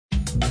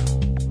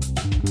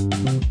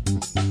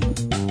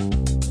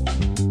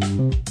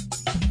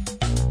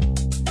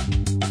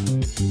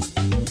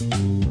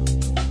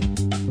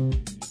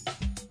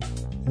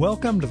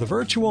Welcome to the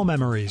Virtual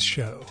Memories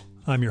Show.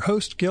 I'm your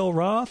host, Gil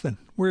Roth, and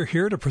we're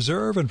here to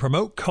preserve and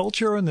promote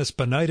culture in this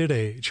benighted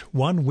age,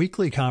 one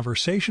weekly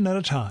conversation at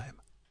a time.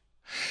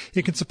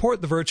 You can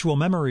support the Virtual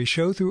Memories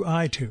Show through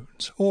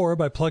iTunes or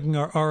by plugging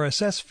our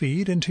RSS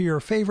feed into your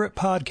favorite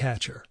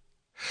podcatcher.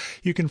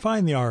 You can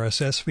find the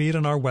RSS feed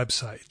on our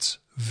websites,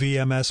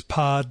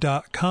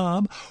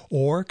 vmspod.com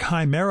or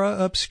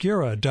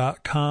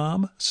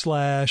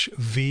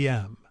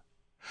chimeraobscura.com/vm.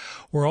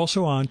 We're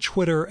also on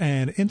Twitter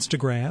and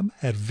Instagram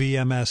at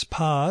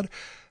vmspod,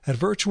 at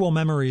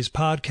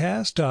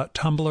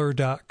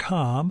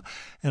virtualmemoriespodcast.tumblr.com,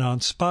 and on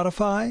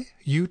Spotify,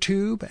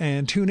 YouTube,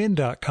 and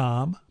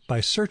tunein.com by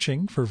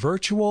searching for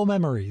Virtual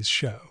Memories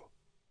Show.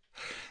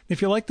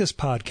 If you like this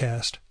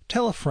podcast,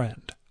 tell a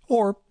friend,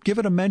 or give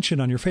it a mention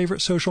on your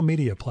favorite social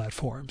media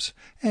platforms.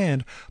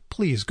 And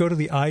please go to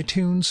the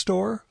iTunes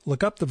store,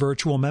 look up the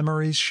Virtual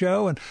Memories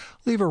Show, and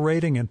leave a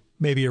rating and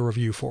maybe a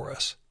review for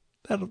us.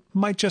 That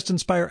might just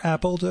inspire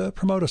Apple to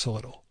promote us a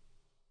little.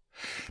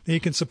 Now, you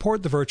can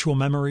support the Virtual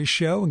Memories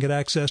Show and get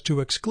access to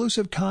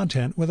exclusive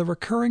content with a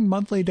recurring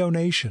monthly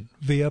donation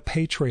via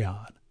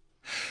Patreon.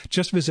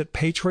 Just visit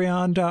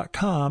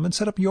patreon.com and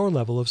set up your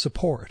level of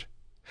support.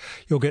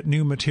 You'll get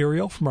new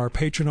material from our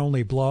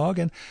patron-only blog,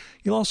 and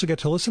you'll also get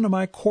to listen to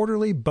my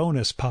quarterly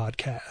bonus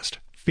podcast,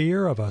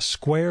 Fear of a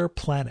Square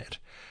Planet,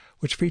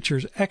 which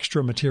features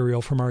extra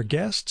material from our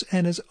guests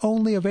and is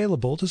only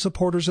available to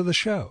supporters of the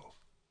show.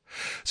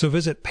 So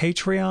visit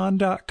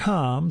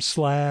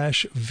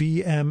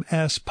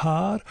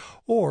patreon.com/VMSpod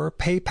or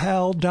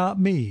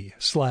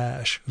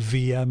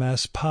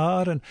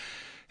paypal.me/VMSpod and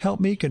help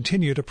me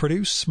continue to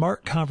produce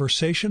smart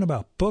conversation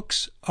about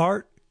books,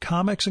 art,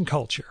 comics, and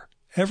culture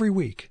every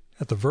week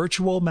at the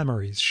Virtual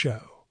Memories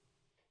Show.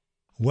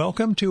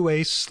 Welcome to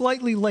a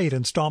slightly late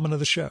installment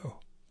of the show.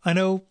 I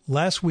know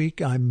last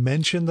week I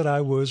mentioned that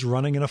I was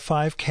running in a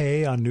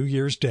 5K on New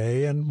Year's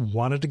Day and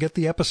wanted to get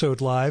the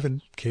episode live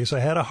in case I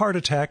had a heart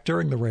attack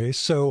during the race,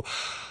 so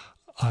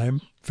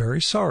I'm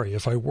very sorry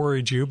if I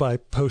worried you by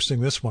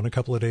posting this one a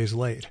couple of days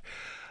late.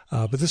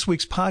 But this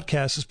week's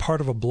podcast is part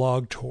of a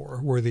blog tour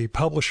where the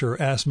publisher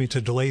asked me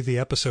to delay the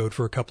episode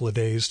for a couple of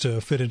days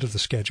to fit into the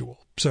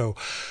schedule. So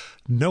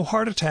no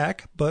heart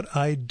attack, but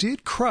I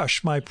did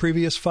crush my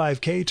previous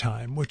 5K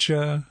time, which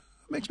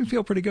makes me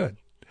feel pretty good.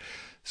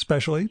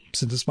 Especially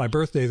since it's my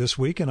birthday this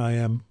week and I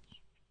am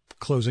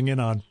closing in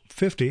on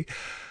 50.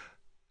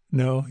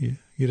 No, you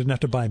didn't have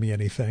to buy me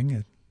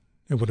anything.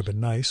 It would have been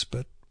nice,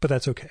 but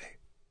that's okay.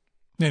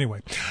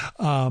 Anyway,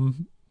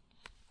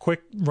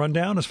 quick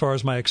rundown as far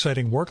as my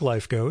exciting work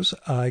life goes.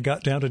 I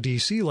got down to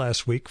D.C.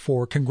 last week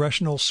for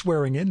Congressional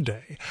Swearing-In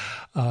Day.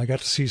 I got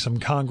to see some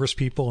Congress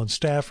people and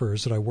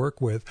staffers that I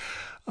work with.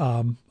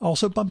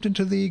 Also bumped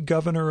into the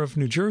governor of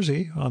New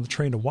Jersey on the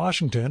train to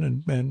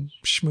Washington and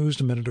schmoozed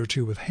a minute or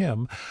two with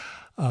him.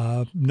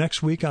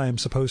 Next week, I am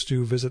supposed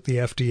to visit the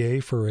FDA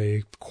for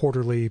a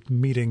quarterly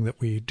meeting that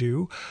we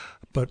do,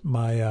 but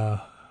my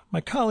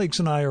colleagues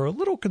and I are a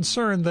little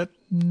concerned that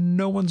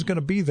no one's going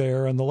to be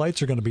there and the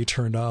lights are going to be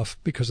turned off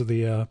because of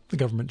the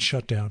government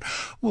shutdown.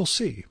 We'll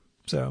see.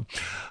 So,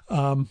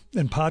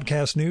 in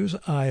podcast news,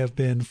 I have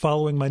been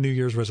following my New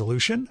Year's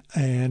resolution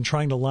and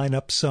trying to line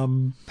up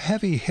some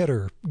heavy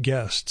hitter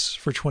guests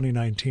for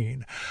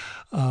 2019.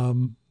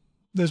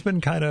 There's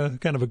been kind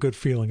of a good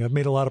feeling. I've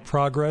made a lot of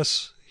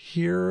progress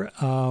here.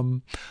 I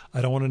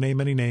don't want to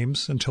name any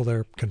names until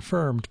they're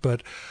confirmed,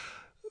 but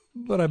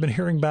I've been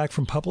hearing back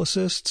from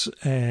publicists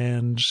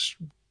and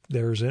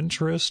there's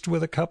interest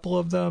with a couple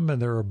of them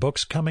and there are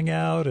books coming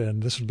out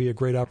and this would be a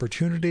great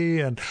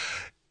opportunity and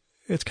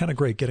it's kind of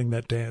great getting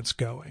that dance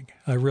going.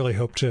 I really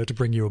hope to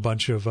bring you a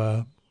bunch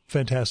of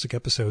fantastic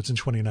episodes in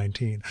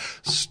 2019,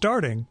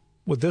 starting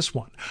with this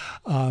one.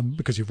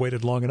 Because you've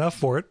waited long enough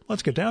for it,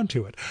 let's get down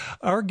to it.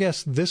 Our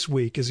guest this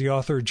week is the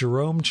author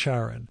Jerome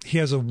Charyn. He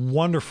has a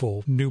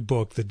wonderful new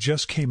book that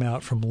just came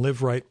out from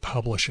Live Right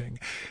Publishing.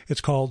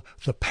 It's called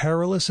The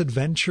Perilous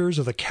Adventures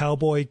of the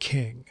Cowboy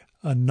King,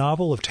 a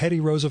novel of Teddy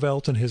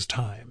Roosevelt and his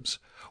times,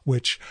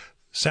 which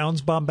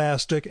sounds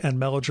bombastic and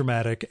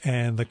melodramatic,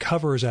 and the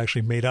cover is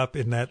actually made up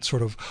in that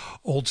sort of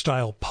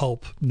old-style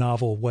pulp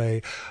novel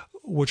way,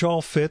 which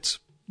all fits,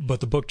 but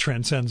the book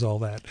transcends all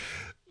that.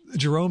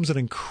 Jerome's an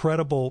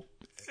incredibly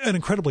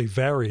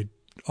varied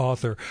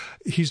author.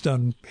 He's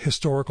done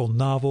historical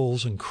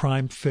novels and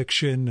crime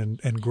fiction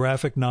and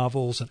graphic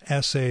novels and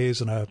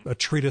essays and a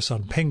treatise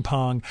on ping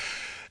pong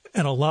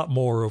and a lot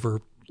more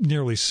over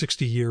nearly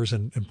 60 years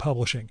in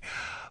publishing.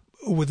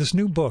 With this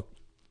new book,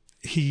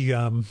 he's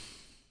done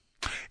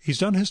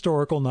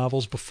historical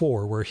novels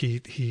before where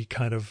he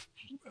kind of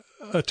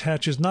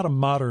attaches not a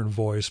modern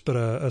voice, but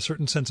a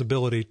certain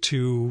sensibility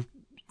to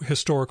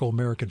historical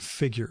American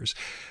figures.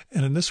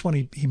 And in this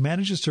one, he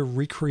manages to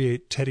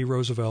recreate Teddy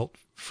Roosevelt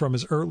from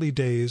his early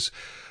days,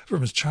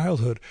 from his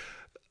childhood,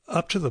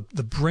 up to the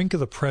brink of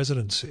the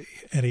presidency.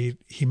 And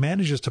he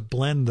manages to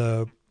blend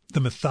the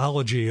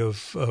mythology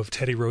of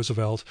Teddy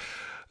Roosevelt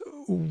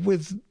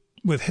with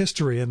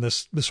history and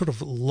this sort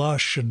of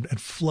lush and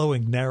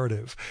flowing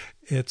narrative.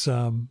 It's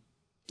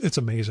It's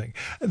amazing.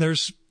 And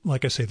there's,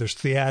 like I say, there's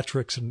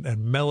theatrics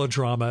and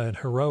melodrama and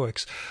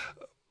heroics,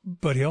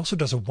 but he also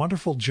does a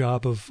wonderful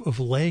job of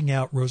laying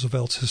out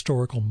Roosevelt's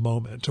historical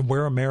moment and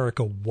where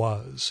America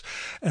was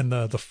and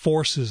the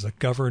forces that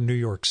govern New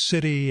York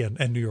City and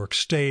New York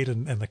State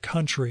and the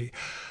country.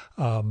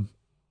 And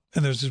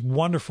there's these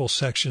wonderful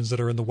sections that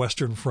are in the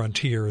Western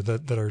frontier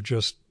that are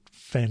just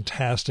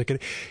fantastic. And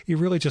he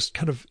really just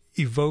kind of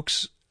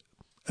evokes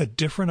a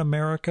different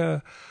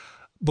America,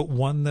 but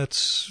one that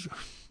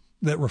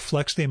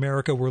reflects the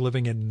America we're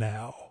living in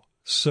now.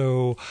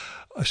 So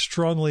I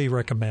strongly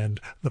recommend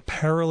The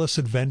Perilous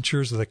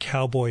Adventures of the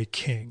Cowboy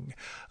King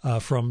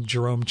from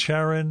Jerome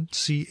Charyn,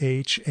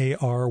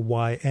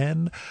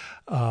 Charyn.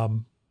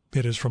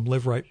 It is from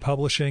Live Right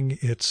Publishing.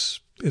 It's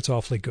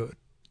awfully good.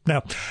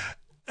 Now,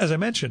 as I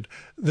mentioned,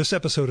 this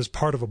episode is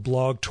part of a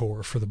blog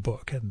tour for the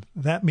book, and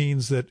that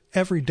means that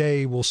every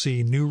day we'll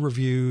see new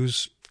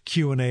reviews,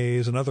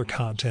 Q&As, and other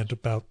content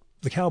about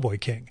the Cowboy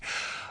King.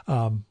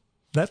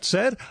 That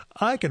said,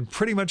 I can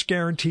pretty much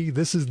guarantee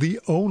this is the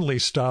only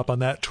stop on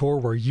that tour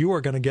where you are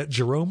going to get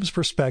Jerome's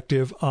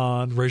perspective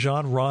on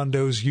Rajon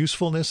Rondo's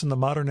usefulness in the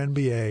modern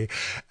NBA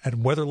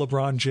and whether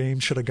LeBron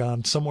James should have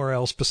gone somewhere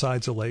else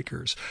besides the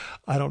Lakers.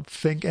 I don't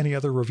think any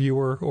other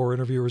reviewer or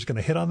interviewer is going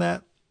to hit on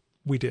that.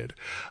 We did.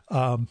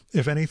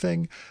 If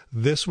anything,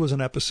 this was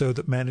an episode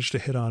that managed to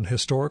hit on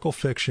historical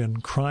fiction,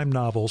 crime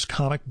novels,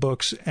 comic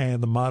books,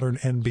 and the modern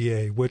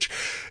NBA, which,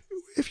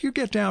 if you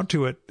get down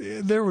to it,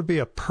 there would be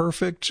a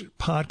perfect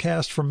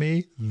podcast for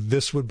me.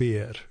 This would be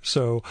it.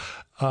 So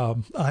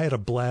I had a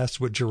blast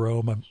with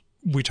Jerome.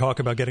 We talk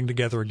about getting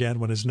together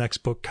again when his next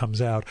book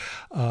comes out.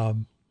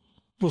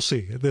 We'll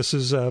see. This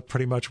is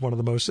pretty much one of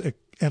the most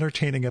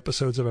entertaining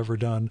episodes I've ever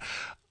done.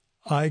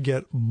 I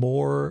get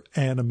more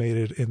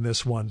animated in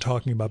this one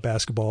talking about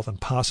basketball than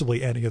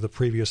possibly any of the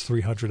previous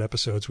 300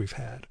 episodes we've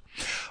had.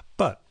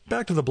 But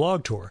back to the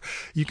blog tour.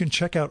 You can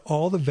check out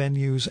all the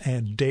venues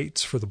and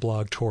dates for the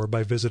blog tour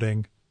by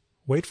visiting,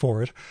 wait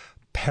for it,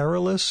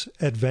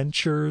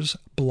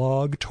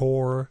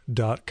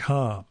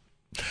 perilousadventuresblogtour.com.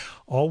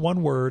 All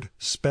one word,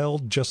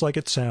 spelled just like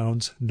it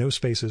sounds, no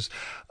spaces.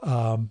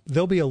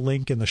 There'll be a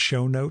link in the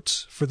show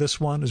notes for this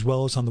one, as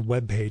well as on the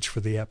webpage for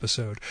the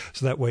episode.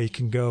 So that way you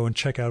can go and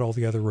check out all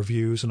the other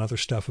reviews and other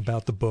stuff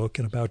about the book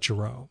and about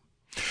Jerome.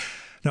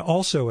 Now,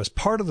 also, as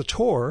part of the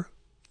tour,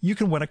 you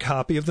can win a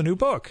copy of the new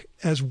book,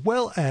 as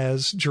well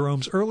as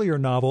Jerome's earlier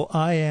novel,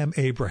 I Am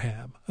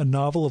Abraham, a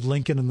novel of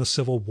Lincoln and the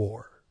Civil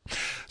War.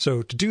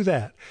 So to do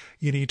that,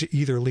 you need to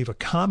either leave a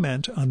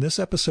comment on this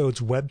episode's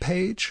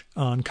webpage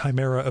on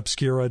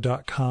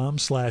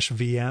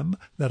chimeraobscura.com/VM.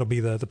 That'll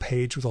be the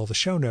page with all the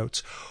show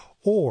notes.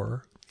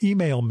 Or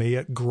email me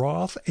at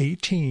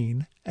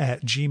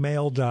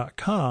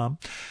groth18@gmail.com,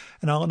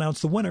 and I'll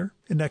announce the winner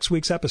in next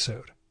week's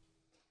episode.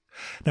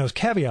 Now, as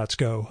caveats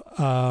go,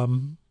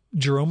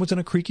 Jerome was in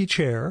a creaky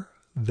chair.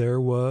 There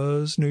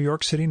was New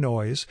York City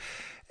noise.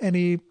 And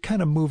he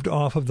kind of moved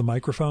off of the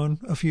microphone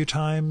a few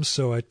times,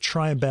 so I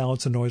try and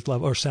balance the noise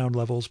level or sound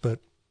levels, but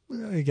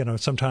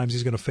sometimes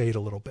he's going to fade a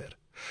little bit.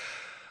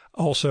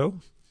 Also,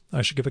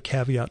 I should give a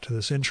caveat to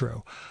this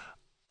intro.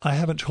 I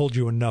haven't told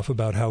you enough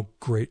about how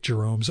great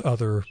Jerome's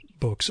other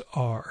books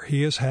are.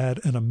 He has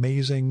had an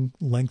amazing,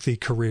 lengthy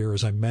career,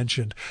 as I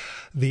mentioned.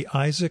 The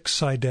Isaac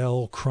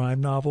Seidel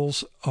crime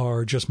novels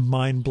are just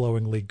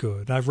mind-blowingly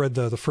good. I've read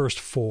the first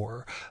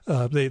 4.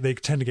 They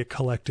tend to get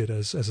collected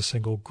as a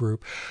single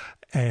group.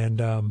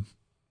 And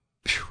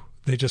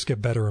they just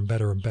get better and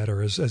better and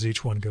better as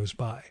each one goes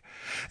by.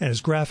 And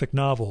his graphic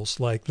novels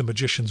like The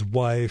Magician's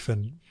Wife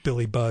and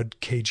Billy Budd,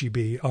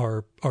 KGB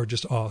are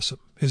just awesome.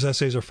 His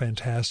essays are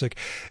fantastic.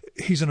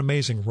 He's an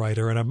amazing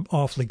writer, and I'm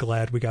awfully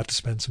glad we got to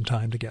spend some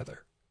time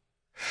together.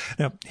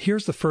 Now,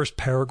 here's the first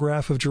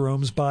paragraph of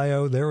Jerome's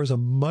bio. There is a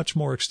much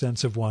more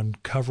extensive one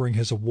covering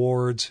his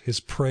awards,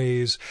 his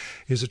praise,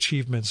 his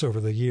achievements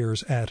over the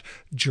years at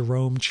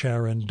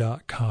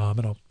jeromecharyn.com,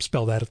 and I'll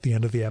spell that at the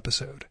end of the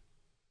episode.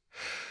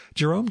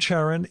 Jerome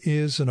Charyn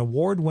is an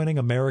award-winning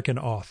American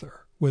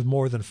author. With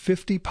more than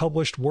 50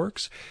 published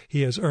works,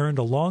 he has earned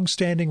a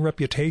long-standing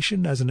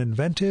reputation as an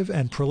inventive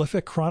and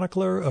prolific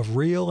chronicler of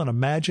real and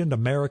imagined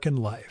American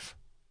life.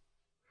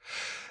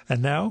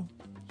 And now,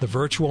 the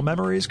Virtual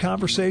Memories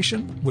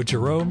Conversation with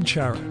Jerome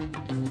Charyn.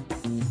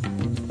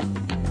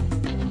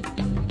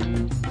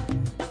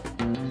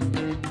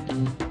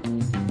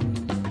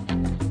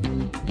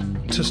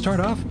 To start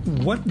off,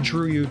 what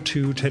drew you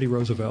to Teddy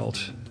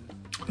Roosevelt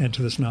and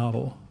to this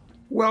novel?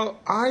 Well,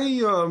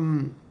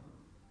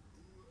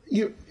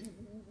 you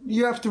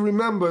have to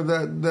remember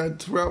that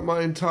throughout my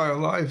entire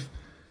life,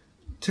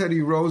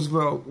 Teddy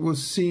Roosevelt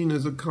was seen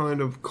as a kind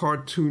of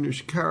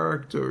cartoonish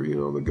character,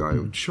 the guy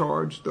who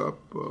charged up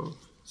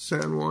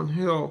San Juan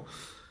Hill.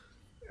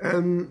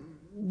 And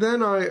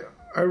then I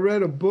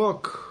read a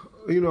book,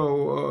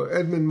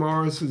 Edmund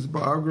Morris's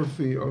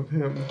biography of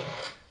him,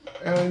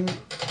 and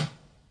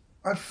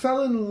I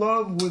fell in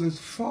love with his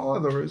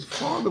father. His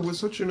father was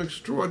such an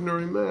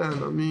extraordinary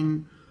man. I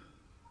mean,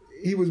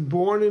 he was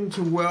born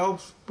into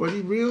wealth, but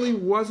he really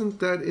wasn't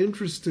that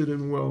interested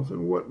in wealth.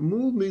 And what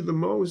moved me the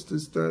most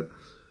is that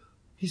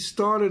he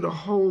started a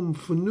home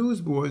for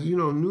newsboys. You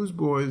know,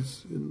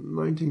 newsboys in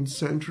the 19th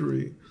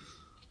century,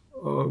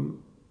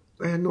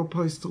 they had no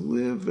place to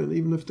live, and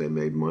even if they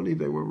made money,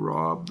 they were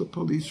robbed. The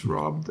police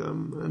robbed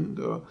them.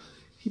 And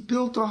he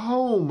built a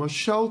home, a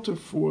shelter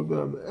for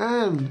them.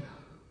 And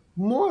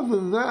more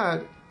than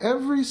that,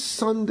 every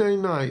Sunday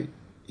night,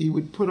 he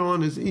would put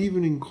on his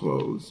evening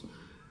clothes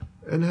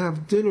and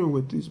have dinner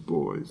with these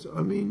boys.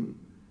 I mean,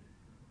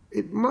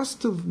 it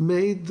must have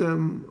made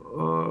them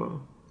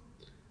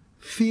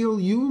feel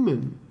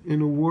human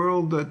in a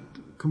world that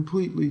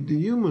completely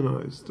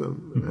dehumanized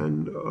them. Mm-hmm.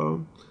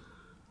 And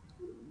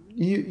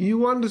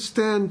you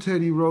understand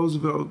Teddy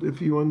Roosevelt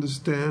if you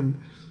understand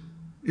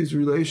his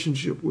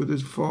relationship with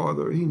his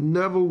father. He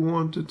never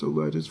wanted to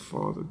let his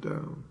father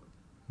down.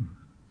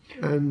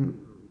 Mm-hmm.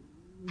 And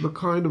the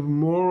kind of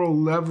moral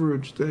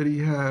leverage that he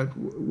had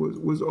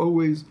was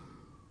always,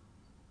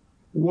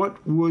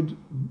 what would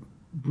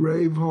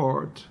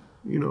Braveheart,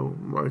 you know,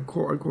 I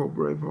call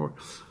Braveheart,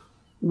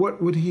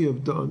 what would he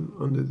have done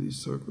under these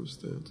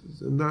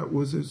circumstances? And that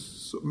was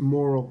his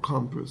moral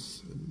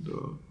compass.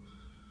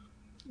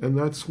 And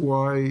that's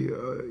why,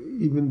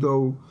 even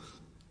though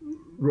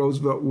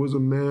Roosevelt was a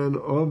man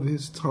of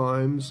his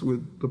times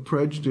with the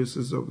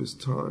prejudices of his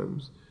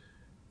times,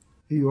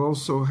 he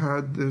also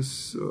had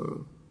this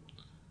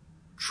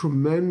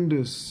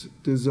tremendous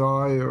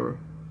desire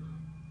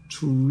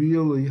to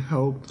really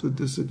help the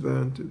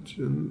disadvantaged,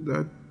 and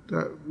that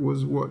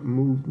was what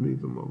moved me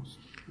the most.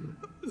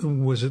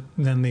 Was it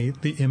then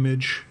the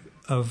image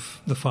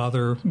of the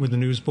father with the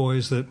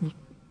newsboys that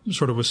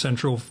sort of was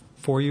central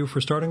for you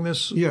for starting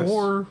this? Yes.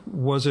 Or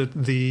was it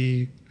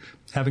the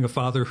having a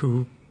father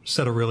who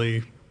set a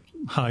really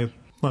high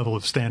level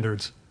of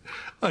standards?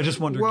 I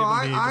just wonder,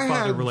 well, given the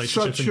father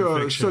relationship in your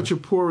fiction. Such a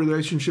poor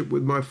relationship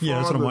with my father,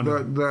 that's what I'm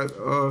wondering.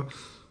 that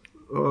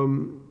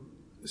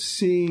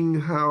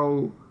seeing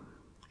how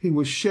he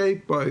was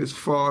shaped by his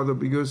father,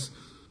 because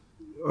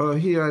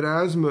he had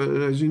asthma,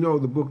 and as you know,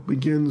 the book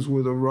begins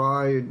with a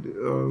ride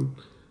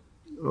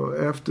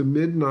after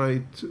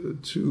midnight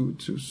to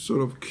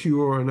sort of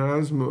cure an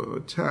asthma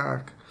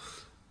attack,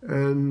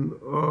 and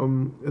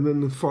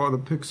then the father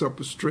picks up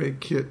a stray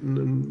kitten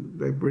and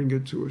they bring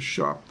it to a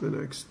shop the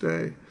next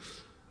day.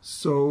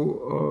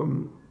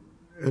 So,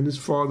 and his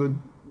father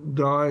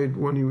died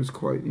when he was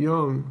quite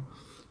young.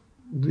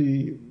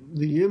 The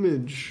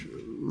image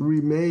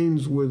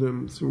remains with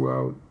him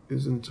throughout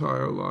his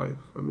entire life.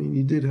 I mean,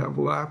 he did have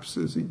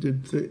lapses. He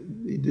did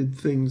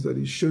things that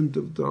he shouldn't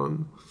have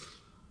done.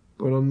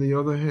 But on the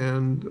other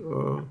hand,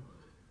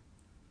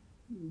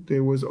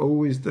 there was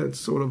always that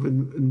sort of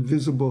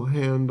invisible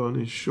hand on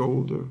his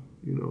shoulder,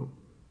 you know.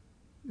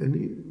 And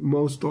he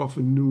most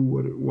often knew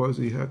what it was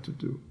he had to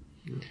do.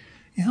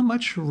 Yeah. How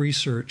much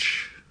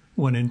research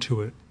went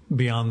into it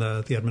beyond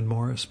the Edmund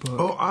Morris book?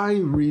 Oh, I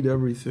read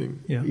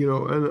everything. Yeah. You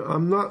know, and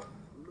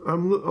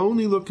I'm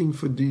only looking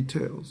for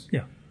details.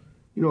 Yeah.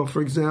 You know,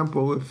 for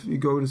example, if you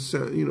go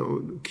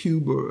to,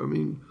 Cuba, I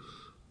mean,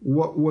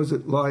 what was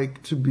it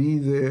like to be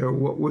there?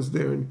 What was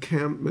their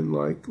encampment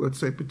like? Let's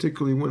say,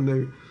 particularly when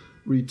they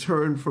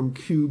returned from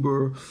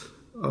Cuba,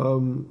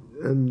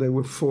 and they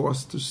were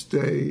forced to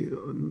stay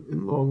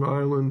in Long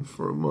Island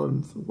for a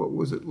month. What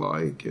was it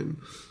like? And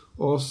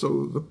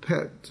also the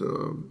pet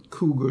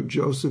cougar,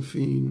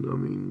 Josephine. I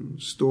mean,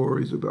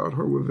 stories about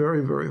her were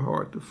very, very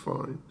hard to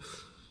find.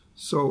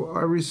 So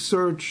I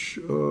research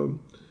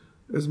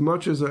as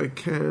much as I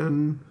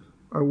can.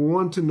 I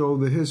want to know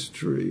the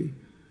history,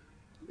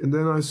 and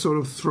then I sort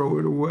of throw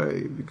it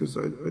away because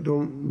I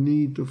don't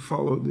need to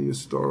follow the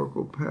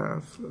historical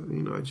path. I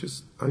mean,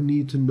 I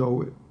need to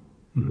know it.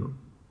 You know?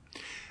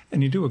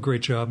 And you do a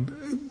great job,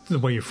 the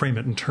way you frame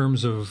it, in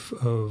terms of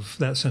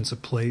that sense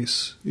of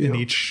place. Yeah. In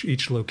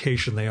each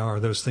location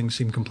those things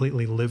seem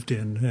completely lived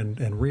in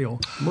and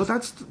real. Well,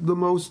 that's the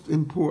most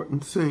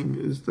important thing,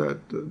 is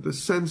that the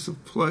sense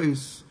of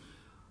place.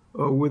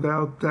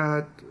 Without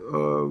that,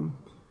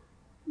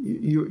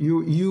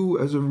 you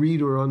as a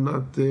reader are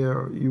not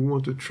there. You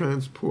want to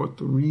transport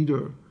the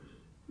reader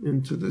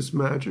into this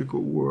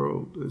magical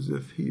world as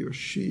if he or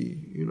she,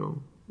 you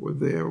know, were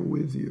there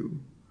with you.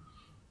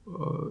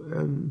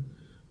 And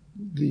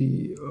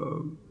the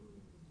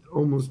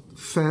almost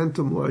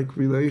phantom-like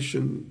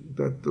relation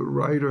that the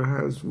writer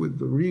has with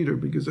the reader,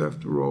 because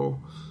after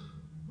all,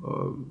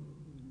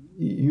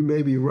 you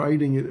may be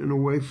writing it in a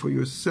way for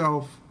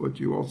yourself, but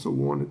you also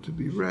want it to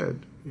be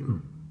read. You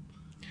know?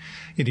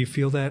 And do you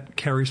feel that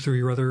carries through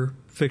your other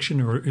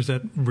fiction, or is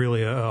that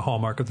really a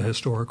hallmark of the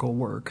historical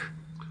work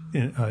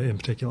in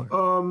particular?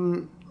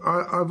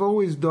 I've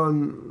always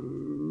done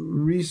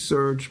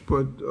research,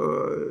 but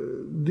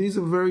these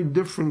are very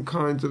different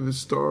kinds of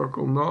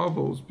historical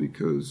novels,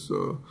 because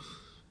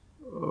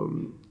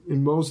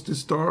in most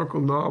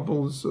historical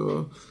novels,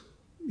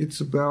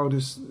 it's about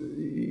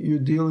you're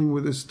dealing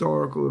with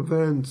historical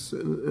events,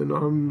 and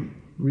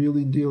I'm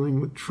really dealing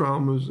with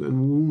traumas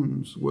and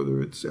wounds,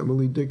 whether it's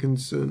Emily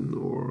Dickinson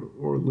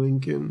or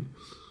Lincoln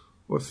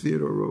or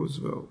Theodore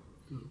Roosevelt.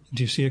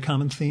 Do you see a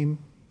common theme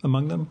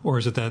among them, or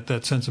is it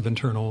that sense of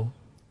internal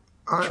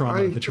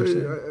trauma that you're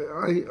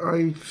saying?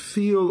 I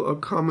feel a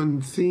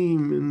common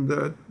theme in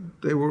that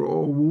they were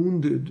all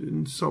wounded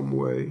in some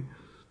way,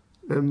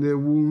 and their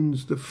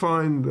wounds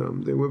defined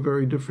them. They were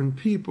very different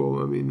people.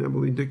 I mean,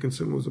 Emily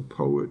Dickinson was a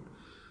poet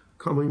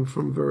coming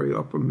from very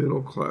upper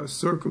middle class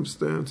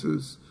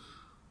circumstances,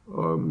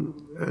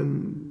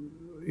 and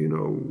you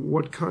know,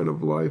 what kind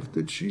of life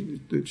did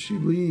she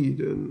lead?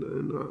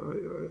 And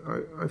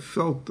I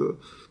felt the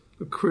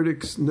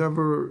critics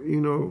never, you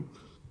know,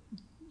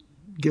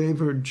 gave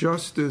her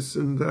justice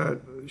in that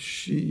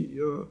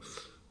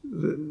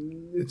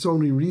it's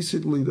only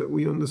recently that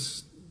we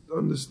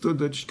understood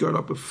that she got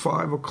up at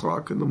 5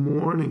 o'clock in the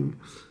morning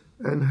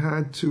and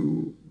had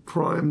to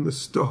prime the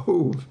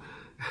stove.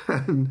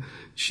 And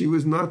she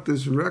was not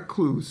this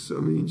recluse. I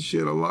mean, she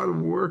had a lot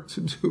of work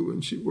to do,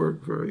 and she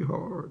worked very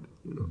hard,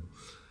 you know.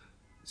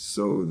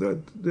 So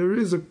that there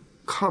is a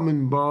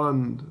common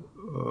bond,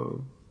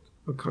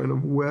 a kind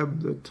of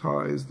web that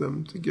ties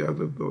them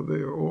together, though they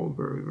are all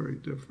very, very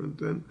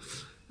different. And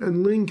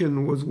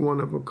Lincoln was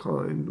one of a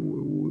kind.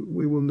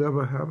 We will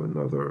never have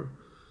another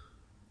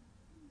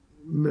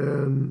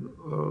man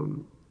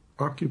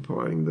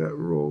occupying that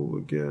role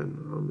again.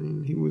 I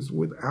mean, he was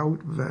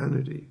without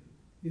vanity.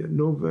 He had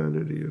no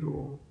vanity at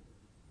all.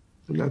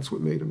 And that's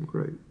what made him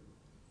great.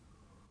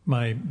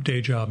 My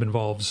day job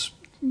involves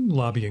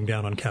lobbying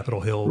down on Capitol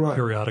Hill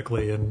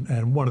periodically,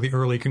 and one of the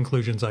early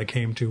conclusions I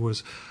came to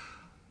was,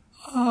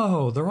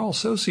 they're all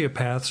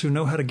sociopaths who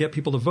know how to get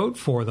people to vote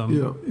for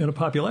them in a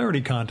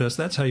popularity contest.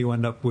 That's how you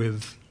end up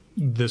with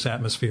this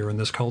atmosphere and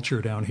this culture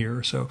down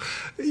here. So,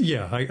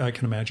 yeah, I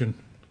can imagine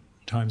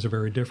times are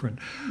very different.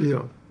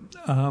 Yeah.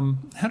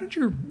 How did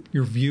your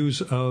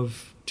views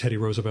of Teddy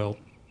Roosevelt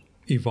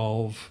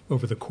evolve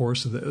over the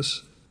course of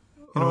this?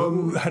 You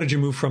know, how did you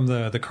move from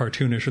the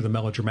cartoonish or the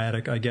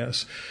melodramatic, I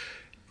guess,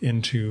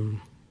 into...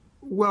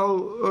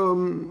 Well,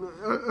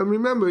 I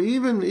remember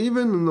even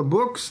in the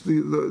books,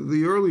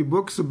 the early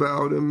books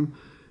about him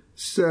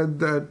said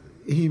that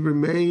he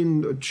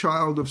remained a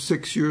child of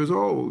 6 years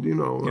old, you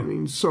know. Yeah. I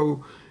mean,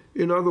 so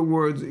in other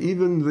words,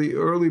 even the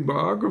early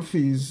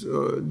biographies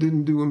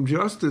didn't do him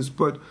justice.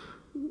 But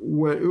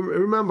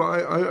remember,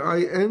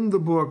 I end the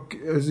book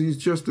as he's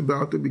just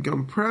about to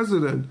become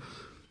president.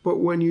 But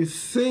when you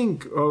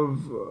think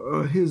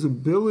of his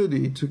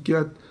ability to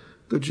get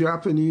the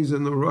Japanese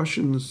and the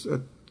Russians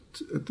at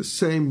the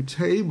same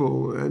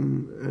table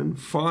and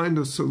find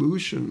a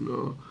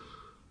solution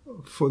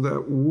for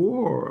that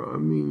war, I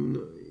mean,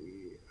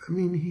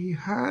 he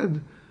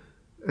had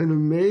an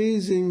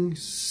amazing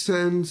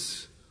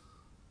sense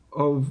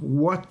of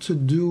what to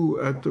do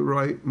at the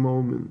right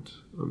moment.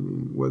 I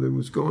mean, whether it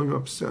was going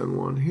up San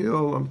Juan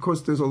Hill, of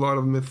course, there's a lot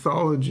of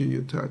mythology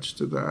attached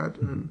to that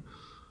and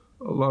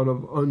a lot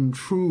of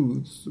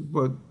untruths,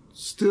 but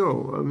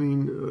still, I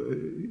mean,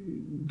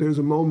 there's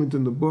a moment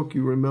in the book,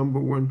 you remember,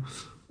 when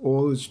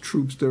all his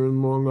troops, they're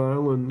in Long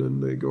Island,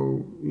 and they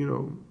go, you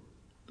know,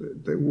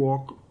 they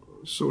walk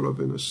sort of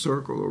in a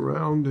circle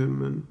around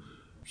him and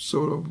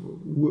sort of,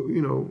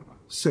 you know,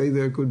 say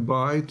their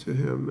goodbye to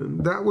him.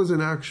 And that was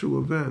an actual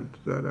event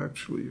that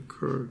actually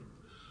occurred.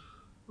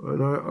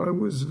 And I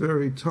was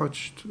very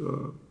touched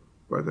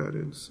by that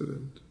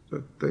incident,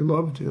 that they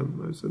loved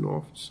him as an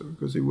officer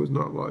because he was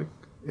not like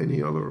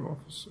any other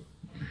officer.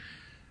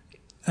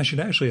 I should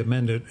actually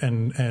amend it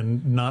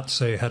and not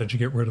say, how did you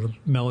get rid of the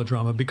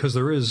melodrama? Because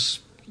there is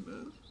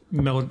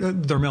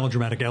there are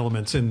melodramatic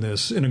elements in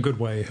this in a good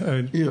way,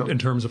 in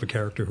terms of a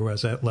character who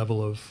has that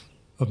level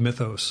of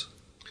mythos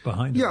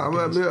behind him. Yeah,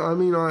 I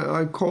mean,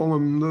 I call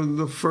him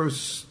the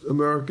first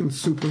American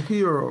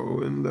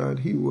superhero in that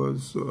he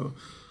was, you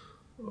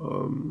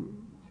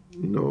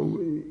know,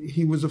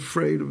 he was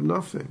afraid of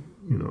nothing.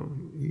 You know,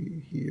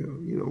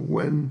 you know,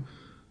 when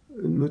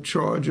in the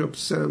charge up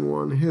San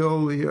Juan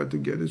Hill, he had to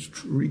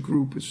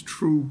regroup his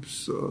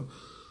troops.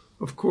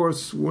 Of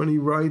course, when he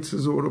writes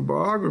his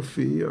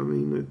autobiography, I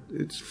mean,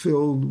 it's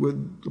filled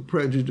with the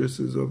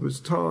prejudices of his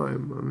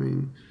time. I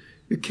mean,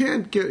 you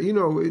can't get, you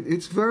know,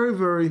 it's very,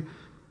 very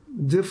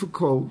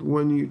difficult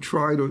when you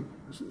try to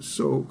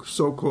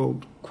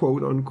so-called,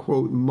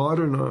 quote-unquote,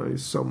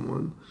 modernize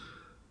someone.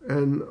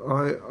 And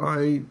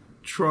I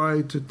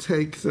try to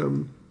take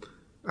them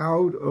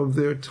out of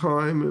their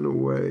time in a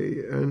way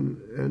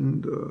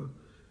and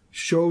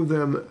show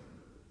them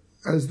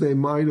as they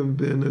might have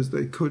been, as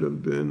they could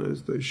have been,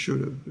 as they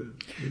should have been.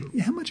 You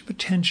know? How much of a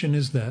tension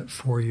is that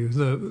for you?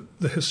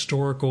 The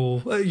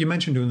historical, you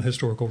mentioned doing the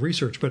historical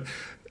research, but,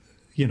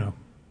 you know,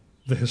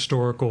 the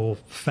historical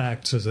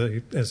facts as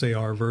they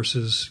are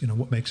versus, you know,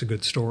 what makes a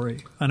good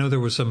story. I know there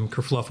was some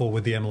kerfluffle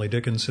with the Emily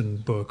Dickinson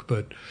book,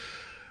 but,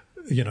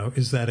 you know,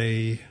 is that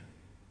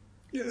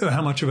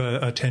how much of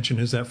a tension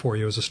is that for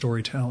you as a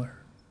storyteller?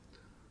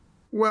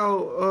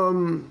 Well,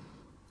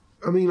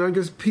 I mean, I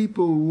guess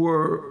people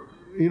were,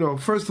 you know,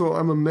 first of all,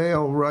 I'm a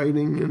male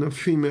writing in a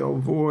female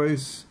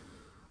voice,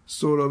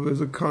 sort of as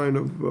a kind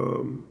of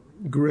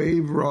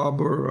grave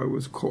robber, I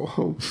was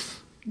called.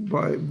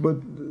 But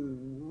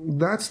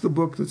that's the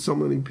book that so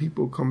many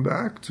people come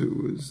back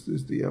to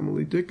is the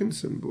Emily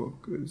Dickinson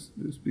book, is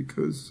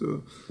because,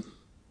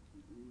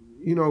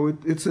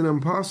 it's an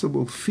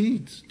impossible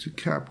feat to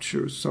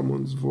capture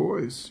someone's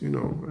voice,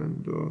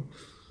 and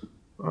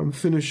I'm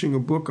finishing a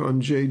book on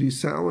J.D.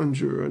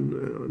 Salinger, and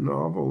a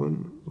novel,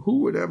 and who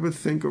would ever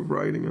think of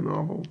writing a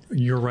novel?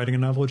 You're writing a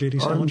novel, J.D.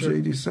 Salinger? On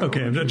J.D. Salinger.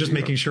 Okay, I'm just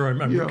making sure,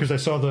 because I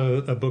saw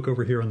a book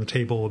over here on the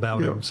table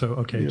about him,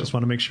 so just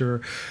want to make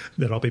sure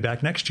that I'll be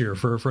back next year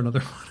for another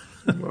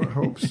one. Well, I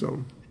hope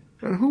so.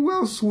 And who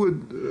else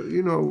would,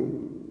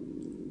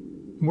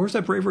 Where's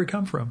that bravery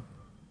come from?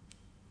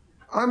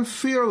 I'm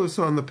fearless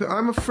I'm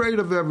afraid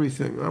of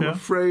everything. I'm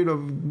afraid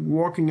of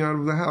walking out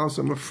of the house.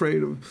 I'm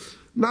afraid of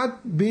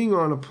not being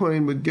on a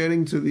plane, but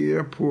getting to the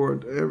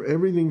airport.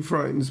 Everything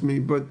frightens me,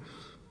 but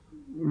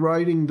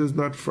writing does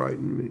not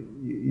frighten me.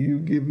 You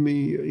give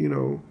me,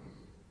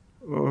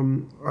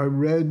 I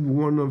read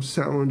one of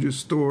Salinger's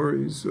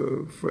stories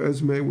for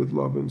Esme with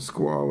Love and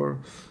Squalor,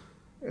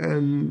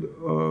 and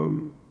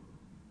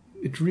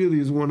it really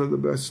is one of the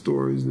best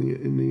stories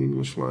in the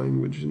English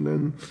language. And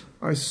then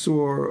I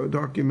saw a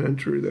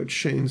documentary that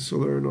Shane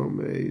Salerno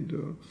made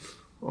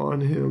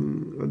on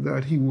him,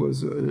 that he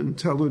was an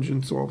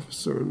intelligence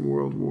officer in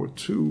World War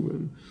II,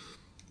 and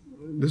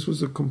this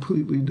was a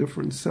completely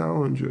different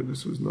Salinger.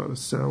 This was not a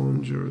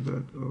Salinger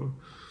that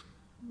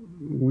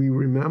we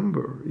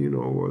remember,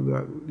 or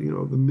that,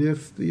 the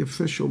myth, the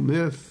official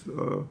myth,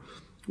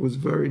 was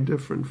very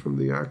different from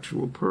the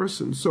actual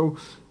person. So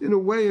in a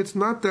way, it's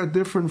not that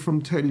different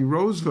from Teddy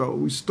Roosevelt.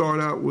 We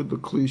start out with the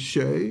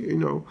cliche,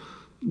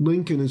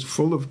 Lincoln is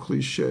full of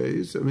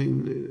cliches. I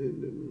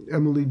mean,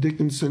 Emily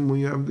Dickinson,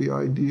 we have the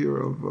idea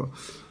of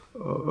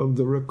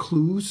the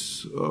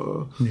recluse.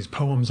 These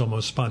poems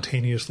almost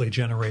spontaneously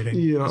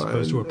generating as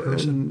opposed to a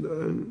person.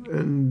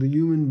 And the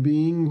human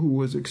being who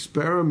was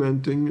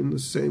experimenting in the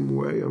same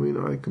way. I mean,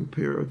 I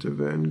compare it to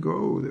Van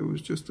Gogh. There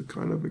was just a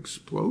kind of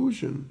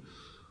explosion.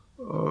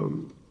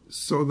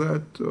 So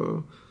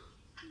that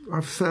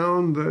I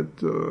found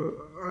that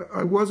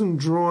I wasn't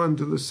drawn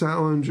to the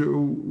Salinger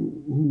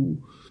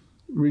who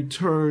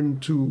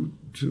returned to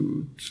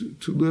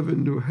live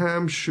in New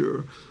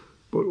Hampshire,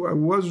 but I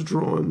was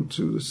drawn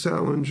to the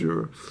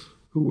Salinger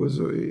who was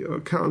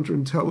a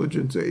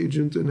counterintelligence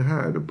agent and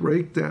had a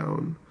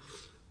breakdown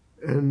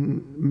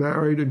and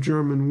married a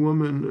German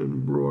woman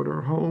and brought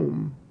her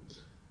home.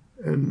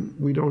 And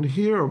we don't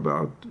hear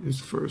about his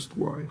first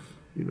wife,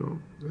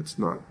 It's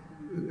not,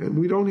 and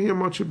we don't hear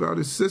much about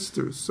his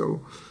sisters.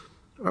 So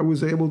I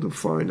was able to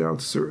find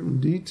out certain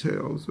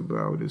details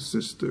about his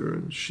sister,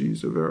 and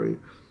she's a very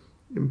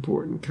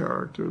important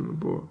character in the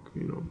book,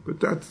 But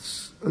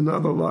that's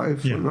another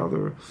life,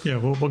 another... Yeah,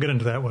 we'll get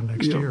into that one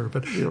next year.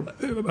 But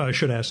I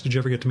should ask, did you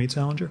ever get to meet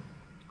Salinger?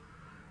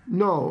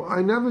 No,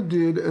 I never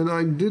did, and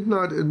I did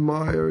not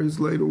admire his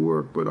later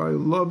work, but I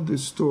loved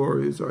his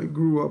stories. I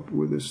grew up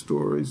with his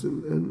stories,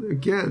 and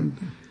again,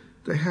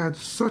 they had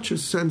such a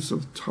sense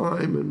of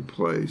time and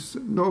place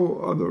that no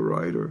other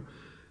writer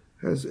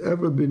has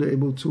ever been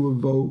able to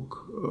evoke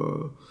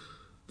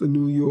the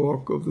New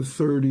York of the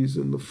 30s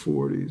and the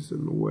 40s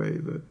in the way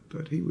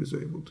that he was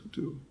able to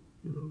do.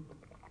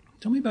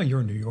 Tell me about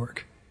your New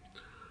York.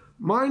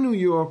 My New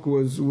York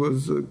was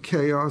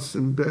chaos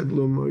and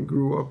bedlam. I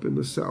grew up in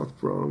the South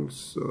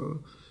Bronx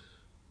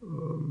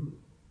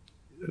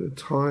at a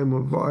time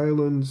of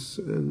violence,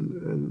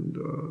 and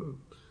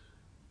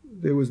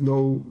there was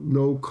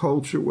no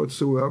culture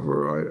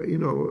whatsoever.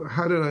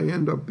 How did I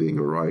end up being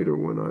a writer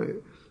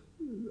when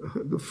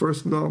the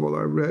first novel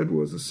I read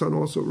was The Sun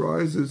Also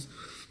Rises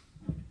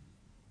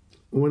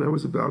when I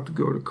was about to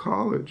go to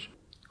college.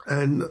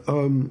 And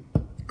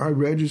I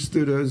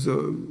registered as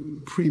a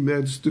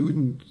pre-med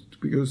student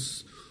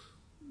because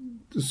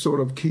to sort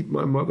of keep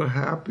my mother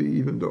happy,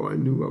 even though I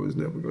knew I was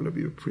never going to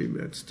be a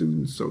pre-med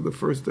student. So the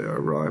first day I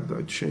arrived,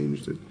 I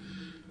changed it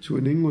to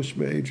an English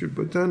major.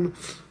 But then,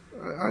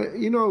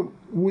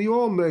 we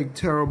all make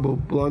terrible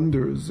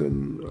blunders,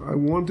 and I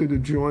wanted to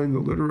join the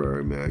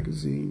literary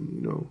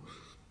magazine,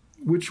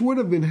 which would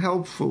have been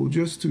helpful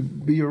just to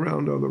be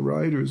around other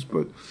writers.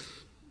 But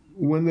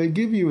when they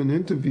give you an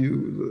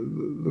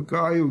interview, the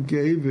guy who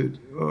gave it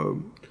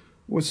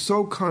was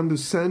so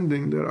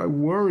condescending that I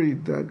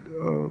worried that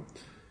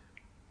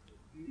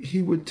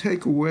he would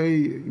take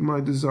away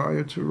my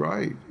desire to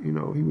write. He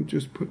would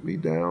just put me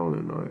down,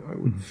 and I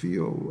would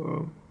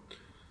feel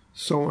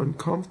so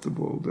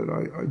uncomfortable that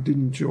I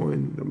didn't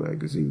join the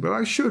magazine. But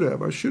I should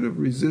have. I should have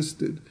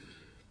resisted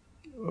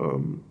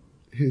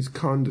his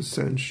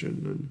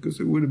condescension, because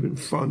it would have been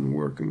fun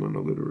working on a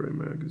literary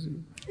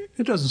magazine.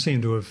 It doesn't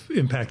seem to have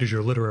impacted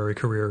your literary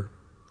career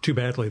too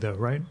badly, though,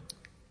 right?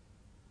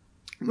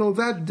 No,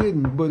 that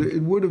didn't, but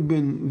it would have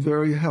been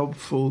very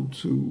helpful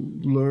to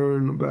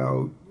learn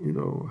about,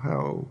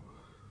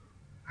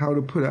 how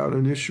to put out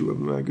an issue of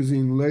a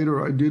magazine.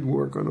 Later, I did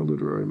work on a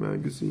literary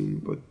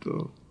magazine, but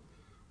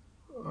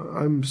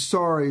I'm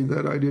sorry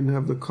that I didn't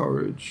have the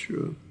courage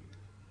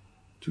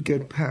to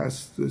get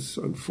past this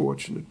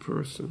unfortunate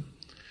person.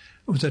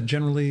 Was that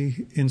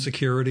generally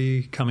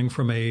insecurity coming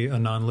from a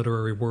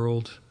non-literary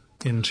world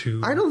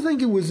into... I don't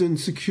think it was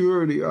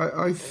insecurity.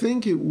 I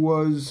think it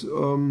was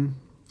an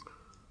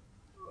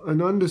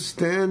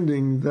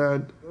understanding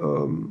that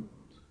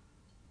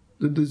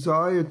the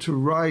desire to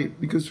write,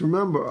 because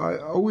remember, I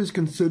always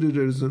considered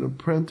it as an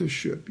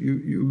apprenticeship.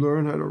 You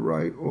learn how to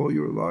write all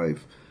your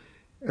life,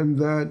 and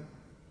that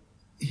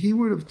he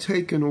would have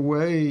taken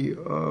away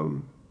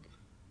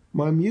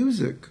my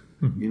music.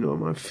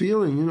 My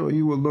feeling,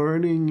 you were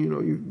learning,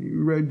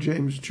 you read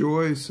James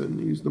Joyce, and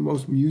he's the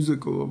most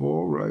musical of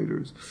all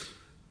writers.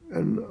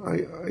 And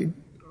I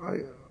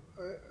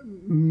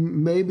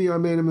maybe I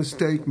made a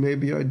mistake,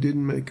 maybe I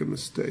didn't make a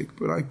mistake,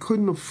 but I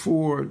couldn't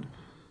afford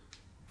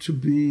to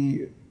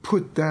be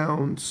put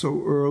down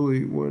so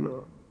early when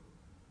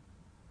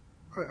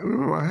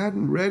I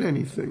hadn't read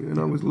anything, and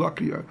I was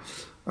lucky.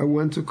 I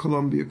went to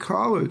Columbia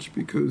College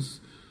because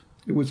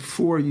it was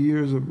 4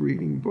 years of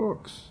reading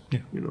books. Yeah.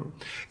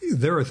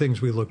 There are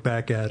things we look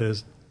back at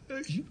as,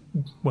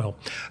 well,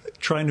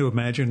 trying to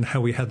imagine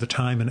how we had the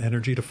time and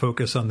energy to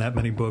focus on that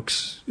many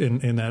books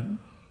in that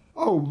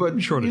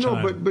short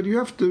time. But you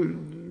have to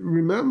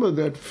remember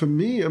that for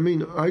me,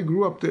 I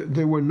grew up,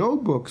 there were no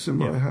books in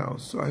my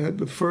house. I had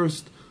the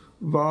first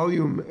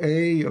volume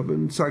A of an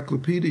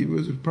encyclopedia. It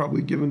was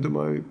probably given to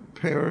my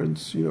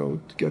parents, to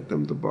get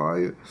them to buy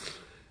it.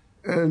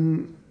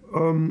 And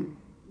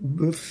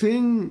the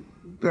thing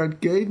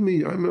that gave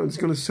me, it's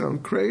going to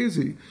sound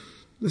crazy,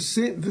 the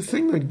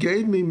thing that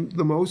gave me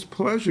the most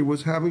pleasure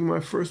was having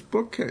my first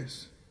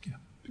bookcase. Yeah.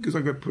 Because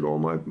I could put all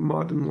my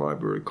modern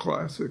library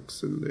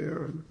classics in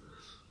there. And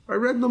I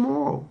read them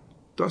all.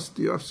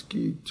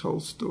 Dostoevsky,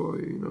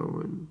 Tolstoy,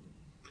 and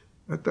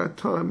at that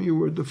time you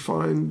were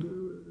defined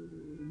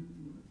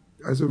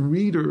as a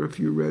reader if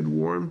you read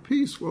War and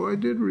Peace. Well, I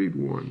did read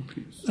War and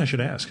Peace. I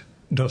should ask,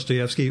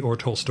 Dostoevsky or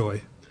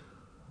Tolstoy?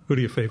 Who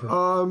do you favor?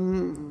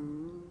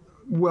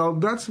 Well,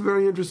 that's a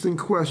very interesting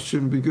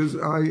question because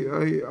I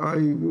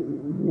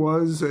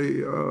was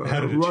a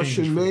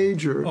Russian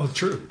major. Oh,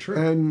 true.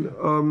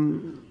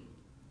 And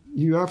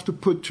you have to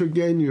put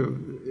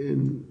Turgenev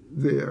in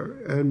there.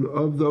 And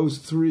of those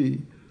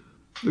three,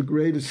 the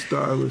greatest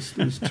stylist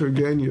is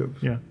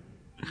Turgenev. Yeah.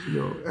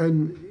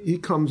 And he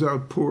comes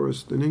out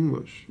poorest in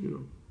English,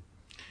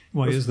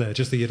 Why is that?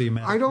 Just the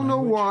idiomatic I don't know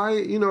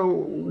language?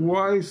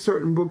 why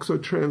certain books are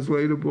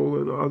translatable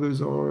and others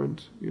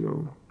aren't,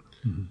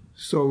 Mm-hmm.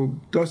 So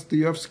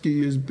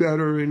Dostoevsky is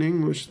better in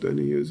English than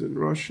he is in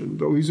Russian,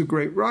 though he's a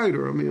great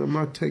writer. I'm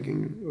not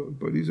taking,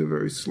 but he's a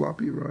very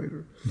sloppy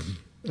writer.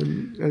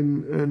 Mm-hmm.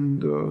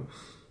 And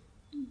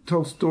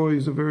Tolstoy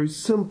is a very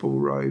simple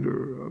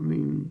writer.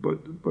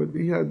 But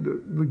he had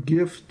the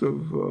gift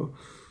of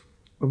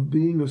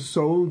being a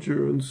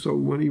soldier, and so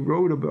when he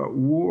wrote about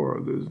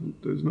war,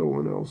 there's no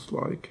one else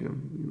like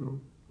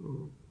him,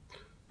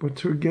 But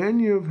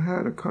Turgenev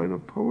had a kind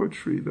of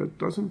poetry that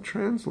doesn't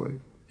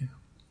translate.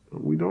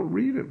 We don't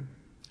read him.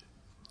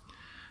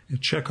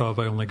 Chekhov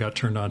I only got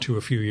turned on to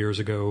a few years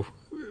ago.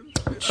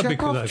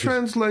 Chekhov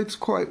translates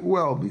quite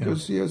well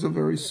because he has a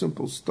very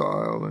simple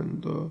style,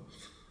 and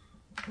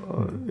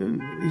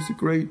he's a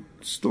great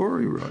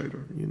story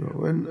writer,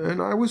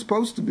 And I was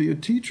supposed to be a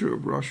teacher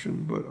of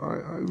Russian, but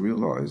I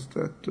realized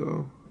that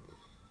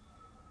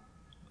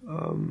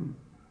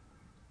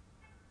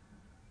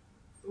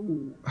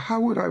how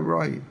would I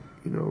write,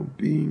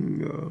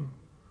 being...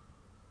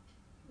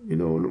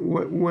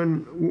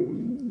 when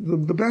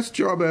the best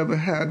job I ever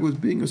had was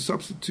being a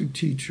substitute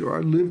teacher. I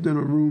lived in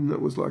a room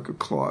that was like a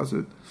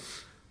closet,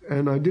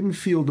 and I didn't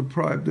feel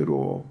deprived at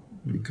all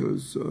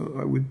because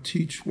I would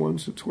teach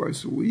once or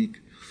twice a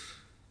week,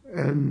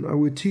 and I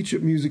would teach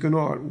at Music and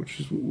Art, which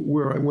is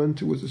where I went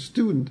to as a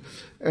student.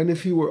 And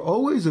if you were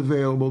always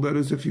available, that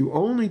is, if you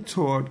only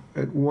taught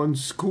at one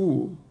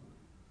school,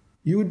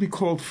 you would be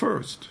called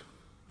first.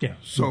 Yeah.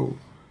 So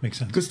makes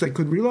sense. Because they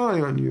could rely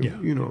on you,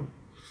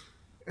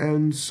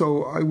 And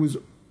so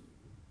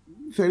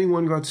if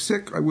anyone got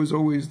sick, I was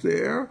always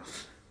there.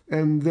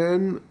 And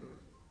then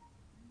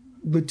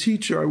the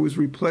teacher I was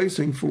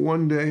replacing for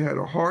one day had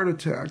a heart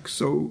attack,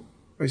 so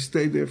I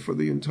stayed there for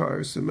the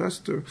entire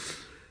semester.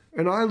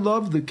 And I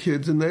loved the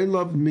kids, and they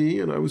loved me,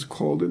 and I was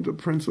called into the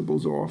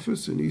principal's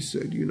office, and he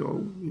said,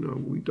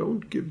 we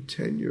don't give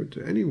tenure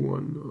to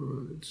anyone.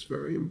 It's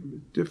very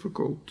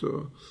difficult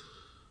to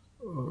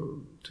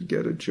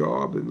get a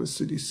job in the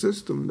city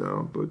system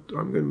now, but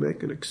I'm going to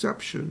make an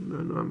exception,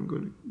 and I'm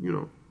going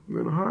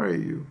to hire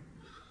you.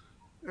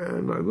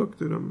 And I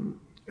looked at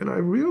him, and I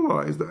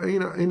realized that,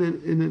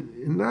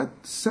 in that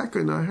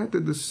second, I had to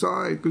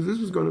decide, because this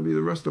was going to be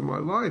the rest of my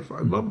life.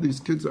 I loved these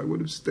kids. I would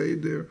have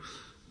stayed there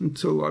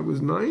until I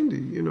was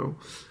 90,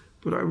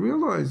 But I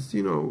realized,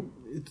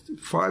 it's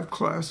 5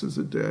 classes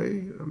a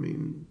day.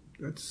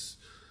 That's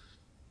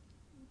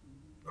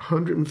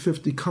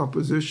 150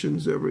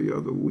 compositions every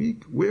other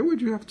week. Where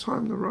would you have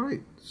time to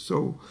write?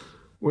 So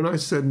when I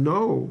said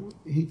no,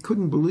 he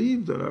couldn't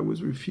believe that I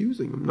was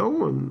refusing him. No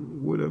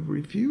one would have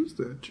refused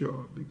that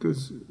job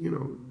because,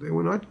 they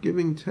were not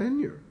giving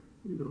tenure,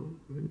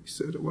 And he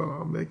said, well,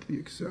 I'll make the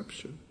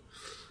exception.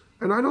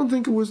 And I don't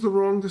think it was the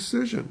wrong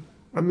decision.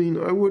 I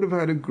mean, I would have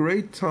had a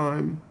great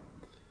time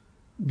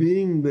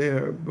being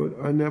there, but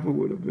I never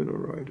would have been a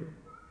writer.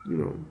 You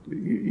know,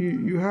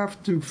 you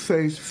have to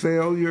face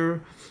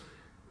failure.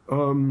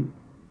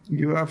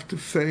 You have to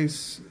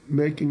face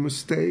making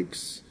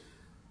mistakes,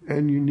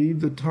 and you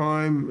need the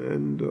time.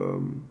 And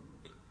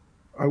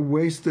I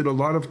wasted a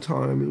lot of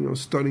time, you know,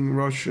 studying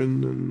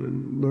Russian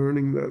and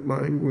learning that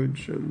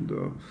language.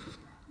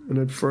 And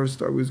at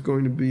first I was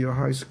going to be a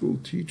high school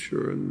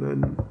teacher, and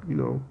then, you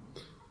know,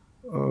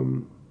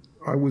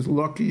 I was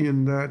lucky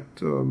in that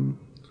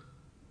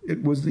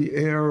it was the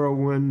era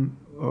when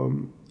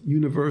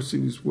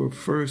universities were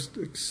first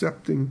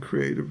accepting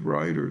creative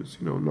writers,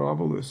 you know,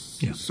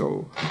 novelists. Yeah.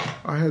 So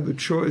I had the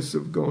choice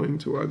of going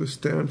to either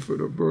Stanford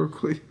or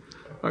Berkeley.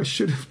 I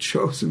should have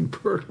chosen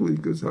Berkeley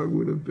because I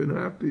would have been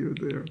happier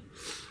there.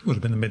 Would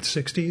have been the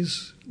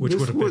mid-'60s?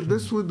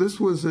 This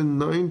was in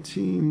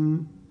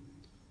 19...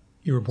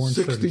 You were born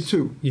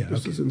 62. Yeah,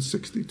 this is in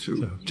 62.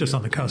 So just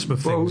on the cusp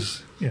of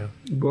things. Yeah.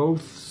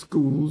 Both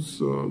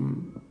schools...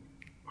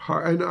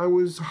 and I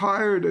was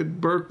hired at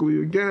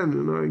Berkeley again,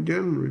 and I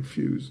again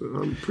refused. And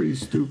I'm pretty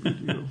stupid,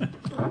 you know.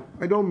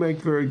 I don't make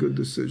very good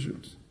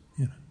decisions.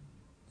 Yeah.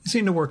 It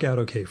seemed to work out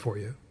okay for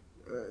you.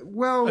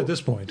 Well, at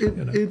this point,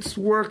 it's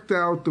worked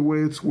out the way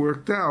it's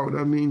worked out.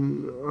 I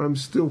mean, I'm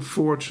still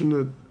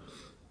fortunate.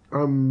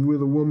 I'm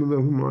with a woman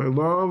whom I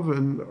love,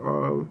 and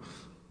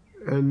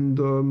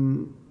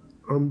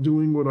I'm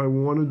doing what I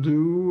want to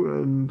do.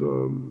 And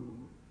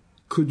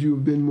could you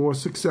have been more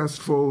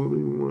successful? I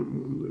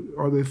mean,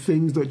 are there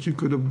things that you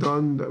could have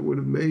done that would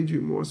have made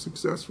you more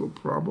successful?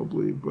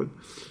 Probably. But,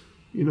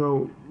 you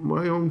know,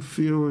 my own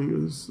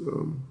feeling is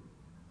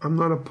I'm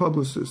not a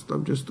publicist.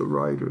 I'm just a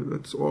writer.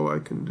 That's all I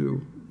can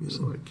do. You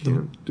know, I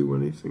can't do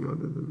anything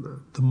other than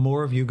that. The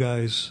more of you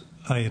guys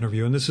I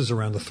interview, and this is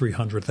around the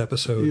 300th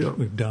episode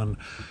we've done,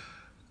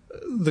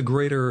 the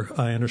greater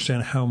I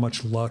understand how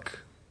much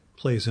luck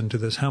plays into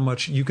this, how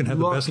much you can have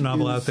the best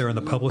novel out there and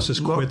the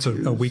publicist quits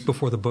a week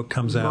before the book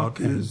comes out.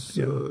 Is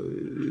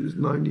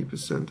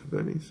 90% of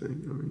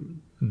anything. I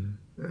mean,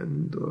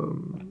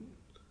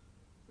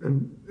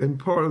 and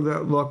part of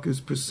that luck is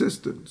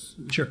persistence.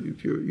 Sure.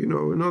 If you're, you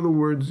know, in other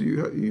words,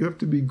 you have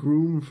to be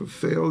groomed for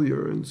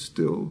failure, and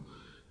still,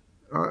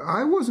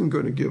 I wasn't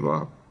going to give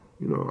up.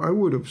 You know, I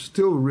would have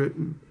still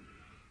written.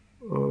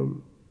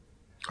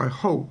 I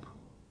hope,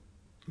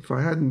 if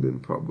I hadn't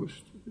been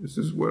published. This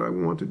is what I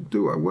wanted to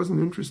do. I wasn't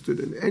interested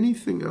in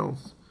anything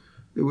else.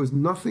 There was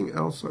nothing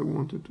else I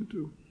wanted to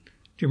do.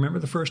 Do you remember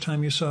the first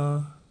time you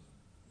saw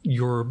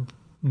your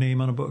name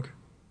on a book?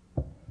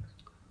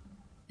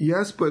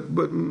 Yes, but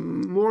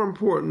more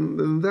important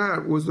than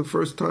that was the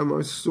first time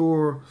I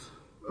saw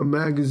a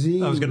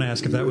magazine. I was going to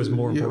ask if that was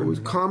more important. It was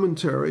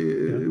commentary.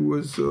 It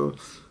was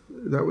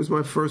that was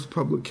my first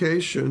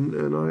publication,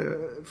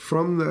 and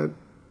from that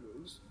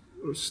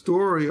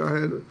story I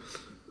had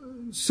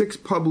 6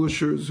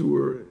 publishers who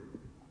were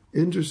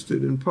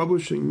interested in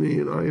publishing me,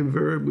 and I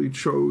invariably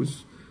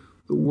chose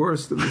the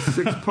worst of the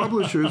 6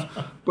 publishers,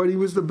 but he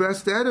was the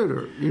best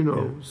editor, you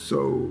know. Yeah.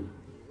 So,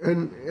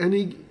 and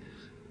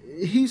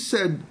he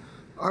said,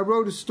 I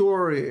wrote a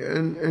story,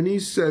 and he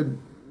said,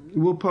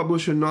 we'll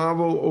publish a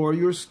novel or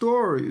your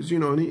stories, you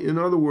know. And in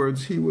other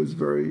words, he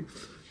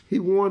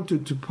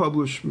wanted to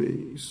publish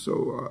me.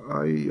 So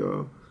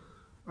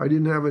I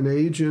didn't have an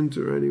agent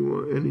or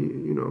anyone,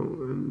 you know,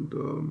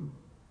 and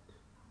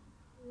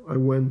I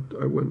went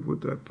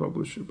with that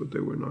publisher, but they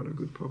were not a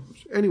good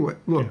publisher. Anyway,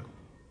 look.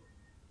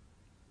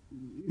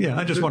 Yeah,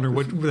 I just wonder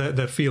what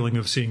that feeling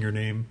of seeing your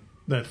name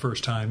that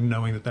first time,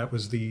 knowing that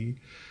was the...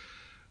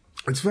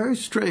 It's very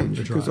strange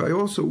because I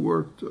also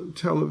worked on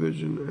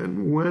television,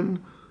 and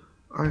when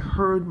I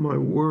heard my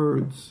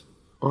words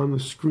on the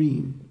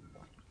screen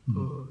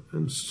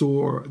and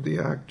saw the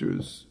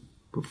actors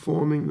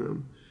performing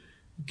them,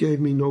 it gave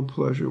me no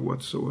pleasure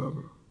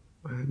whatsoever.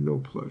 I had no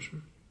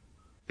pleasure.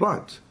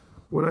 But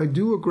when I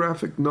do a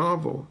graphic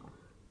novel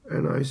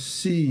and I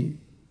see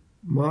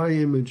my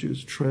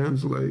images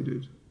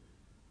translated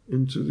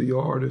into the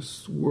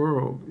artist's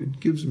world, it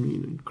gives me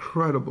an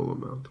incredible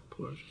amount of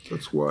pleasure.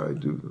 That's why I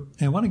do them.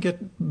 And I want to get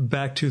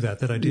back to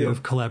that idea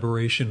of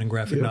collaboration in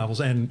graphic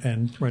novels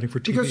and writing for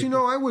TV. Because, you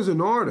know, I was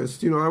an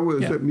artist. You know, I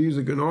was at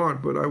Music and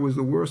Art, but I was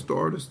the worst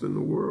artist in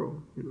the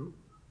world, you know.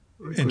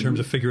 In terms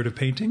of figurative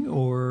painting,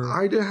 or?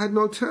 I had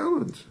no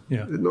talent.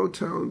 Yeah. I had no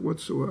talent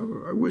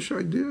whatsoever. I wish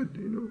I did,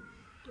 you know.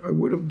 I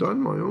would have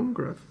done my own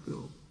graphic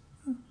novel.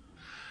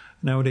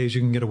 Nowadays, you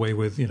can get away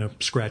with, you know,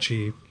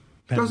 scratchy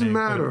pen doesn't name,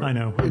 matter. I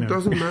know. It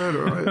doesn't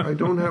matter. I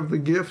don't have the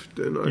gift,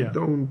 and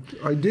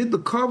I did the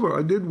cover.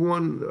 I did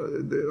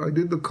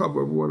the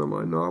cover of one of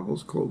my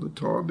novels called The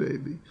Tar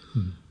Baby.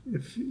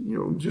 If you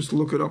know, just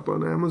look it up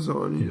on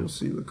Amazon, and you'll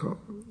see the cover.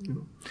 You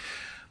know.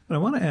 But I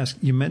want to ask.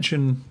 You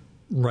mentioned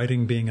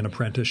writing being an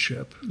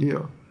apprenticeship.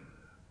 Yeah.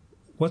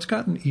 What's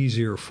gotten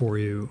easier for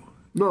you?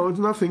 No,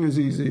 nothing is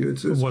easy.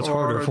 It's what's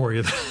hard. harder for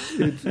you?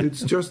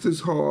 It's just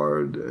as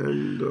hard,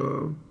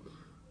 and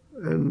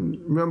And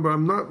remember,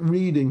 I'm not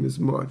reading as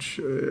much.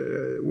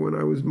 When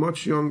I was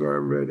much younger, I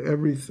read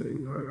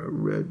everything. I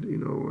read,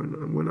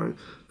 and when I,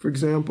 for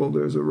example,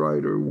 there's a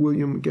writer,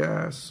 William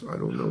Gass. I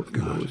don't know if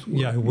you know his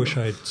work. Yeah, I wish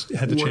I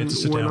had the chance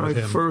to sit down with him.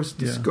 When I first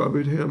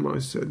discovered him, I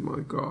said,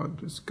 my God,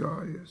 this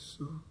guy is...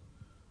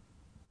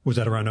 Was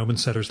that around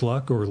Omensetter's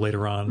Luck or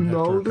later on?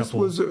 No, this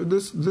was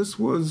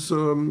before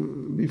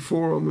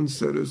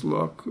Omensetter's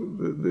Luck.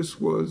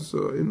 This was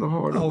In the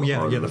Heart of the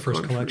Heart of the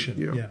first country.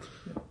 Collection. Yeah.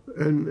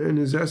 And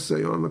his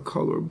essay on the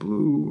color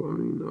blue. I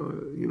mean,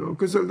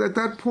 because at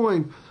that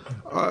point,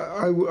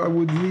 I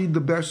would read the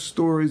best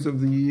stories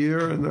of the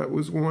year, and that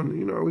was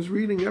one. I was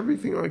reading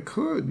everything I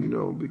could,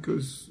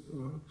 because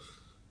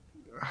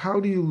how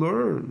do you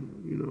learn?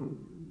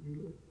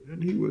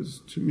 And he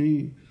was, to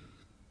me,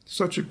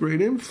 such a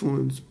great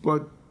influence,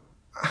 but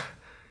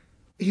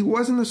he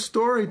wasn't a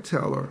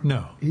storyteller.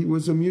 No. He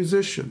was a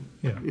musician.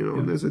 Yeah.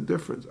 And there's a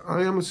difference.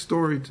 I am a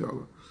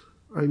storyteller.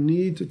 I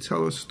need to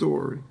tell a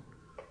story.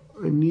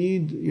 I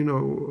need, I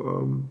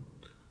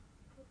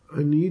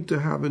need to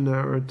have a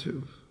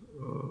narrative.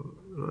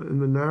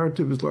 And the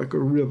narrative is like a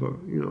river,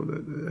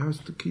 that it has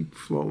to keep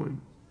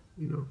flowing,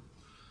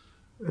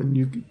 And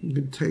you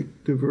can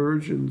take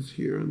diversions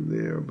here and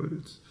there, but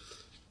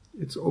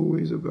it's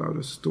always about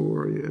a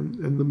story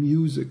and the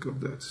music of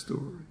that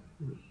story.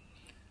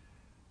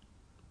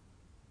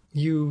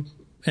 You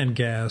and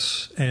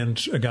Gass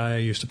and a guy I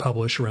used to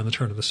publish around the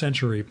turn of the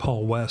century,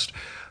 Paul West,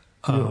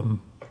 all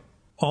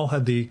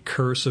had the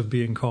curse of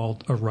being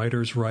called a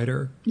writer's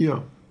writer.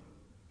 Yeah.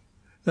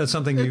 That's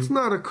something It's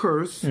not a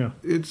curse. Yeah.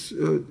 It's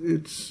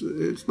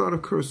not a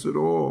curse at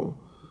all,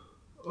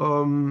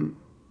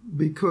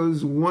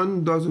 because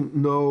one doesn't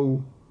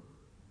know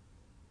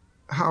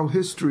how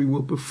history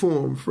will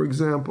perform. For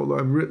example,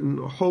 I've written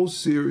a whole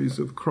series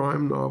of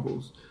crime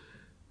novels,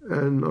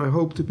 and I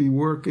hope to be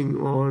working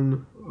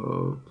on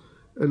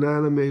an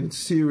animated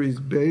series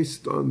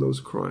based on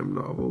those crime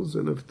novels.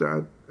 And if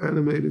that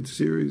animated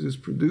series is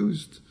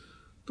produced,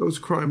 those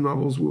crime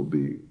novels will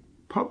be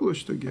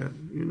published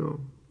again,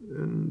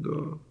 And,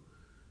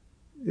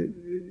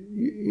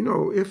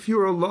 if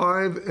you're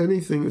alive,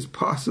 anything is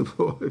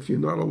possible. If you're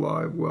not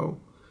alive, well,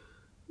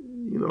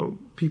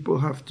 people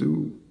have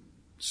to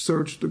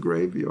search the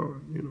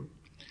graveyard, Do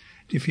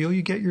you feel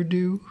you get your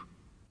due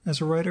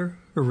as a writer,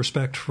 or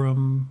respect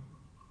from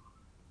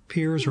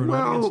peers or an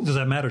audience? Does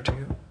that matter to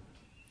you?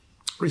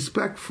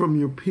 Respect from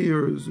your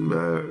peers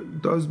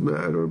does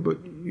matter,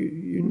 but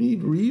you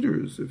need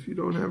readers. If you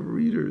don't have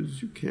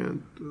readers, you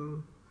can't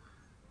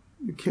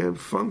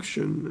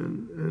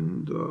function.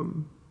 And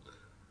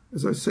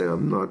as I say,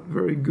 I'm not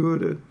very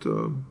good at.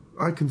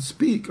 I can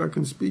speak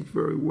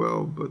very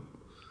well, but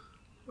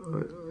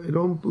I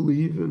don't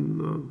believe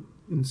in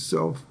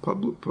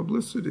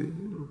self-publicity.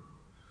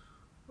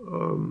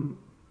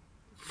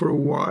 For a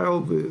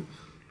while,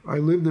 I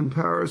lived in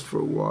Paris for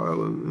a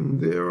while, and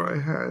there I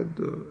had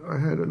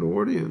an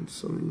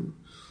audience. And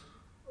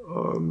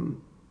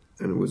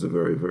it was a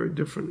very, very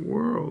different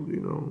world.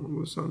 It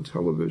was on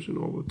television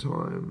all the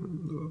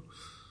time,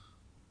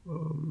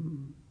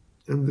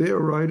 and their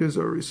writers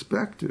are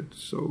respected.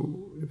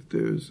 So if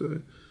there's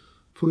a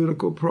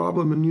political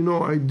problem, and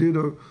I did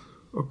a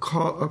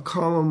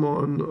column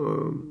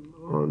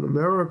on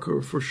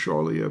America for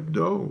Charlie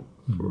Hebdo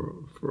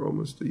for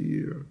almost a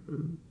year,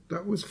 and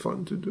that was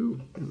fun to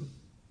do.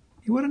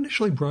 What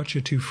initially brought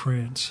you to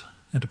France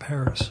and to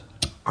Paris?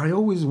 I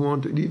always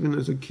wanted, even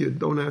as a kid.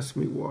 Don't ask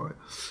me why.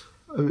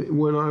 I mean,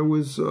 when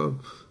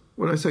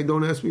I say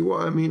don't ask me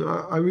why, I mean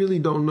I really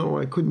don't know.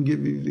 I couldn't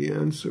give you the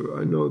answer.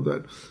 I know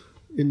that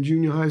in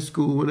junior high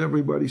school, when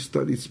everybody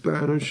studied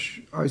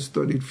Spanish, I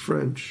studied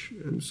French,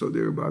 and so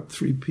there were about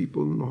 3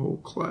 people in the whole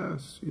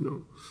class.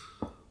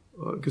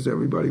 Because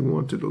everybody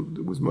wanted.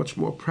 It was much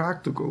more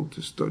practical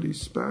to study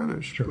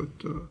Spanish, sure.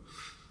 But.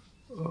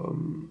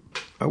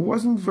 I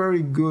wasn't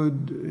very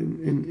good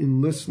in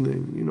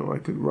listening. I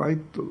could write.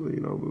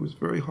 It was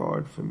very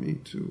hard for me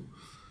to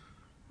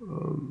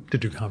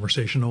do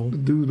conversational.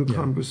 Do the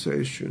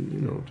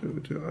conversation.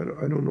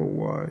 I don't know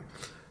why.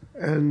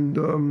 And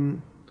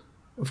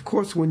of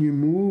course, when you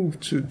move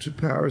to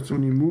Paris,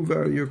 when you move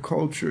out of your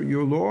culture,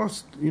 you're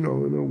lost. In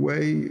a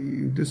way,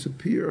 you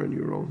disappear in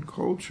your own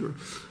culture,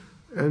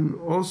 and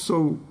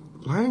also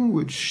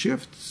language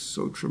shifts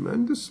so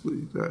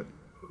tremendously that.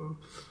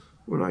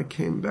 When I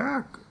came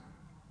back,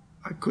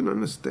 I couldn't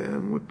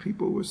understand what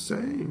people were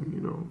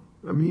saying,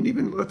 I mean,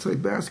 even, let's say,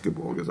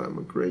 basketball, because I'm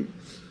a great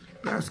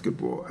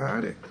basketball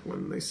addict.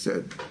 When they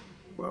said,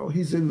 well,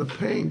 he's in the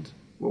paint.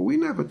 Well, we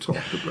never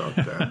talked about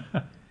that.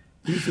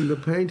 He's in the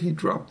paint, he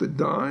dropped a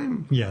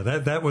dime. Yeah,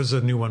 that was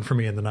a new one for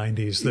me in the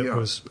 90s. That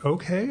was,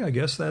 okay, I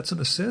guess that's an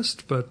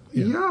assist, but... I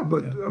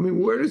mean,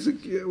 where does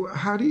it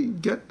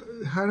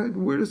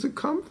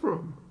come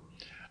from?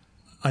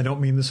 I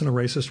don't mean this in a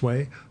racist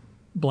way.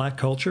 Black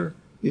culture,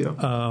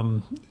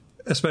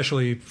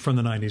 especially from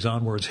the 90s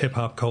onwards,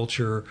 hip-hop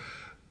culture,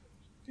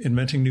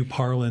 inventing new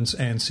parlance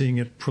and seeing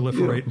it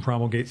proliferate and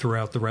promulgate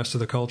throughout the rest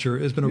of the culture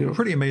has been a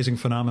pretty amazing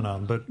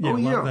phenomenon. But a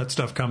lot of that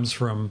stuff comes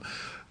from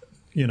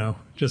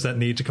just that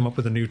need to come up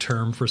with a new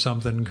term for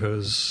something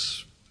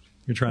because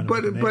you're trying to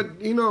make a name. But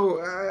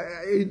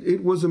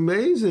it was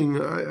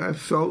amazing. I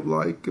felt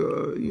like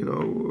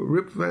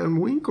Rip Van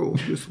Winkle,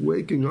 just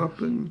waking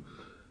up and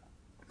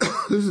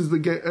this is the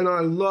game. And I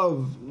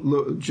love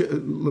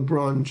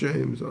LeBron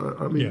James.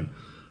 I mean,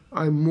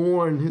 I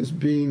mourn his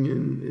being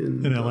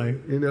in LA.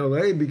 In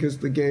LA because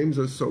the games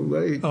are so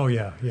late. Oh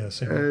yeah,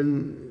 same.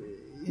 And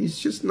he's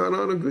just not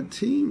on a good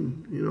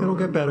team. It'll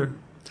get better.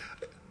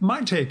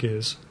 My take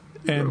is,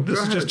 and this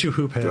is just two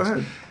hoop heads. Go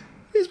ahead.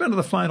 He's been to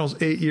the finals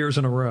 8 years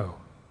in a row.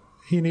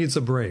 He needs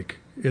a break.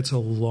 It's a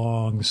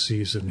long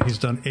season. He's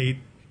done 8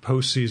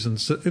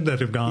 postseasons that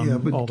have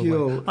gone all the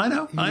way. I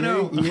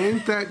know. He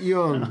ain't that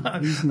young.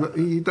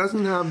 He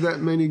doesn't have that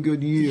many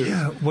good years.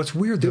 Yeah. What's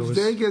weird though if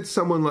they get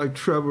someone like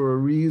Trevor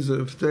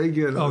Ariza, if they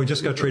get he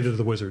just got traded to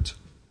the Wizards.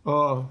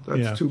 Oh,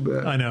 that's too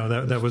bad. I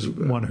know that was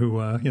one who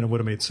would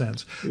have made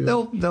sense.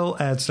 Yeah. They'll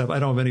add stuff. I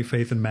don't have any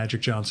faith in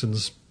Magic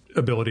Johnson's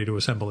ability to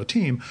assemble a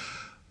team,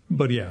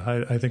 but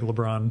I think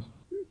LeBron,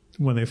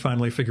 when they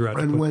finally figure out,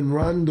 and when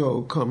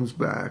Rondo comes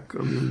back,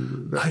 I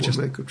mean that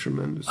will make a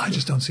tremendous. I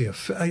just don't see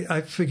I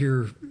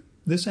figure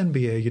this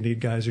NBA, you need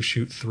guys who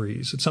shoot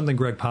threes. It's something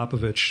Greg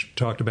Popovich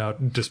talked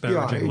about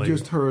disparagingly. Yeah, I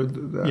just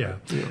heard that. Yeah.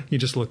 You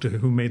just looked at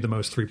who made the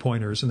most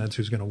 3-pointers, and that's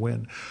who's going to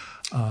win.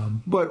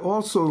 But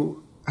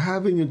also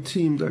having a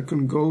team that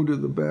can go to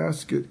the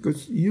basket,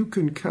 because you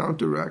can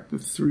counteract the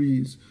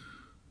threes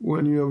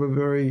when you have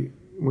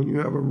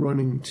a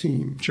running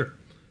team. Sure.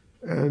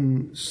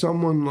 And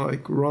someone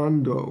like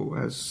Rondo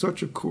has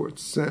such a court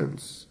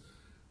sense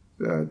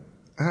that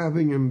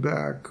having him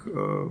back,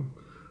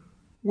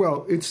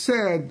 it's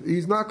sad.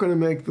 He's not going to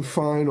make the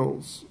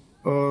finals,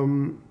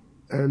 and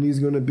he's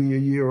going to be a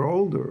year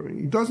older.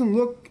 He doesn't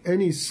look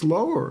any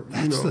slower.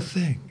 That's the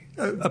thing.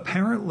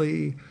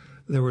 Apparently,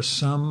 there was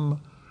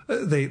some...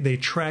 They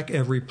track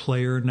every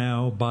player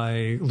now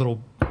by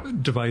little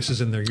devices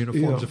in their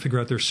uniforms to figure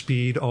out their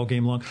speed all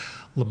game long.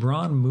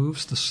 LeBron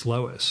moves the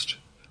slowest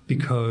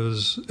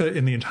because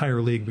in the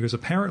entire league, because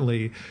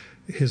apparently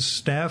his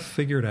staff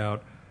figured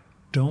out,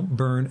 don't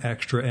burn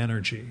extra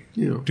energy.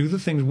 Do the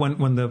things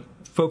when the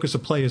focus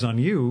of play is on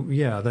you.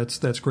 Yeah,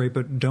 that's great,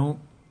 but don't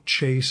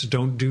chase,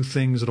 don't do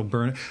things that'll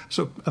burn.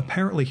 So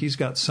apparently he's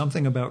got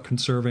something about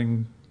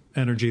conserving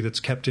energy that's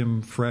kept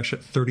him fresh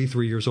at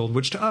 33 years old,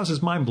 which to us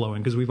is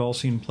mind-blowing because we've all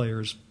seen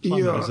players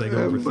plummet as they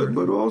go over 30.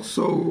 But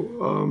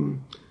also,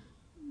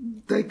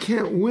 they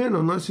can't win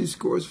unless he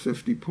scores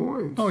 50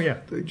 points. Oh, yeah.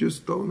 They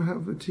just don't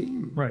have the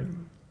team. Right.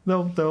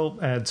 They'll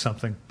add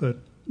something, but...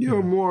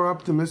 You're more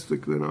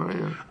optimistic than I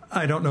am.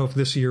 I don't know if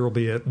this year will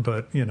be it,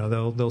 but,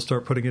 they'll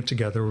start putting it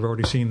together. We've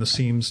already seen the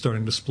seams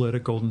starting to split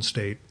at Golden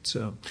State,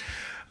 so...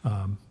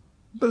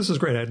 But this is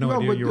great. I had no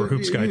idea you were a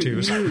hoops guy,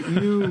 too.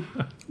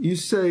 You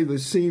say the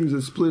seams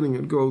are splitting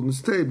at Golden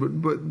State,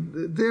 but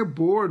they're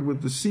bored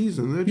with the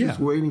season. They're just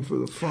waiting for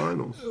the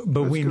finals.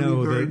 But we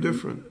know very that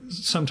different.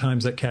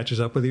 Sometimes that catches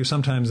up with you.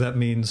 Sometimes that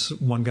means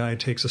one guy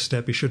takes a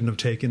step he shouldn't have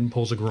taken,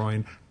 pulls a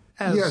groin,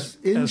 as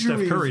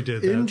Steph Curry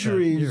did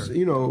injuries, that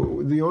year.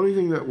 The only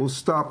thing that will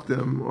stop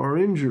them are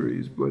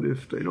injuries. But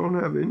if they don't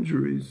have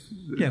injuries,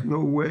 there's no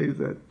way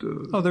that...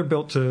 they're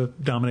built to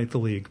dominate the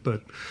league,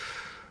 but...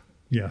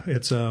 Yeah,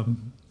 it's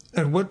and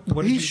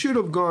what he should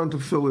have gone to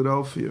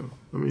Philadelphia.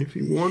 I mean, if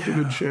he wanted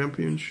a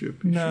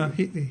championship,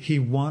 he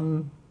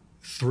won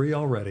 3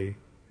 already.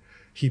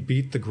 He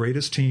beat the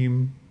greatest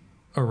team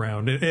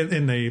around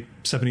in the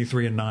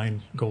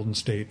 73-9 Golden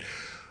State.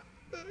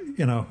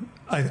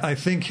 I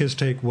think his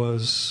take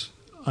was,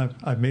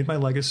 I've made my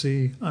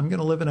legacy. I'm going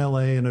to live in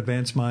LA and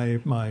advance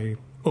my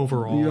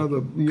overall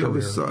the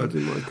other side of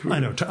my career. I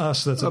know, to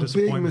us that's a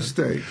disappointment. Big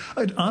mistake.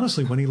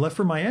 Honestly, when he left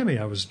for Miami,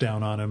 I was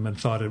down on him and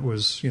thought it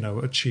was,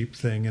 a cheap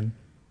thing. And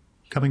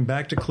coming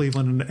back to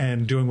Cleveland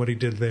and doing what he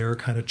did there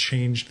kind of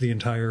changed the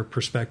entire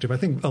perspective. I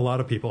think a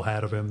lot of people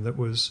had of him that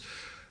was,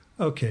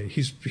 okay,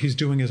 he's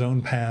doing his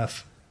own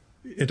path.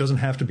 It doesn't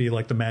have to be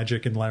like the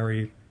Magic and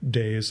Larry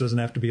days. It doesn't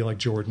have to be like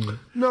Jordan.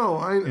 No,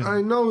 I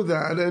know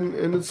that,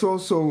 and it's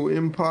also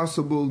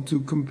impossible to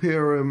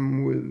compare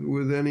him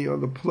with any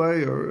other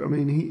player. I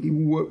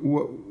mean,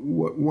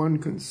 what one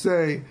can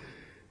say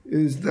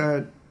is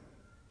that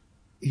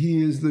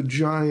he is the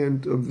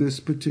giant of this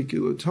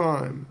particular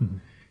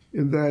time,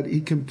 in that he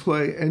can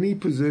play any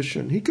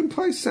position. He can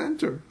play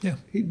center. Yeah,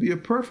 he'd be a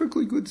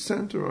perfectly good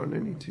center on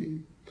any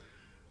team.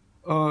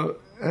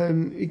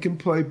 And he can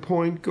play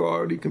point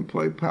guard, he can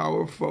play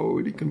power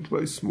forward, he can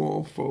play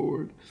small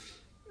forward.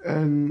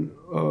 And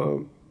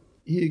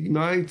he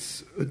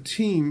ignites a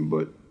team,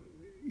 but,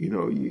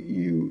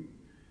 you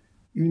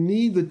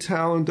need the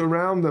talent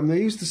around them. They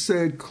used to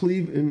say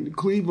in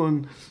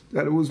Cleveland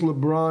that it was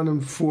LeBron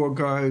and 4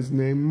 guys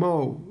named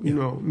Mo.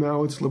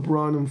 Now it's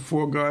LeBron and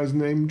 4 guys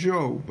named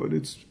Joe. But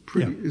it's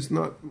pretty. Yeah. It's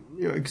not.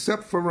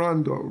 Except for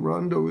Rondo.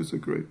 Rondo is a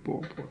great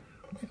ball player.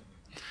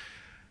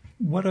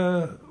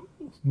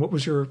 What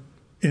was your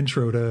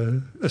intro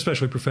to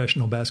especially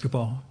professional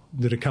basketball?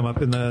 Did it come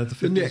up in the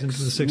 50s into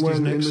the 60s?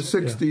 In the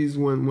 60s,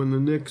 when the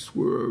Knicks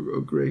were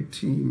a great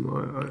team,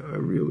 I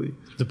really...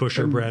 The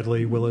Busher,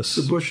 Bradley, Willis.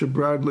 The Busher,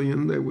 Bradley,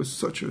 and they were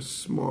such a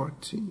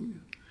smart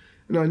team.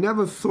 And I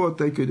never thought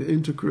they could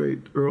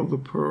integrate Earl the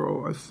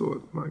Pearl. I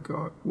thought, my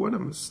God, what a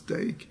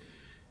mistake.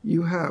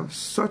 You have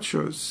such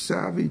a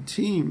savvy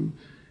team,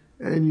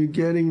 and you're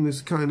getting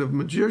this kind of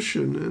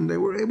magician, and they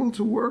were able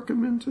to work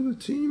him into the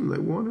team. They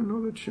won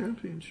another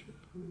championship.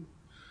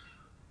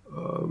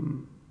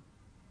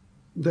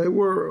 They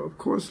were, of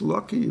course,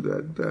 lucky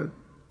that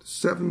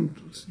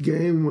seventh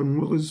game when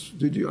Willis,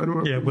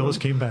 Willis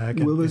came back.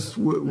 Willis,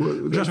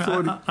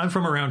 I'm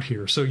from around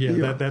here, so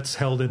that's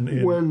held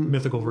in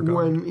mythical regard.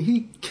 When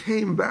he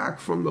came back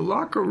from the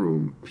locker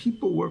room,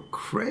 people were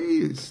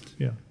crazed.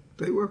 Yeah.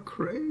 They were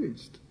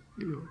crazed,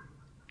 I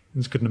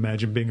just couldn't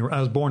imagine being around. I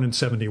was born in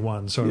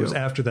 71, so it was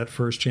after that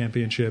first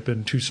championship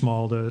and too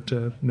small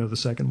to know the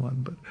second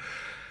one.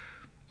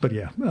 But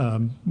yeah,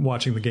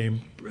 watching the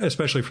game,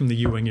 especially from the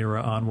Ewing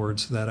era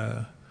onwards,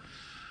 that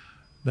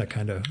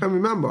kind of... And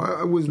remember,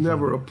 I was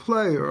never a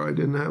player. I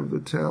didn't have the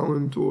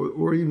talent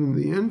or even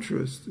the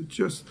interest. It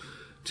just,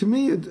 to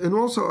me, and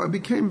also I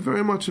became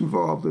very much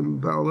involved in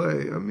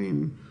ballet. I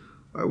mean,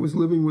 I was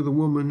living with a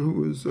woman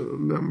who was a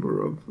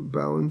member of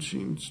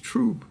Balanchine's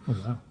troupe. Oh,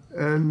 wow.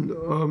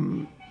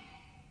 And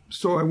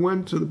so I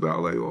went to the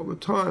ballet all the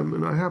time,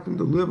 and I happened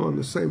to live on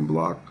the same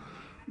block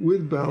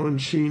with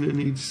Balanchine, and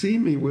he'd see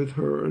me with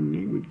her, and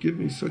he would give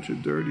me such a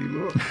dirty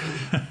look.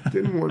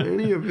 Didn't want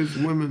any of his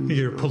women.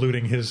 You're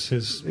polluting his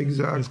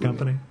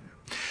company.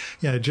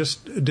 Yeah, I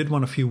just did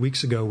one a few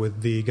weeks ago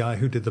with the guy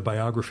who did the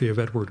biography of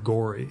Edward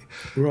Gorey.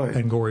 Right.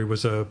 And Gorey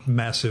was a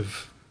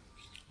massive...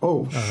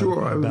 Oh,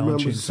 sure. I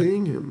remember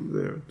seeing him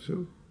there,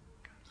 too.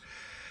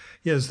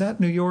 Yeah, is that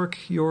New York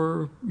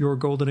your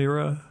golden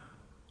era?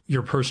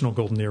 Your personal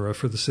golden era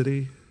for the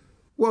city?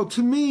 Well,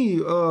 to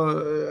me,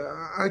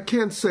 I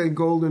can't say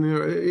golden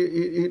era.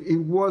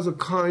 It was a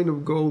kind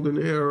of golden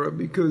era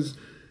because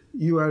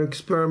you had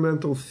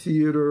experimental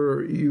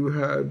theater, you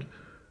had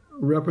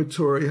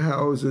repertory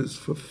houses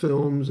for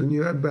films, and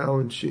you had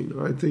Balanchine.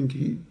 I think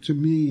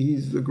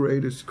he's the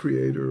greatest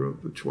creator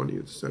of the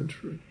 20th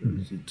century.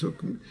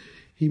 Mm-hmm.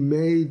 He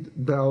made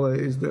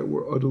ballets that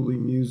were utterly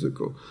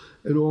musical.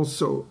 And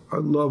also, I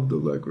loved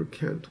Allegra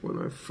Kent when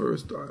I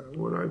first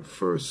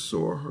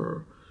saw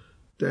her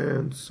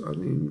dance. I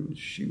mean,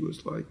 she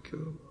was like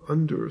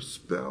under a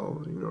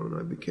spell, and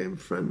I became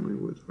friendly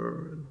with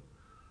her, and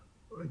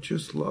I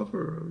just love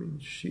her. I mean,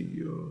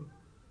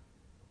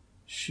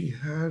 she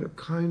had a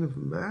kind of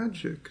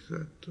magic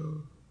that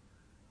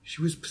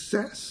she was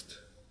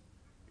possessed.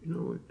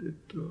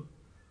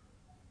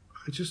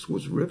 I just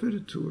was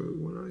riveted to her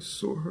when I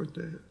saw her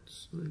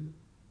dance. I mean,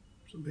 it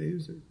was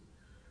amazing.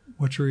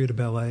 What drew you to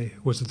ballet?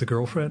 Was it The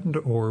Girlfriend,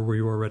 or were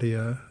you already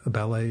a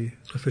ballet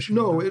aficionado?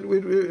 No,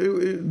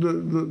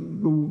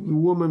 the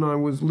woman I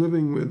was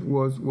living with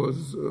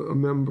was a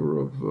member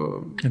of.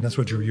 And that's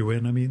what drew you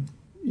in. I mean.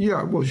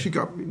 Yeah, well, she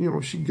got me.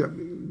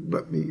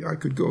 Let me. I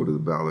could go to the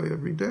ballet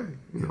every day.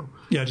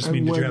 Yeah, I just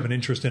mean, did you have an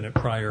interest in it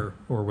prior,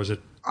 or was it?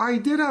 I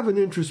did have an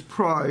interest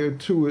prior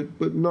to it,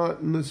 but not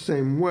in the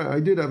same way. I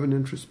did have an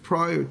interest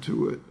prior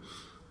to it.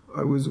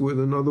 I was with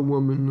another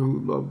woman who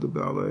loved the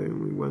ballet,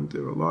 and we went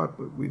there a lot,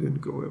 but we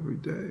didn't go every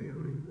day. I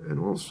mean, and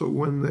also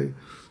when they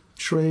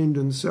trained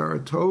in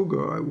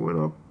Saratoga, I went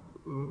up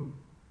and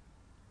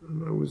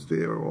I was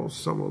there all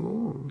summer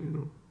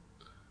long.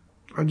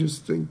 I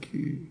just think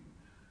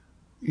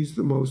he's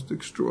the most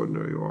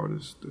extraordinary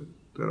artist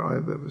that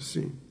I've ever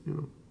seen.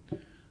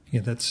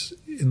 Yeah, that's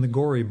in the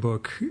Gorey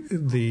book.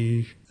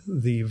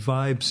 The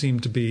vibe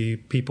seemed to be,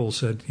 people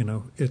said,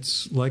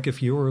 it's like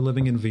if you were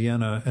living in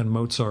Vienna and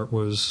Mozart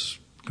was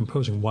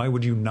composing. Why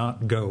would you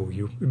not go?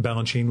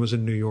 Balanchine was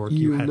in New York.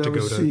 You had to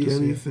go to see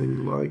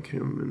anything like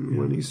him. And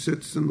when he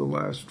sits in the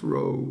last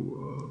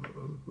row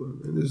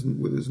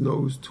with his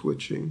nose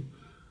twitching,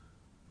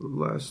 at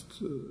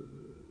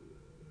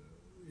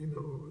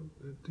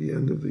the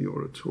end of the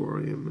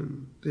auditorium,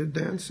 and they're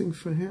dancing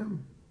for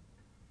him.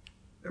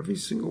 Every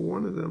single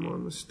one of them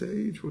on the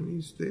stage when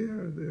he's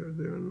there, they're.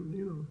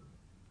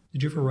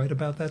 Did you ever write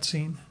about that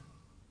scene?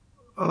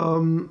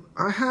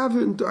 I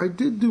haven't. I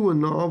did do a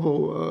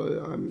novel.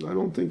 I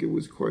don't think it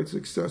was quite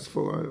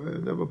successful. I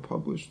never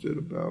published it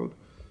about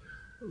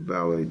a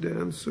ballet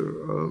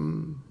dancer.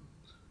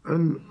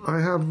 And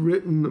I have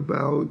written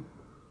about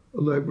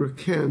Allegra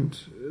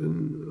Kent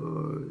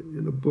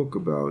in a book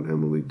about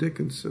Emily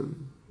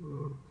Dickinson.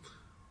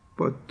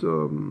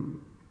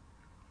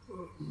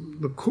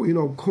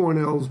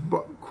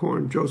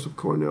 Joseph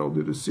Cornell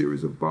did a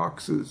series of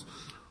boxes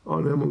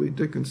on Emily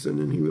Dickinson,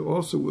 and he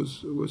also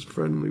was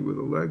friendly with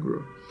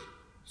Allegra.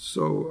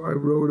 So I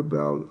wrote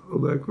about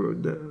Allegra,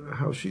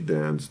 how she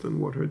danced, and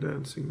what her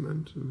dancing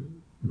meant to me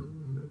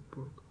in that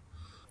book.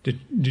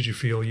 Did you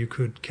feel you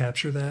could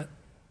capture that?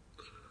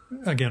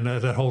 Again,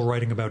 that whole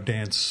writing about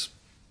dance.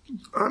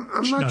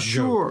 I'm not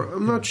sure.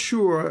 I'm not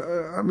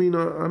sure. I mean,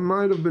 I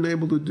might have been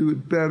able to do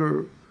it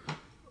better,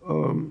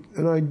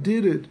 and I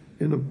did it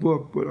in a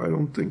book, but I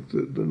don't think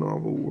that the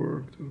novel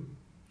worked.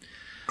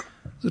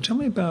 So tell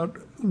me about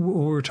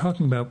what we're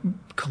talking about,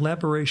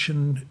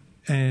 collaboration,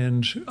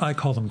 and I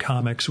call them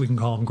comics. We can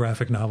call them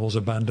graphic novels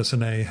or bande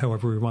dessinée,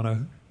 however we want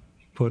to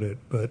put it.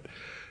 But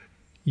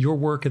your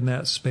work in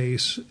that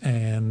space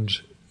and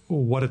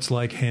what it's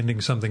like handing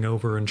something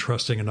over and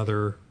trusting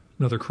another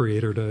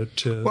creator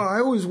to... Well, I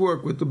always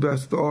work with the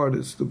best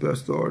artists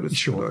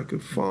Sure. that I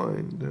could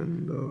find.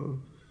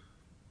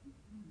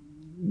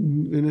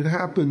 And it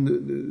happened,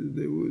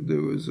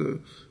 there was a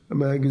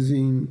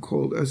magazine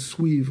called A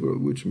Suivre,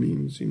 which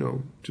means,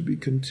 to be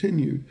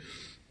continued.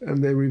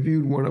 And they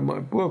reviewed one of my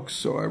books,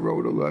 so I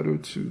wrote a letter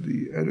to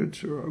the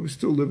editor. I was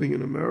still living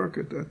in America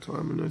at that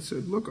time, and I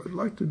said, look, I'd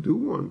like to do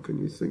one. Can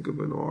you think of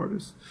an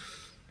artist?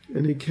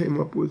 And he came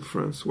up with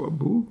Francois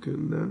Bouc,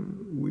 and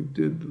then we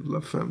did La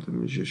Femme de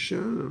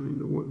Magicien,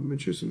 the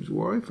magician's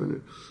wife, and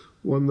it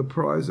won the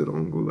prize at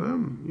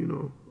Angoulême,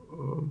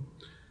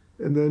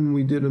 and then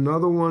we did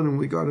another one, and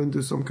we got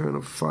into some kind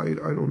of fight.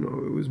 I don't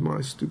know. It was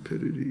my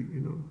stupidity,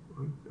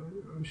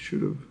 I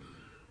should have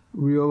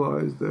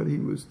realized that he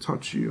was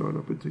touchy on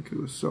a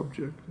particular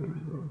subject.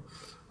 And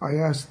I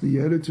asked the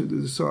editor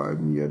to decide,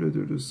 and the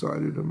editor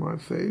decided in my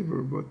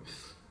favor, but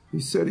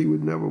he said he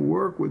would never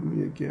work with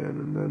me again,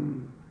 and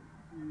then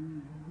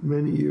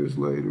many years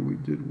later we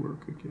did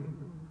work again.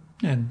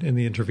 And in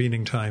the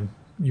intervening time,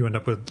 you end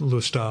up with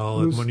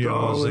Lustal and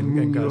Munoz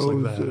and guys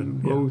like that.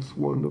 And both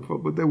wonderful,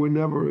 but they were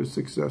never as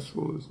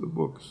successful as the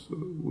books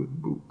with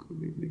Bouc,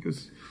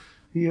 because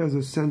he has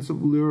a sense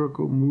of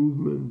lyrical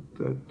movement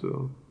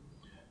that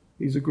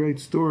he's a great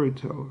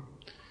storyteller.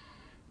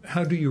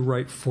 How do you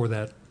write for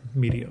that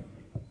medium?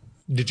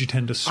 Did you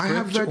tend to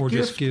script or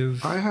gift. just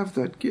give... I have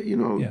that gift,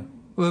 Yeah.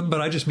 Well,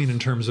 but I just mean in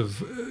terms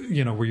of,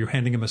 were you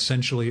handing him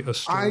essentially a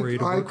story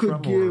to work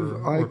from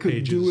or could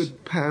pages? do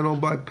it panel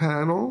by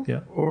panel,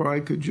 yeah. Or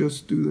I could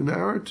just do the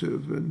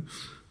narrative. And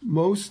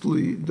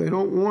mostly they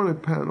don't want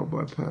it panel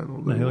by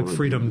panel. They like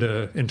freedom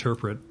to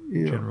interpret,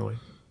 generally.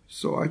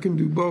 So I can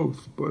do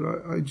both, but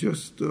I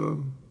just,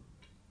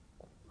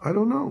 I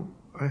don't know.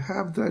 I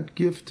have that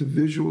gift to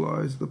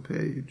visualize the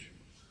page.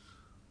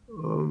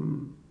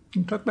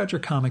 Talk about your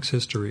comics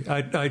history.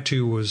 I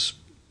too was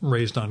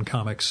raised on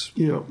comics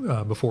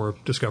before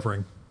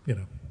discovering,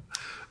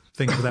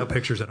 things without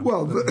pictures in them.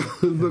 Well,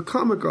 the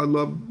comic I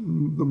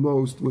loved the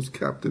most was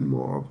Captain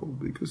Marvel,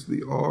 because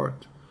the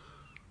art.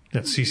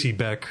 That's C.C.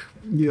 Beck.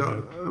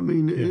 Yeah,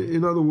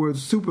 in other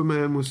words,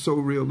 Superman was so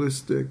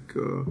realistic,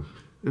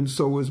 and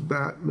so was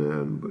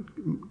Batman, but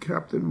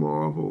Captain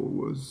Marvel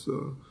was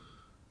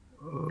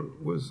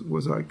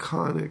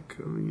iconic.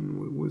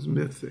 Was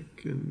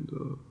mythic, and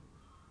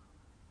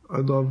I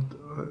loved,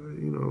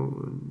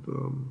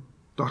 and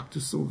Dr.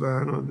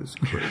 Sylvana, this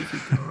crazy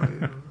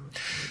guy.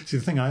 See,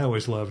 the thing I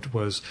always loved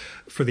was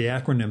for the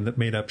acronym that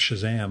made up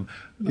Shazam,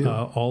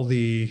 all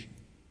the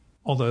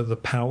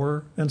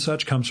power and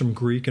such comes from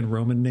Greek and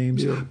Roman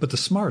names, but the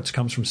smarts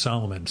comes from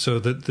Solomon. So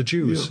the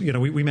Jews,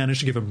 we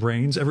managed to give him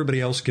brains.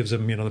 Everybody else gives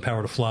him, the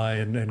power to fly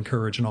and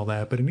courage and all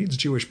that, but he needs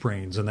Jewish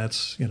brains, and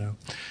that's,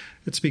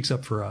 it speaks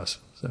up for us.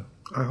 So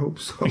I hope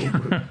so.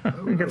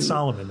 We get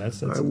Solomon.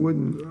 That's I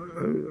wouldn't.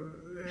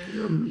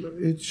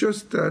 It's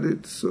just that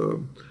it's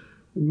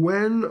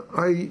when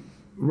I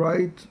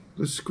write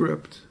the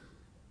script,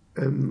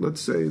 and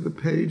let's say the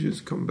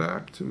pages come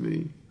back to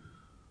me,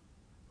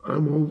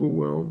 I'm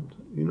overwhelmed.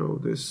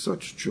 There's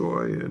such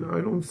joy, and I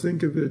don't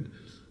think of it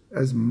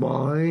as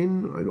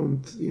mine. I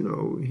don't,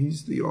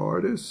 he's the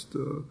artist,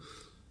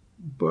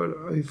 but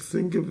I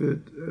think of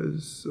it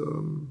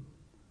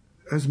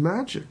as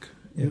magic.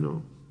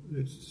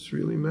 It's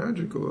really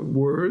magical.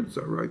 Words,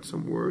 I write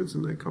some words,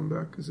 and they come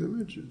back as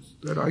images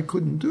that I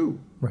couldn't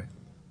do. Right.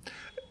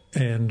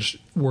 And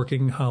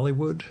working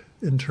Hollywood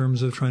in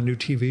terms of trying to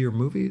do TV or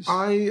movies?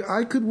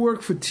 I could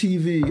work for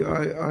TV.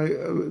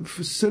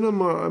 For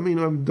cinema,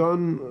 I've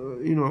done,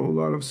 a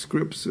lot of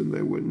scripts, and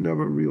they were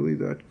never really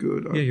that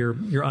good. Your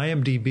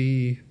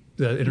IMDb,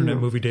 the Internet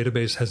Movie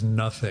Database, has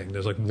nothing.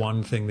 There's like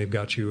one thing they've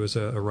got you as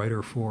a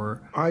writer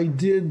for. I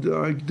did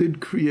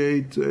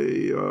create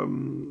a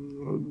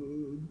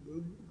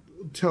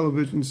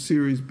television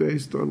series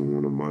based on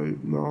one of my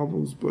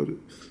novels, but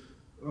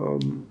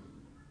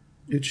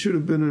it should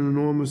have been an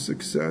enormous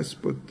success.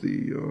 But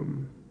the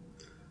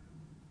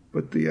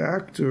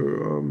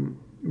actor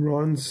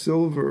Ron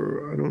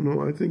Silver, I don't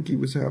know. I think he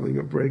was having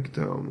a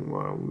breakdown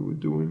while we were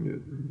doing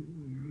it.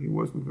 He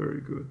wasn't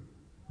very good.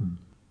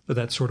 But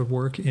that sort of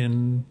work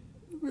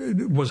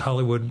was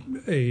Hollywood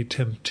a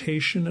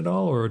temptation at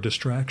all, or a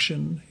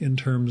distraction in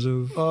terms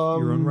of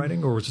your own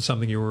writing, or was it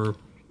something you were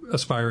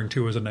aspiring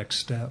to as a next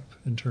step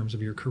in terms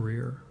of your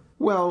career?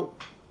 Well,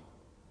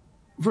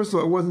 first of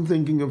all, I wasn't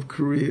thinking of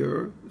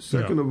career.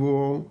 Second of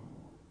all,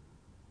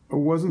 I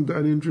wasn't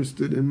that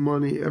interested in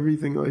money.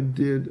 Everything I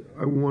did,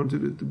 I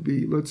wanted it to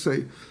be, let's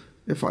say,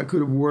 if I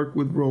could have worked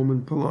with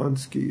Roman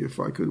Polanski, if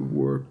I could have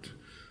worked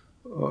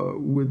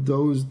with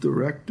those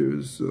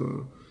directors,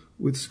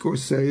 with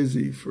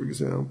Scorsese, for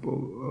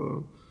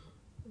example,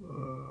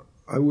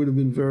 I would have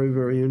been very,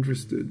 very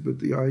interested. But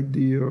the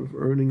idea of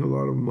earning a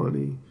lot of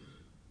money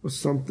or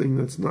something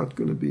that's not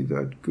going to be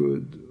that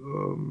good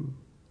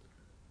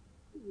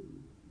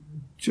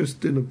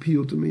just didn't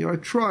appeal to me. I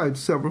tried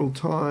several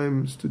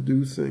times to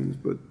do things,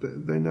 but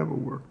they never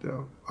worked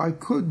out. I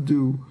could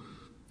do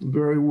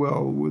very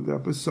well with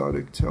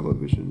episodic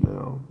television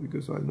now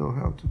because I know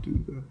how to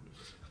do that.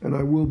 And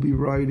I will be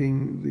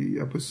writing the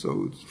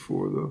episodes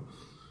for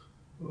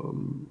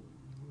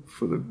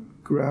the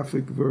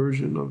graphic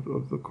version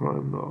of the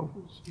crime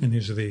novels. And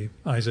these are the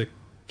Isaac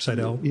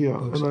Seidel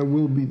books? And I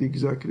will be the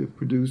executive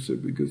producer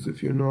because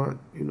if you're not,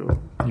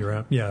 you're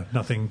out. Yeah,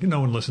 nothing. No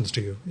one listens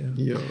to you.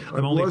 Yeah, I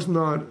was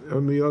not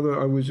on the other.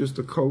 I was just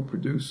a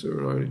co-producer,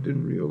 and I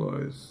didn't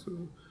realize.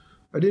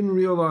 I didn't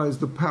realize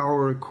the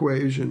power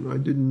equation. I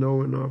didn't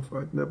know enough.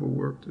 I'd never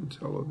worked in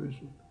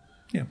television.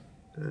 Yeah,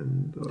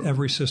 and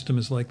every system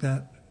is like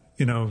that.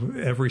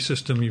 Every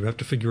system you have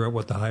to figure out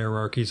what the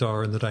hierarchies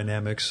are and the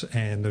dynamics,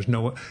 and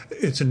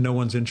it's in no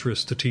one's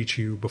interest to teach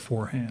you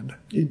beforehand.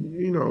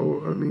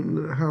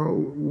 How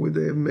would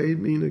they have made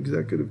me an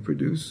executive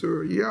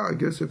producer? Yeah, I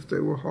guess if they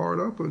were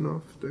hard up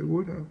enough, they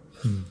would have.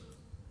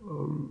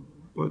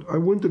 But I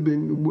wouldn't have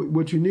been.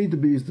 What you need to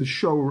be is the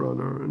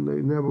showrunner, and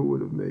they never would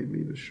have made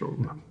me the showrunner.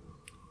 No.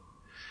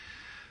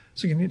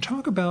 So can you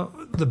talk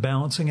about the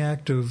balancing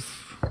act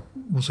of,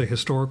 we'll say,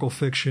 historical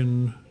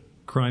fiction,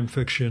 crime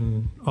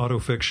fiction,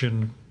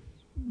 autofiction,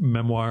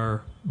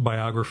 memoir,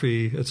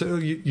 biography?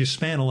 You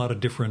span a lot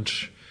of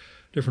different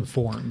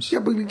forms. Yeah,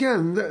 but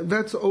again,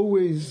 that's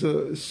always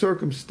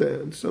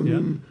circumstance. I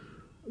mean,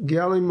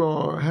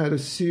 Gallimard had a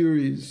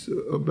series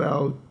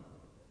about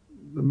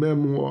the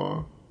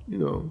memoir,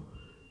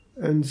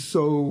 and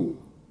so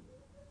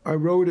I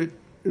wrote it.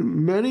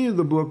 Many of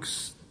the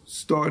books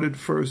started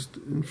first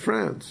in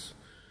France.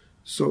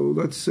 So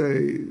let's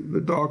say The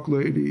Dark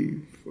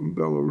Lady from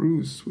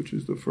Belarus, which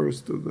is the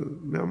first of the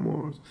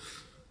memoirs,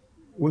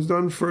 was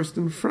done first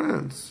in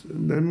France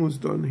and then was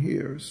done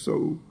here.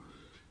 So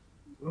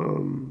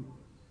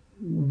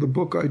the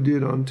book I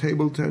did on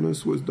table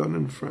tennis was done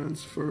in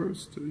France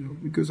first,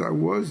 because I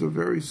was a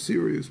very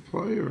serious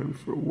player, and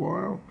for a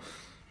while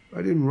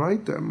I didn't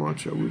write that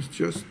much. I was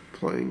just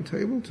playing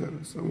table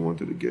tennis. I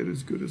wanted to get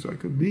as good as I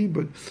could be.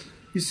 But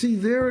you see,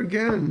 there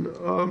again,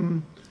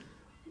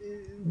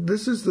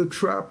 this is the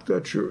trap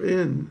that you're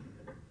in.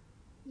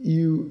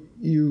 You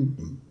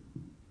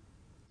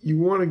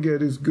want to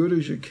get as good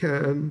as you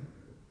can,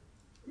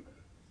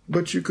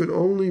 but you can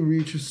only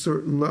reach a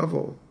certain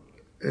level.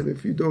 And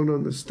if you don't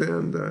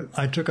understand that...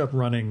 I took up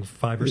running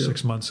 5 or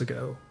 6 months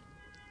ago.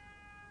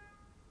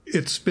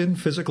 It's been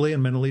physically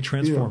and mentally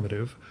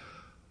transformative.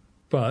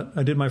 But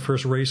I did my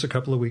first race a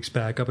couple of weeks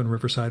back up in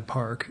Riverside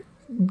Park,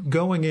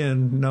 going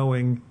in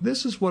knowing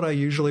this is what I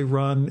usually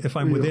run. If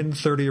I'm within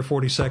 30 or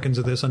 40 seconds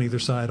of this on either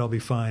side, I'll be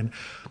fine.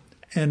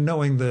 And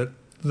knowing that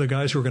the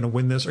guys who are going to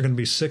win this are going to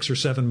be 6 or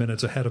 7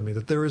 minutes ahead of me,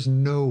 that there is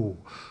no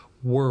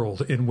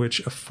world in which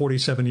a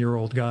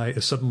 47-year-old guy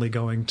is suddenly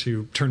going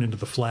to turn into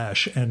the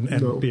Flash and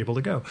be able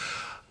to go.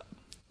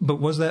 But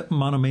was that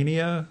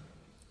monomania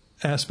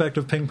aspect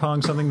of ping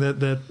pong something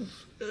that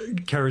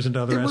carries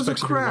into other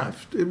aspects of your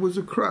life? It was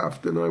a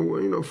craft.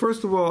 And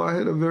first of all, I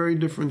had a very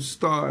different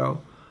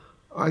style.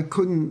 I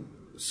couldn't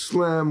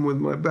slam with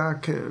my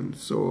backhand,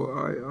 so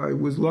I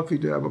was lucky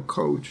to have a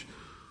coach.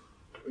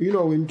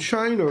 In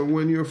China,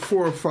 when you're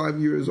 4 or 5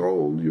 years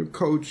old, your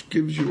coach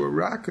gives you a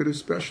racket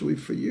especially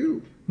for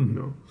you,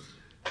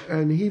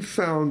 And he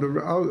found,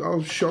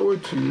 I'll show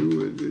it to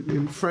you.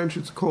 In French,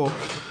 it's called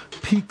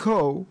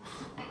picot.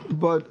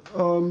 But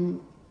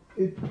in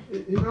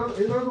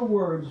other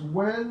words,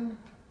 when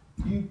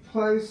you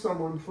play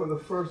someone for the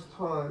first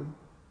time,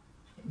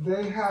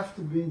 they have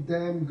to be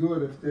damn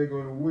good if they're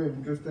going to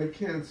win, because they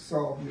can't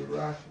solve your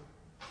racket.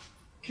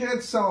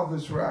 Can't solve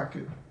this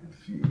racket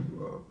if you...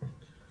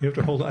 You have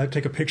to hold. I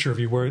take a picture of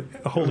you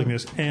holding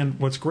this, and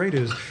what's great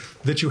is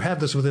that you have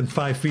this within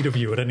 5 feet of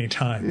you at any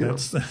time. Yeah.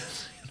 That's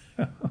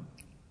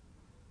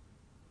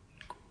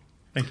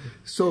Thank you.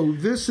 So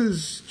this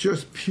is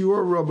just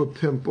pure rubber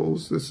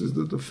pimples. This is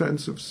the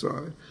defensive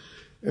side,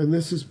 and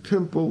this is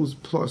pimples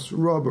plus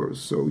rubber.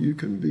 So you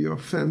can be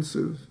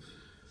offensive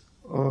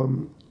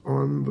on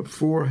the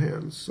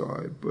forehand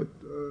side, but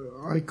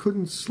I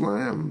couldn't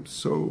slam.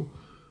 So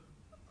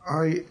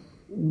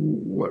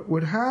what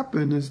would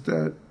happen is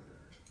that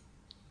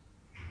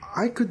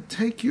I could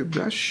take your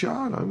best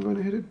shot. I'm going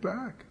to hit it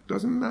back.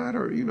 Doesn't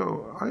matter.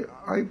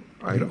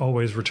 I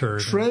always return.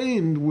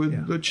 Trained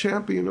with the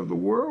champion of the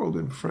world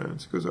in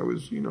France because I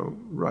was,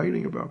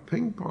 writing about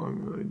ping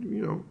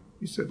pong.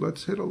 He said,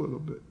 let's hit a little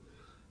bit.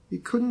 He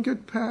couldn't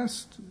get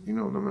past,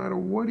 no matter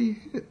what he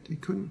hit. He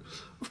couldn't.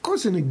 Of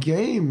course, in a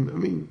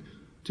game,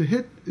 to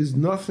hit is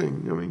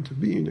nothing. To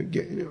be in a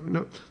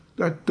game,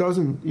 that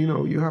doesn't,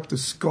 you have to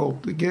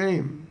sculpt the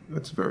game.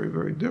 That's very,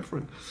 very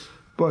different.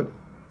 But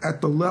at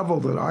the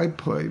level that I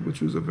played, which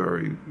was a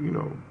very,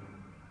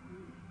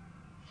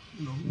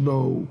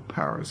 low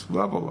Paris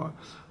level,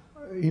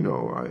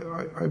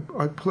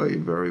 I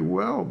played very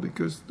well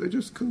because they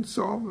just couldn't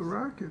solve the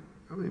racket.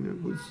 I mean,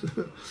 it was...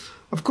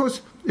 of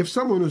course, if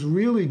someone is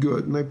really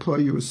good and they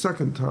play you a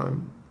second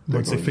time,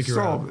 they're going to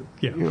solve it.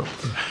 Yeah. You know.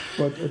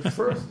 But at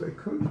first they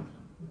couldn't.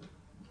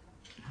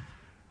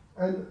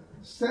 And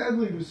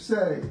sadly to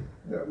say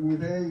that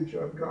with age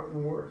I've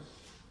gotten worse.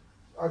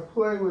 I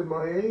play with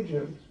my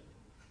agent,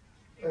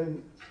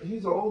 and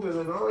he's older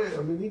than I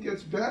am, and he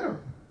gets better.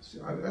 See,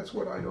 that's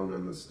what I don't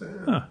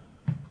understand. Huh.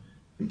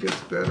 He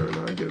gets better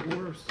and I get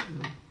worse.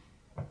 You know.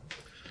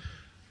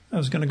 I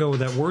was going to go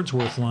with that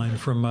Wordsworth line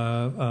from,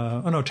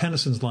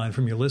 Tennyson's line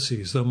from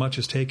Ulysses, though much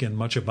is taken,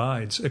 much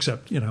abides,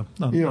 except,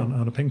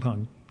 on a ping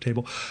pong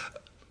table.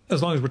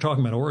 As long as we're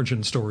talking about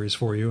origin stories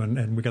for you,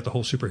 and we got the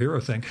whole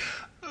superhero thing,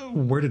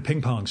 where did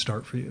ping pong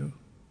start for you?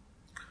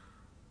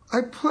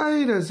 I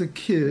played as a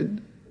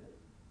kid.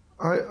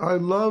 I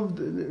loved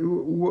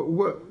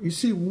what you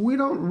see. We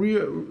don't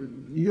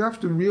you have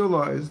to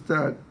realize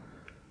that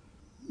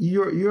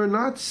you're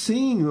not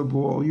seeing the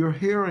ball; you're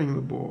hearing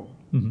the ball.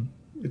 Mm-hmm.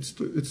 It's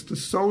the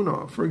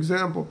sonar. For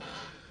example,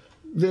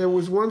 there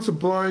was once a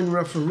blind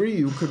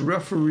referee who could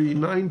referee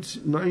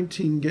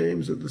 19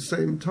 games at the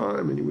same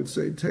time, and he would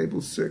say,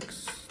 "Table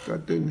 6,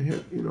 that didn't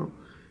hit." You know,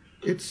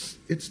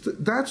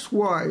 that's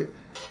why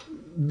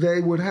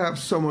they would have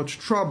so much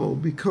trouble,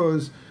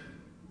 because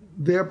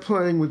they're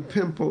playing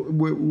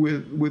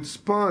with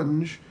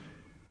sponge,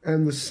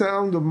 and the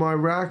sound of my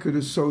racket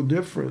is so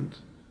different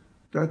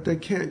that they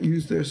can't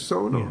use their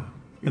sonar. Yeah.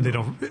 And they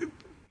don't.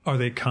 Are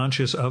they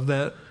conscious of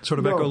that sort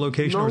of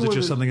echolocation, or is it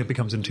just something that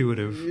becomes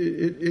intuitive?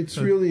 It's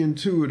really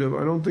intuitive.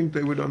 I don't think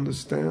they would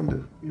understand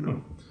it, you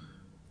know.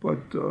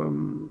 But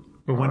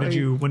when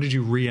did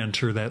you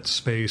re-enter that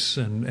space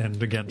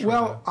and again?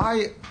 Well,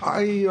 I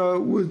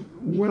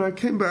when I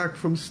came back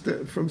from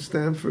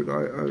Stanford,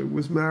 I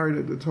was married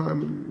at the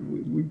time,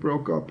 and we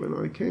broke up, and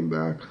I came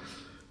back,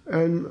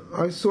 and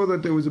I saw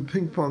that there was a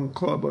ping pong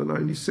club on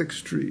 96th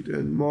Street,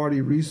 and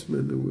Marty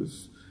Reisman, who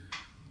was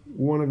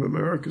one of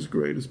America's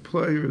greatest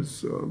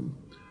players,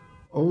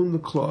 owned the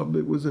club.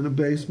 It was in a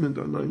basement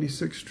on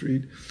 96th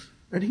Street,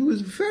 and he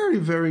was very,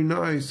 very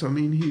nice. I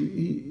mean,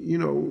 he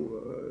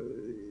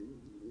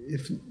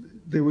if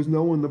there was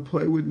no one to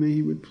play with me,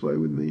 he would play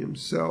with me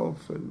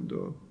himself, and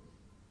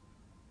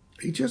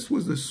he just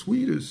was the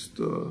sweetest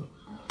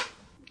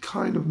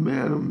kind of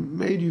man, and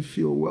made you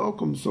feel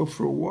welcome. So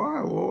for a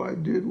while, all I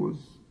did was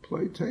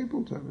play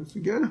table tennis.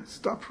 Again, I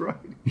stopped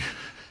writing.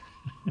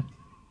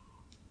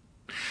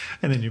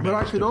 And then but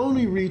I could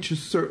only reach a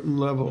certain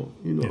level,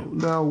 you know.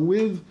 Yeah. Now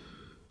with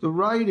the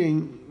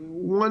writing,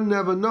 one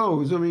never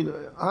knows. I mean,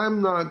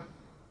 I'm not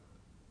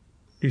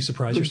you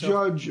surprise the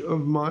yourself? Judge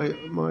of my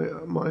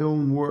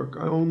own work.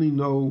 I only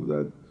know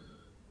that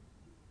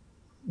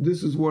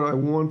this is what I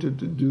wanted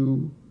to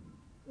do,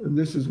 and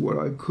this is what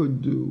I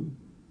could do.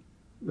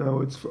 Now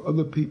it's for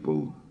other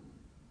people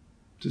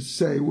to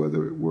say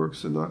whether it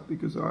works or not,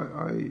 because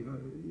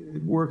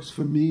it works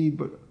for me.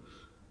 But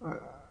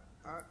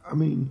I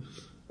mean,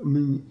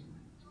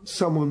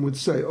 someone would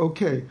say,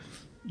 okay,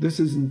 this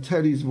isn't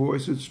Teddy's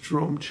voice, it's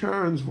Jerome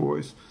Charyn's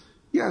voice.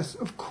 Yes,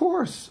 of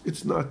course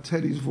it's not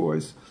Teddy's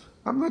voice.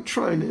 I'm not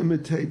trying to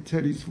imitate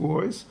Teddy's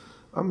voice.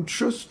 I'm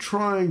just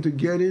trying to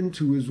get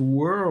into his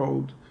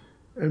world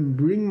and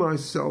bring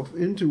myself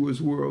into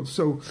his world.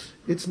 So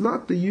it's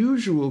not the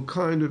usual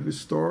kind of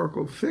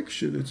historical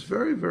fiction. It's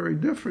very, very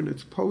different.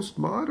 It's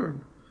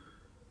postmodern.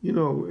 You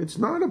know, it's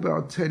not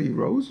about Teddy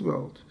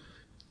Roosevelt.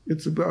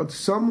 It's about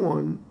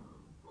someone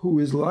who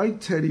is like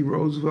Teddy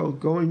Roosevelt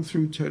going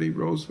through Teddy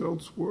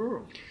Roosevelt's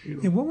world. You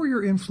know? And what were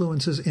your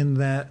influences in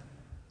that,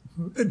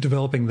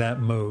 developing that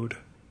mode?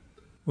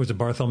 Was it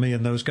Bartholomew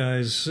and those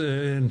guys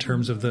in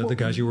terms of the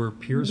guys you were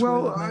peers with?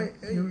 Well,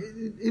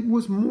 it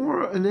was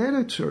more an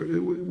editor.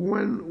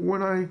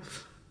 When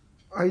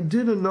I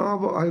did a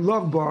novel, I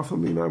loved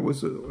Bartholomew, and I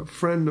was a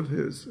friend of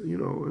his, you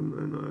know,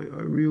 and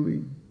I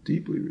really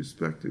deeply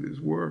respected his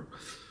work.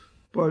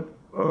 But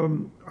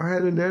I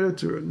had an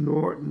editor at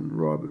Norton,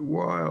 Robert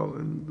Weil,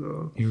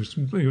 and he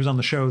was on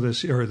the show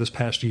this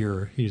past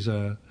year. He's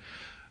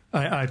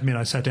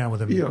I sat down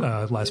with him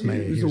last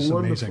May. He's a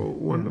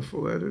amazing,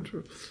 wonderful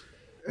editor,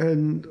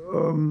 and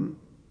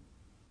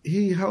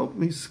he helped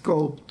me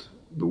sculpt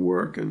the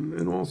work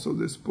and also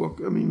this book.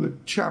 I mean, the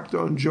chapter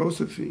on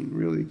Josephine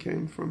really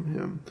came from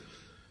him.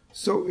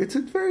 So it's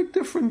a very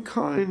different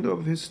kind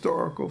of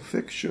historical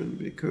fiction,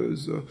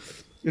 because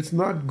it's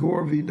not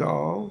Gore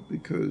Vidal,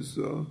 because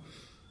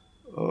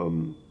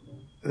and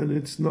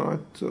it's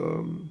not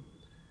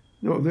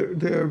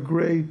they're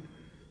great.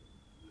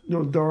 You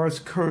know, Doris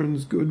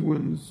Kearns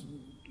Goodwin's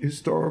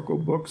historical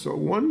books are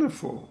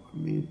wonderful. I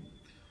mean,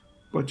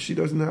 but she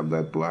doesn't have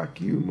that black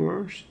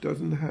humor. She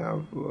doesn't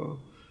have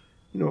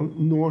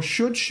nor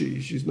should she.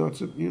 She's not,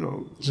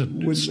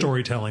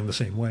 storytelling the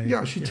same way.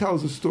 Yeah, she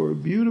tells a story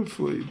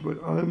beautifully,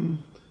 but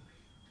I'm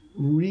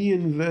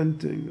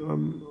reinventing.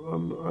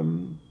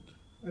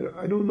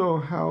 I don't know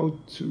how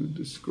to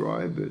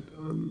describe it.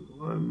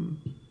 I'm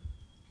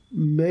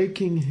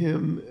making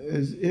him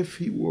as if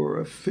he were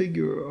a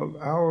figure of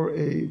our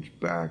age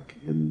back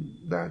in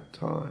that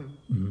time.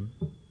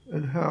 Mm-hmm.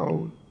 And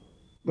how,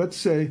 let's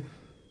say,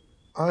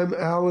 I'm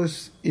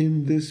Alice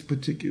in this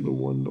particular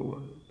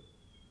wonderland.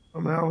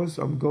 I'm Alice.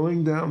 I'm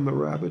going down the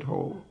rabbit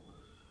hole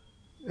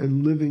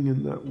and living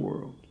in that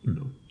world. You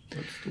know,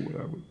 that's the way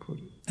I would put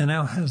it. And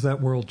now, has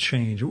that world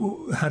changed?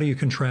 How do you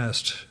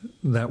contrast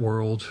that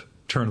world,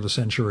 turn of the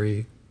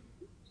century,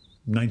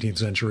 19th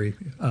century?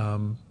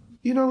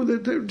 You know,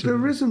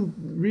 there isn't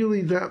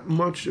really that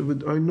much of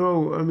it. I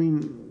know, I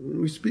mean,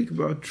 when we speak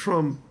about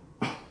Trump,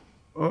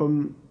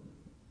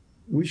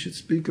 we should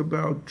speak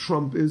about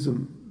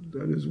Trumpism.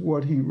 That is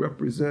what he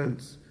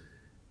represents.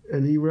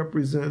 And he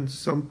represents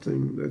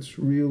something that's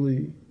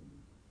really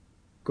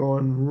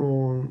gone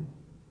wrong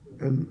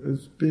and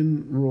has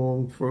been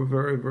wrong for a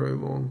very, very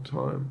long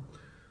time.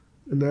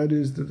 And that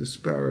is the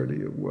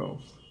disparity of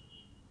wealth.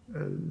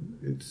 And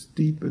it's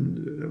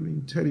deepened. I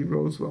mean, Teddy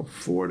Roosevelt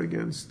fought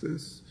against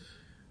this,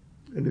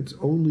 and it's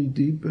only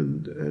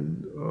deepened,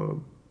 and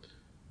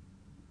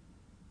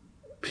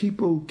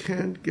people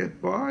can't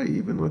get by,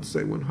 even, let's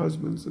say, when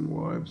husbands and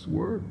wives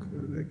work.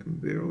 They can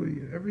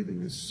barely,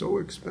 everything is so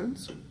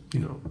expensive, you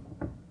know.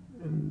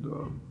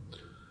 And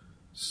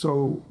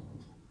so,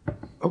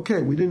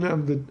 okay, we didn't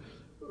have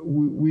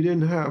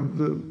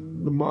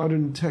the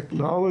modern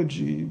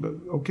technology, but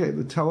okay,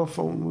 the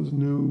telephone was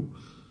new.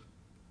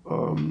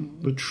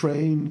 The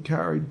train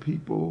carried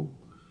people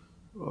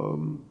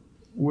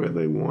where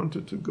they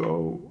wanted to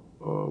go.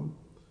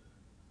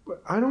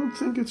 But I don't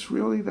think it's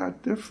really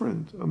that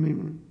different. I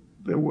mean,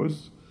 there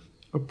was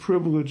a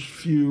privileged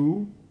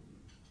few.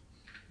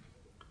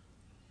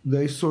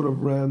 They sort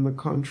of ran the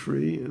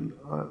country, and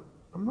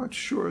I'm not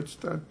sure it's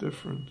that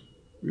different,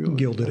 really.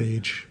 Gilded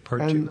Age,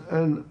 Part 2.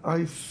 And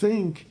I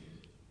think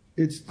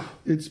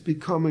it's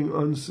becoming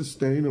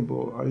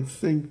unsustainable. I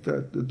think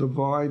that the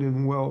divide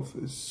in wealth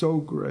is so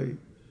great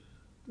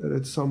that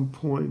at some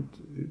point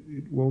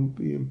it won't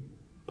be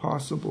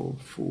possible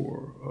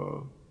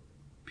for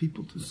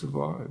people to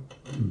survive.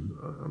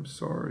 I'm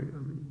sorry. I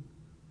mean,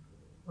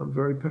 I'm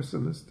very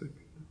pessimistic.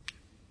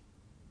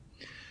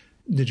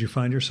 Did you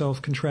find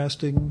yourself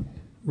contrasting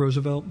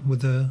Roosevelt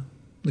with the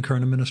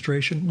current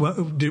administration?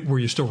 Well, were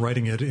you still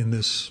writing it in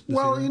this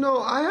Well, era? you know,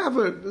 I have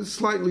a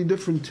slightly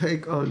different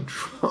take on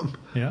Trump.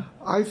 Yeah?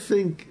 I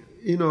think,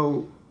 you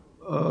know,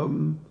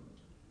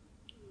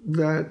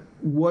 that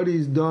what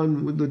he's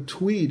done with the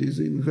tweet is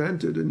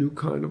invented a new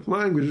kind of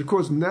language. Of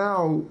course,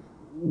 now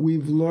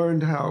we've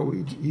learned how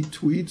he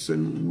tweets,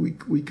 and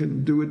we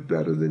can do it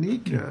better than he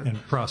can.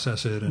 And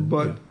process it.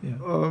 But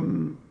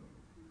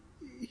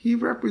he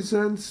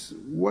represents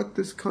what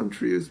this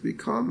country has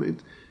become.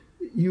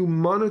 You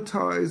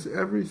monetize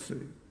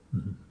everything.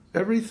 Mm-hmm.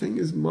 Everything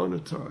is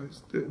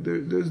monetized.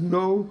 There's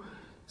no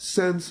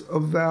sense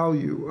of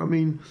value. I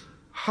mean,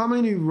 how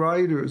many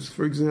writers,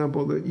 for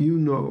example, that you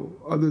know,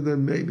 other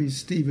than maybe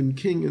Stephen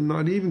King, and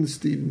not even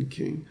Stephen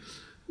King,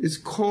 is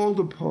called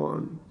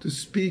upon to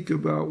speak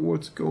about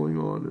what's going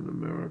on in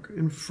America?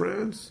 In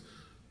France,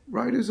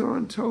 writers are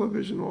on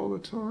television all the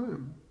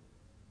time.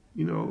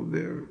 You know,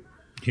 they're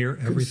here,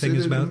 everything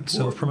is about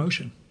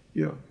self-promotion.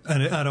 Yeah.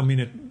 And I don't mean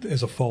it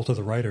as a fault of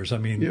the writers. I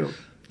mean,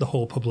 the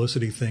whole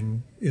publicity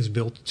thing is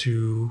built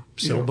to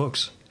sell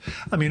books.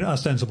 I mean,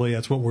 ostensibly,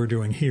 that's what we're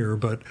doing here,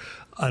 but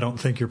I don't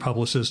think your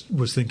publicist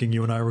was thinking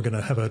you and I were going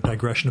to have a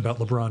digression about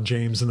LeBron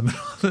James in the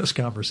middle of this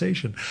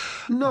conversation.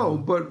 No,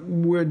 but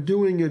we're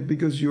doing it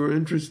because you're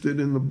interested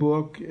in the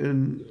book.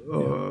 And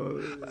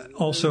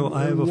also,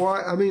 I have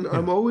why? I mean,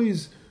 I'm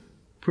always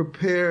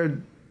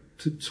prepared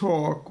to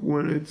talk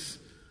when it's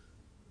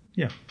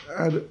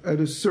at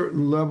a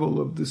certain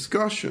level of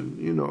discussion.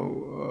 You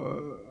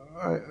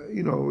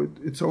know,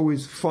 it's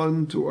always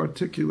fun to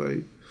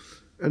articulate.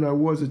 And I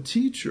was a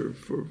teacher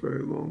for a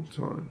very long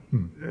time,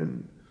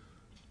 and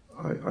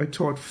I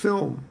taught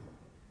film,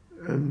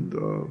 and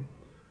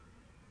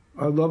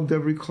I loved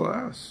every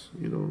class.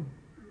 You know,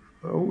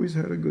 I always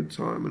had a good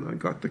time, and I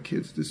got the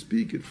kids to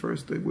speak. At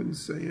first, they wouldn't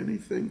say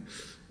anything,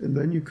 and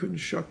then you couldn't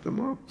shut them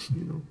up.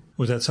 You know.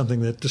 Was that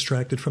something that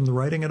distracted from the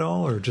writing at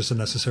all, or just a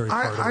necessary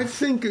part of it? I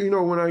think, you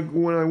know, when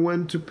I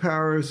went to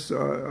Paris,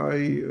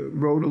 I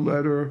wrote a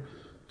letter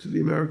to the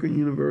American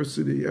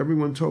University.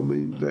 Everyone told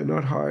me they're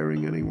not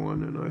hiring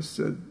anyone, and I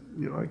said,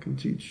 you know, I can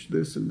teach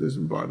this and this,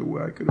 and by the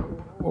way, I could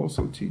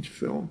also teach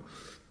film.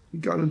 He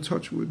got in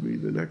touch with me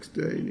the next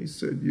day, and he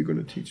said, you're going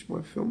to teach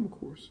my film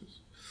courses.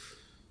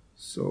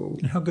 So.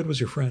 And how good was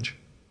your French?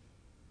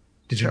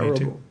 Did you terrible,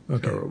 need to?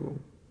 Okay. Terrible.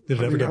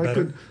 Did it ever get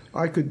better?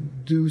 I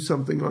could do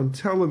something on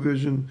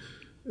television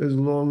as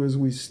long as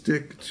we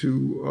stick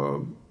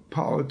to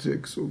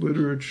politics or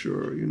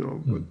literature, you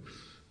know, but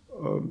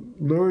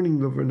learning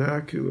the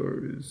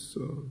vernacular is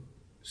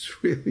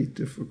really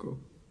difficult.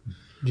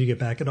 Do you get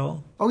back at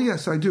all? Oh,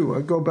 yes, I do.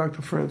 I go back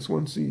to France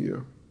once a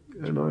year,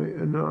 and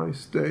I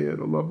stay at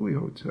a lovely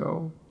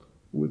hotel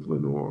with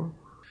Lenore,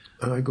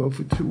 and I go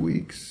for 2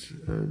 weeks,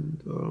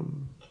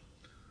 and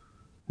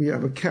we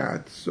have a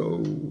cat,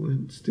 so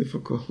it's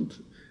difficult.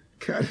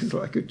 Cat is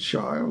like a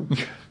child.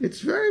 It's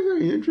very,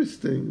 very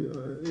interesting.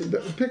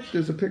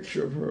 There's a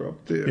picture of her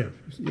up there.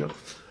 Yeah.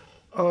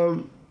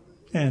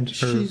 And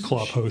her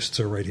claw posts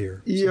are right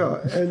here. So. Yeah,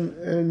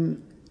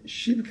 and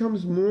she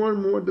becomes more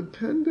and more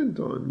dependent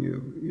on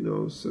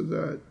you, so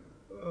that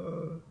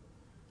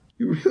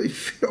you really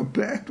feel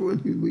bad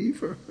when you leave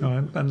her.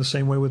 No, I'm the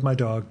same way with my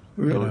dog.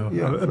 Really?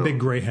 A big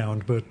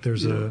greyhound, but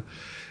there's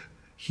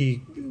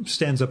he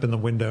stands up in the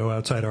window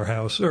outside our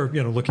house, or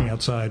looking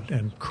outside,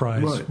 and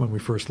cries when we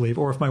first leave.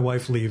 Or if my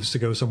wife leaves to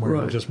go somewhere,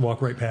 he'll just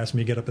walk right past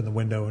me, get up in the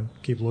window, and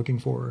keep looking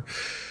for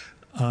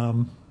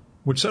her.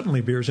 Which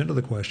suddenly veers into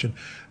the question: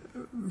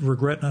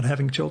 regret not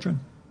having children?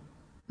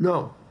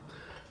 No,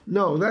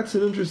 that's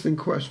an interesting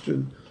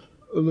question.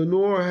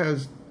 Lenore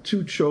has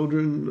 2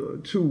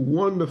 children, 2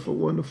 wonderful,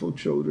 wonderful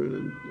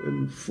children,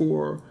 and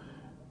 4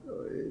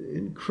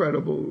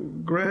 incredible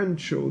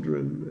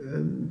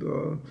grandchildren.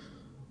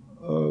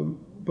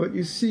 But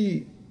you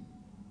see,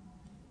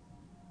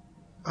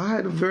 I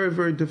had a very,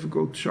 very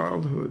difficult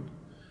childhood,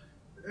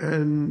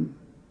 and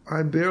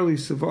I barely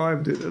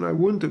survived it, and I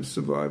wouldn't have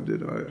survived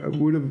it. I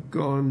would have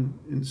gone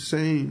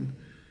insane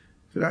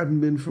if it hadn't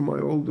been for my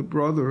older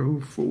brother,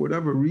 who, for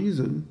whatever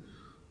reason,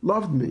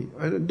 loved me.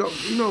 I don't,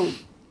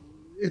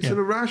 it's an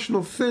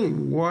irrational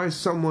thing why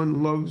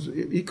someone loves.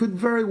 He could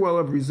very well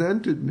have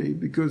resented me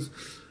because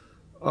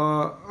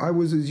I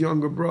was his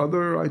younger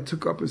brother. I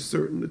took up a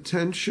certain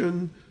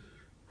attention,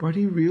 but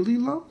he really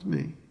loved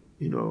me,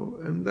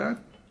 and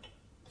that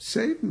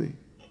saved me.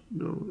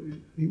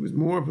 He was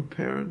more of a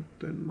parent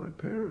than my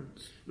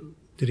parents.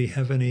 Did he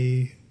have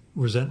any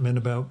resentment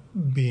about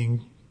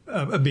being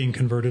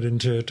converted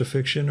into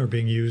fiction or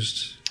being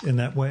used in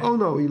that way? Oh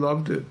no, he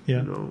loved it.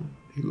 Yeah,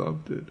 he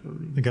loved it.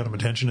 It got him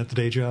attention at the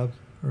day job.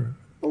 Or?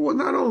 Well,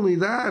 not only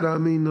that. I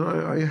mean,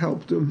 I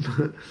helped him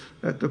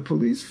at the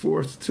police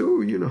force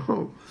too.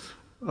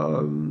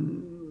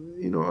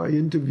 I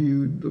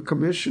interviewed the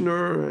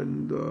commissioner,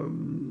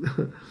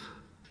 and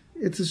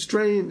it's a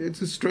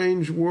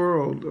strange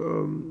world.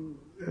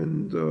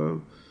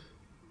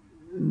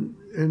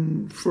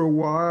 And for a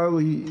while,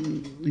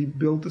 he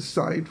built a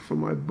site for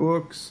my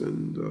books,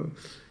 and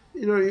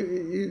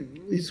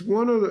he's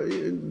one of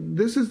the.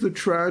 This is the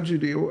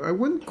tragedy. I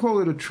wouldn't call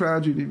it a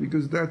tragedy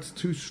because that's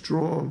too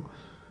strong,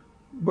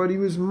 but he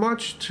was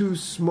much too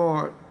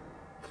smart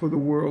for the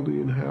world he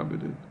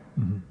inhabited.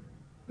 Mm-hmm.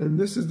 And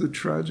this is the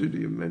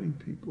tragedy of many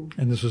people.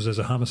 And this was as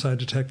a homicide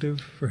detective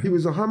for him? He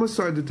was a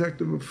homicide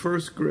detective, a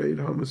first-grade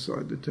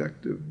homicide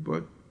detective,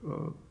 but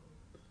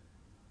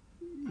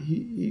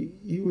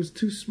he was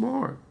too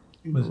smart.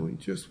 He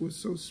just was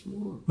so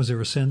smart. Was there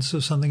a sense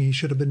of something he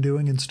should have been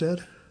doing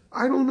instead?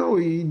 I don't know.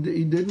 He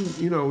didn't.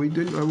 He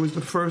didn't. I was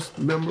the first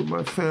member of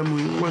my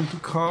family who went to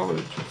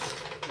college,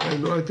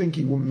 and I think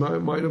he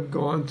might have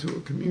gone to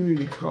a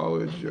community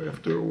college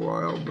after a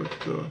while. But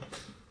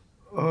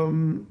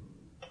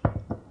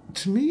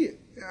to me,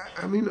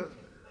 I mean,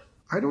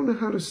 I don't know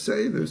how to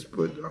say this,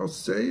 but I'll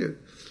say it.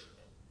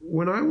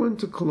 When I went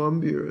to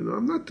Columbia, and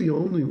I'm not the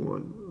only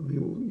one. I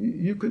mean,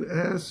 you can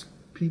ask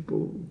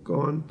people who've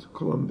gone to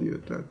Columbia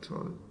at that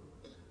time.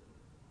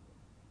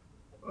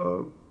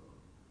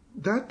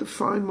 That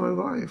defined my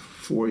life.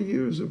 4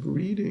 years of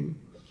reading.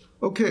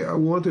 Okay, I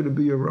wanted to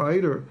be a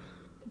writer,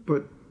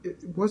 but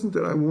it wasn't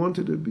that I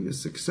wanted to be a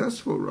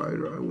successful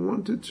writer. I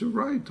wanted to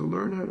write, to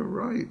learn how to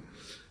write.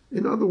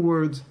 In other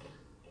words,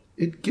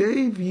 it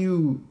gave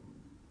you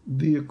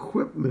the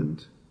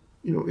equipment,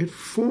 it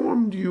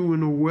formed you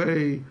in a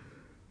way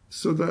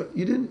so that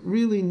you didn't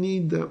really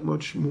need that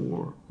much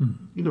more.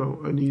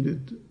 Mm-hmm. I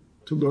needed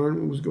to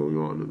learn what was going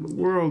on in the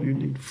world. You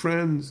need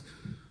friends,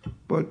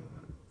 but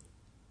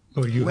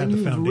you when had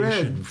the you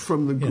foundation read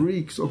from the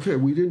Greeks, okay,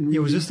 we didn't really...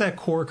 Yeah, was this that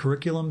core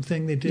curriculum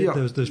thing they did,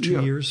 those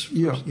 2 years?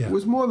 Yeah, it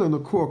was more than a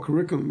core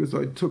curriculum because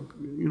I took,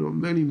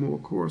 many more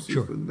courses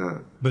than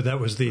that. But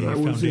that was the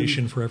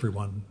foundation for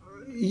everyone.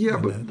 Yeah,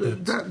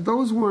 but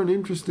those weren't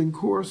interesting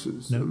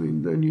courses. No. I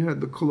mean, then you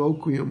had the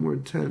colloquium where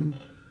 10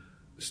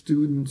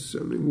 students,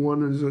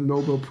 one is a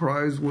Nobel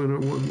Prize winner,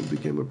 one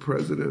became a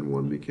president,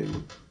 one became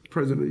a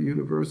president of a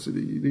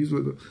university. These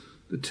were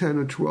the 10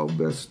 or 12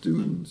 best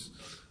students.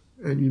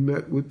 And you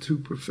met with 2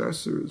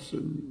 professors,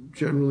 and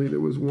generally there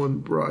was one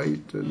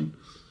bright and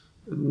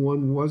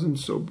one wasn't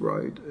so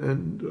bright.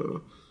 And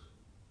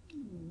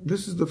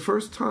this is the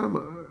first time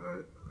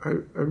I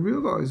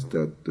realized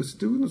that the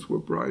students were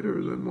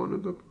brighter than one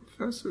of the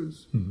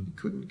professors. Mm-hmm. He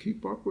couldn't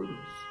keep up with us.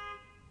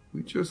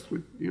 We just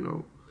would,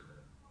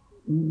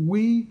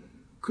 we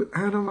could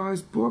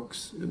analyze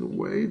books in a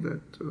way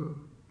that, I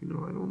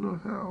don't know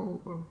how.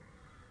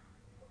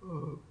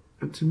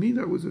 And to me,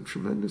 that was a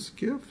tremendous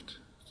gift.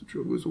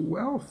 It was a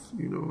wealth, I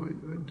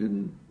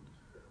didn't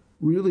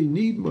really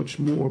need much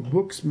more.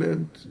 Books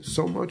meant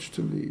so much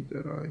to me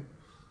that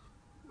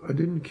I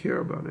didn't care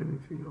about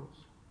anything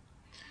else.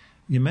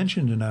 You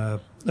mentioned in a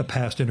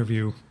past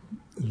interview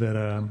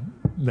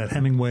that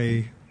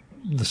Hemingway,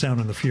 The Sound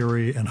and the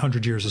Fury, and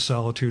 100 Years of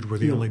Solitude were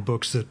the only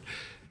books that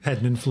had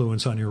an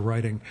influence on your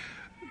writing.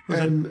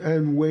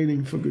 And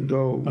Waiting for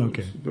Godot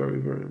was very,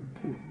 very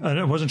important.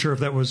 I wasn't sure if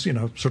that was,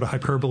 sort of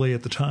hyperbole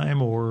at the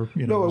time or,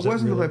 No, it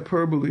wasn't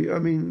hyperbole. I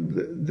mean,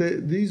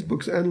 these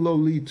books and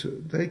Lolita,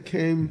 they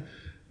came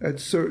at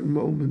certain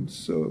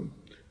moments.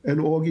 and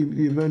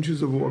The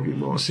Adventures of Augie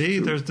March. See,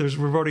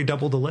 we've already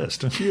doubled the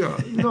list. Yeah,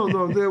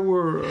 no, there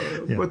were,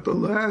 but the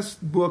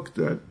last book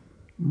that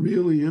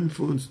really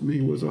influenced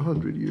me was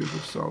 100 Years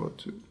of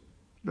Solitude.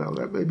 Now,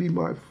 that may be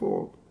my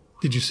fault.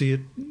 Did you see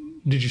it?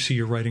 Did you see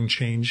your writing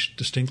change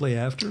distinctly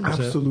after?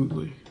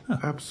 Absolutely.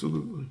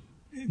 Absolutely.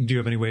 Do you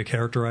have any way of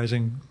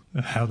characterizing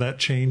how that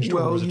changed?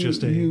 Well, or was it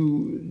just the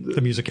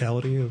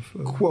musicality of...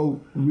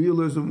 Quote,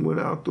 realism went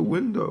out the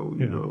window,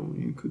 you know.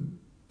 You could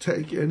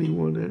take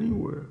anyone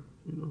anywhere,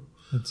 you know.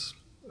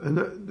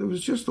 It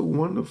was just a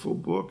wonderful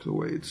book, the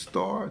way it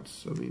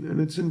starts. I mean, and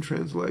it's in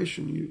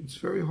translation. It's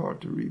very hard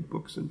to read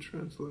books in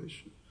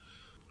translation.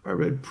 I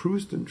read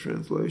Proust in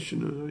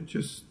translation, and it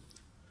just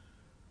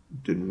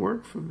didn't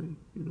work for me,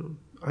 you know.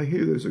 I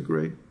hear there's a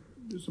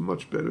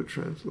much better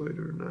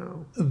translator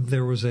now.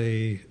 There was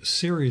a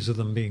series of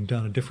them being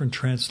done, a different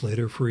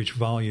translator for each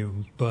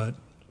volume, but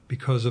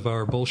because of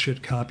our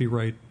bullshit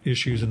copyright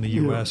issues in the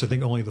U.S., I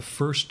think only the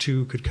first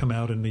 2 could come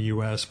out in the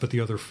U.S., but the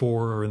other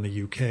 4 are in the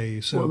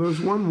U.K. So, well, there's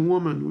one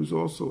woman who's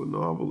also a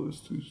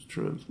novelist who's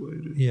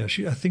translated. Yeah,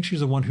 I think she's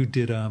the one who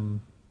did...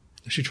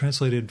 she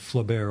translated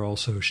Flaubert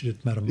also. She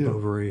did Madame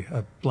Bovary,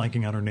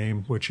 blanking on her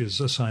name, which is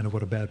a sign of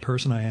what a bad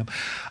person I am.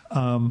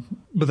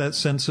 But that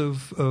sense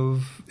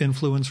of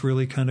influence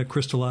really kind of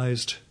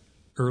crystallized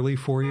early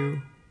for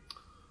you?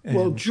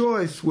 Well,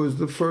 Joyce was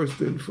the first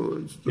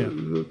influence,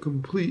 the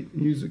complete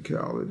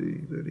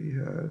musicality that he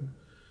had.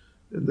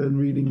 And then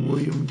reading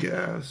William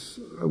Gass.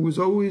 I was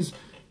always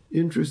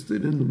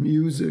interested in the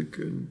music,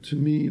 and to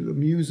me, the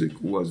music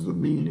was the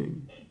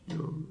meaning. You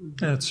know.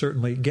 That's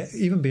certainly,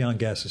 even beyond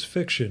Gass's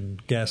fiction,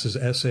 Gass's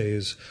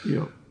essays,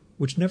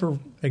 which never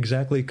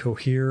exactly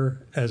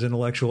cohere as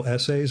intellectual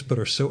essays, but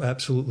are so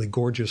absolutely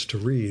gorgeous to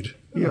read.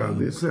 Yeah,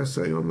 this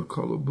essay on the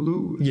color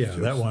blue is just,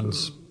 that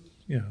one's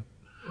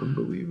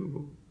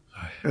unbelievable.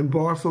 And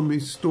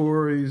Barthelme's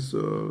stories,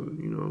 you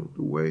know,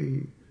 the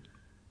way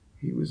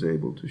he was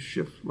able to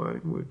shift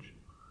language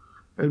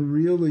and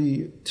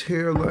really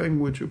tear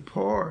language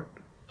apart.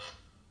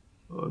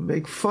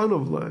 Make fun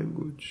of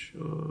language.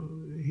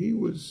 He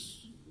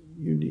was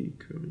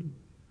unique. I mean,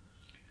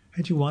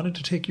 had you wanted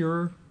to take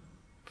your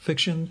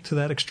fiction to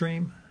that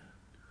extreme,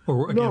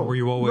 or again, were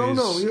you always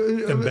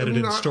embedded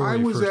in story? I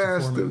was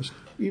asked,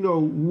 you know,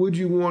 would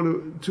you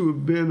want to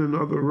have been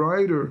another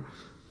writer?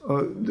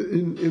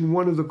 In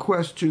one of the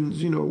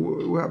questions, you know,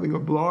 we're having a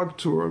blog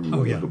tour, and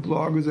the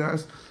bloggers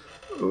asked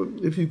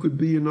if you could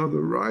be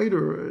another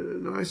writer,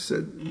 and I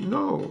said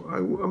no. I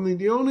mean,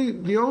 the only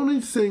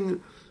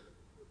thing.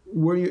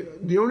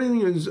 The only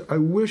thing is, I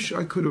wish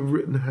I could have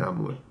written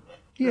Hamlet.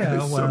 Yeah,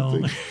 well,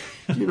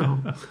 you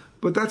know,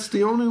 but that's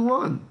the only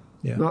one.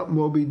 Yeah. Not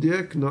Moby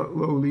Dick, not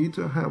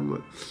Lolita,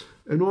 Hamlet,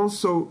 and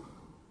also,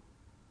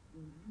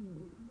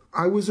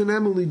 I was in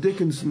Emily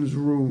Dickinson's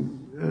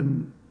room,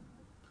 and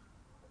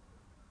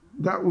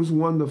that was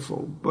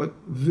wonderful. But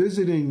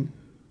visiting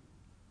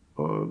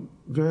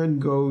Van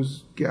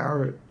Gogh's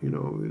garret, you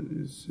know,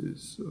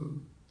 his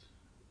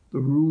the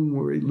room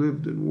where he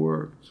lived and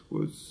worked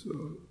was.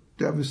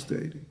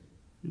 Devastating,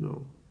 you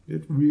know.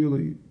 It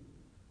really,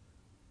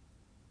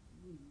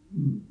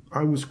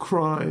 I was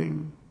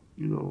crying,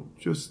 you know,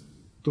 just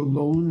the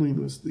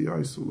loneliness, the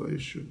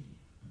isolation,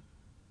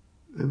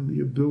 and the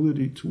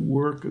ability to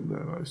work in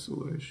that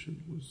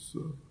isolation was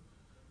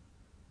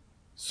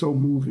so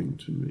moving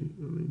to me.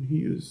 I mean,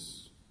 he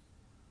is,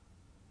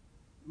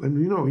 and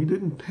you know, he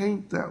didn't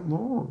paint that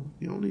long.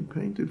 He only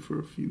painted for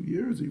a few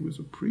years. He was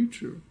a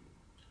preacher.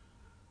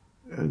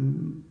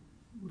 And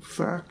the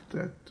fact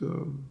that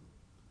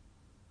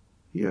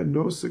he had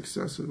no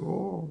success at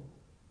all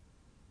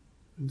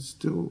and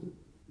still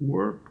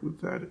worked with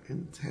that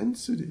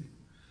intensity.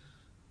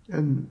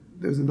 And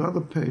there's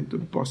another painter,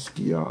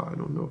 Basquiat, I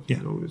don't know if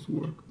you know his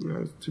work, who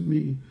has, to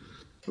me,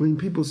 I mean,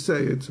 people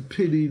say it's a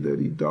pity that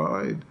he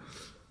died.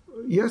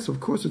 Yes, of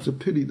course it's a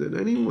pity that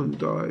anyone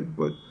died,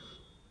 but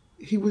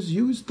he was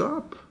used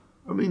up.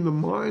 I mean, the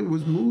mind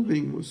was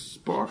moving, was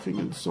sparking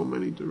in so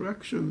many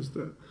directions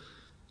that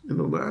in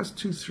the last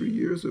 2-3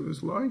 years of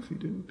his life, he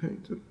didn't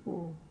paint at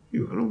all.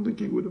 I don't think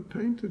he would have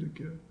painted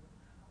again.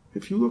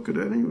 If you look at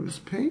any of his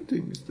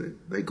paintings,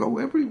 they go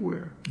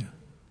everywhere. Yeah.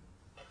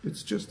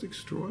 It's just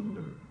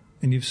extraordinary.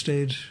 And you've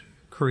stayed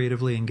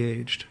creatively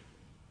engaged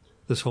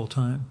this whole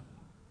time?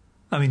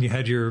 I mean, you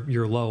had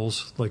your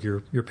lulls, like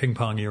your ping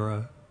pong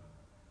era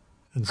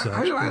and such.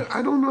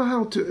 I don't know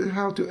how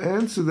to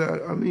answer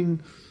that. I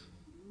mean,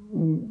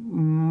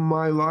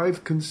 my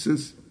life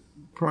consists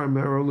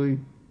primarily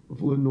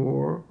of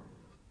Lenore,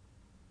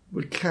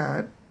 the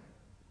cat,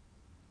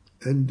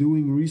 and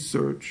doing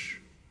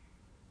research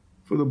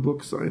for the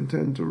books I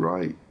intend to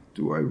write.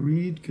 Do I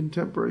read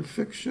contemporary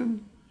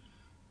fiction?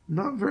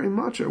 Not very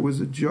much. I was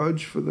a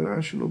judge for the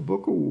National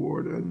Book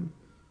Award, and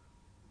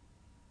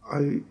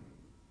I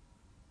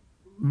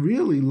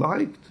really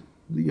liked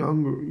the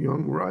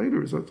young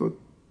writers. I thought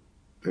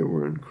they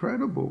were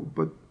incredible,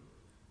 but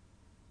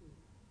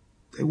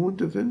they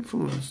wouldn't have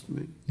influenced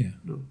me. Yeah.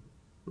 No.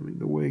 I mean,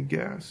 the way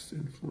Gass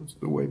influenced,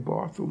 the way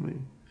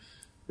Barthelme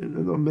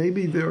And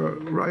maybe there are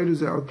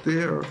writers out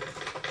there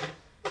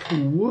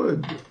who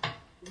would,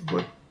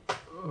 but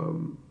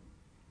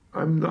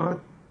I'm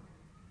not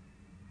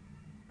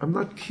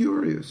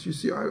curious. You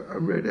see, I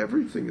read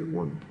everything at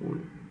one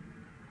point.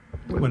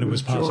 When it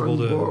was possible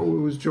to...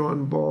 It was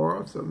John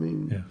Barth. I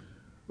mean, yeah.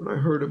 When I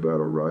heard about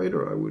a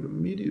writer, I would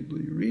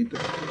immediately read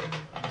that.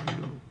 You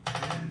know,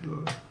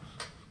 and,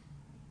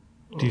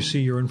 do you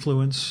see your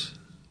influence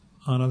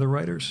on other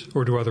writers?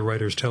 Or do other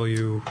writers tell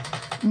you?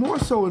 More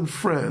so in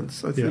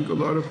France. I think a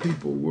lot of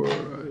people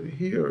were.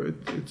 Here,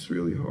 it's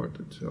really hard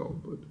to tell.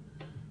 But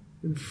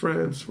in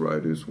France,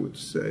 writers would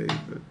say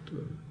that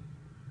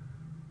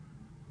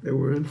they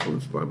were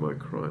influenced by my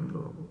crime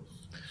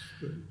novels.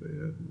 They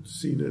hadn't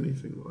seen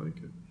anything like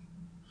it.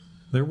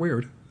 They're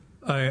weird.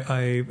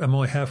 I'm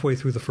only halfway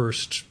through the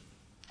first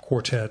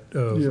quartet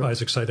of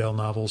Isaac Seidel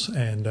novels,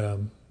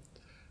 and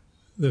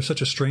there's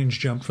such a strange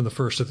jump from the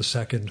first to the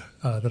second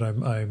that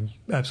I'm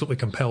absolutely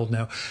compelled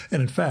now.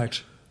 And in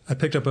fact, I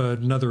picked up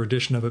another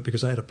edition of it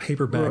because I had a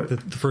paperback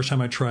that the first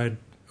time I tried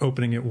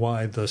opening it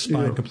wide, the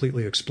spine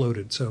completely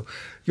exploded. So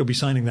you'll be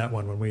signing that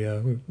one when we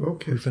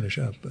finish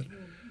up.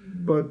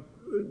 But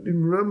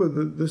remember,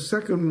 the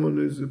second one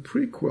is a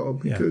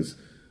prequel because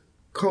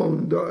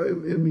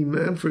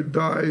Manfred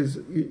dies.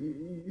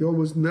 You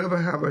almost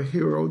never have a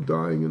hero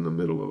dying in the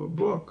middle of a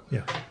book.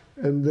 Yeah.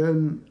 And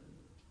then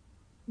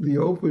the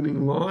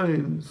opening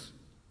lines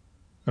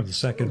of the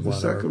second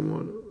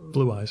one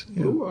Blue Eyes.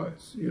 Yeah. Blue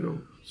Eyes,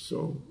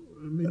 So,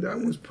 I mean, that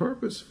was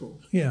purposeful.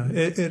 Yeah.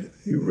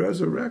 You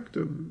resurrect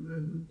him.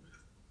 And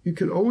you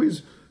can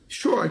always...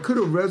 Sure, I could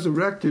have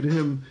resurrected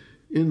him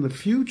in the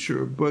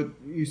future, but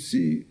you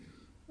see,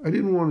 I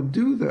didn't want to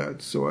do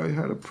that, so I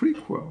had a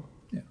prequel.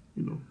 Yeah.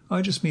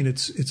 I just mean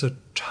it's a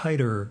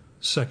tighter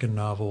second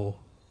novel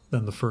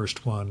than the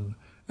first one,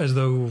 as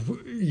though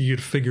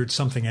you'd figured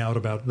something out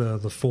about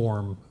the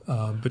form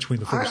between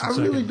the first and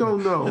second. I really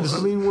don't know.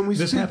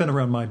 This happened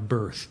around my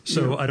birth,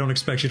 so I don't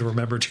expect you to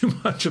remember too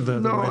much of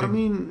the writing. I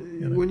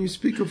mean, when you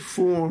speak of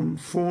form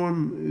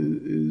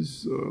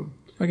is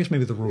I guess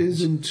maybe the rules.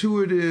 Is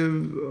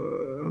intuitive.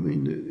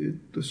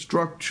 The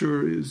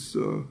structure is,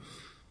 the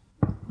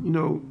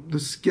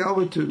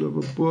skeleton of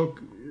a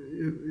book.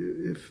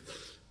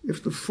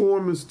 If the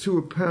form is too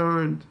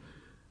apparent,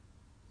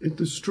 it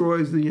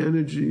destroys the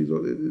energy.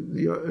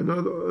 In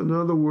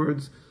other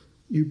words,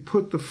 you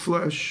put the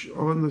flesh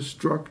on the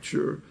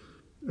structure,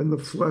 and the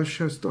flesh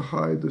has to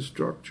hide the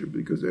structure,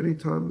 because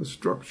anytime the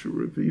structure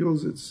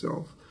reveals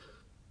itself,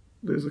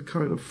 there's a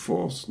kind of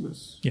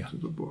falseness to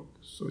the book.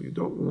 So you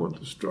don't want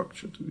the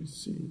structure to be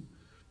seen,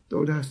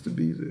 though it has to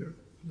be there.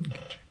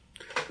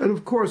 And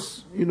of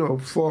course,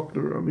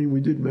 Faulkner,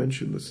 we did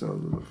mention The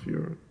Sound of the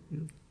Fury.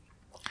 Yeah.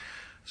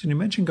 So you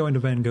mentioned going to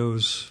Van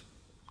Gogh's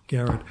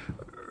garret.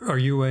 Are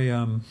you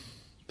a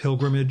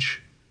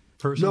pilgrimage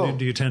person? No.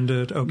 Do you tend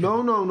to... Okay. No.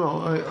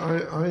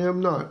 I am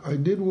not. I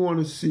did want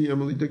to see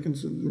Emily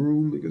Dickinson's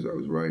room because I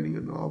was writing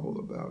a novel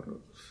about her.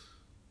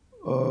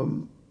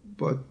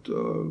 But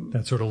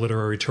that sort of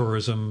literary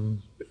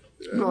tourism,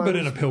 but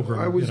in a pilgrim.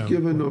 I was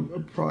given a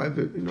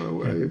private,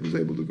 I was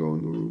able to go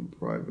in the room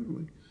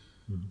privately.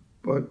 Mm-hmm.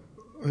 But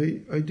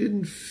I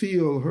didn't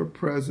feel her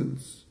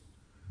presence,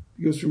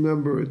 because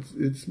remember,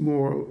 it's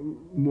more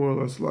or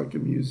less like a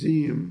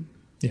museum.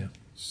 Yeah.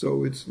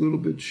 So it's a little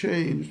bit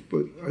changed,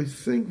 but I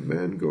think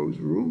Van Gogh's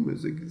room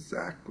is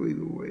exactly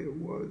the way it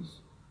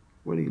was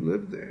when he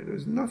lived there.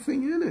 There's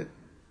nothing in it.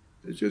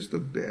 There's just a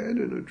bed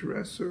and a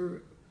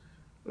dresser,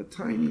 a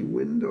tiny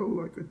window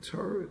like a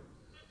turret,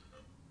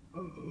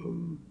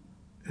 and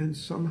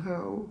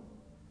somehow,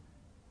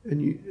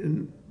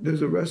 and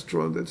there's a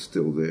restaurant that's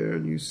still there,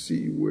 and you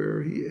see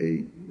where he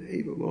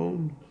ate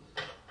alone.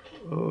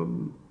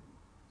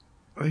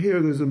 I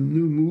hear there's a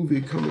new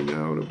movie coming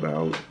out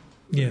about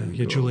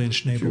Julian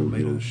Schnabel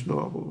made a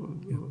Schnabel.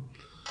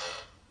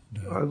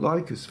 I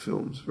like his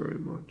films very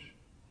much.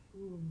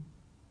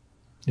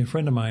 A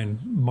friend of mine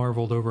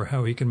marveled over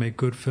how he can make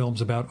good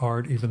films about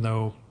art, even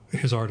though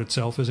his art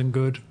itself isn't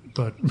good.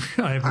 But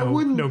I have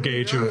no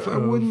gauge of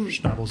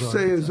Schnabel's art.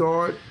 Say his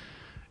art.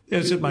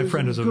 My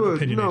friend is an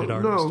opinionated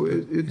artist. No,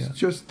 it's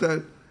just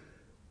that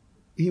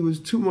he was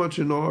too much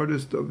an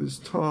artist of his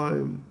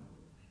time,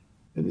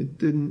 and it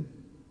didn't.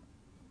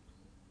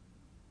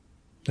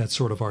 That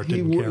sort of art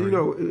didn't carry.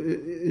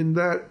 In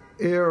that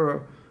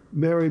era,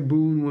 Mary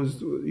Boone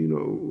was,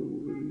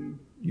 you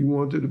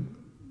wanted to.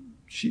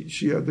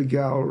 She had the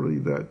gallery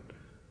that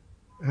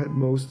had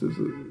most of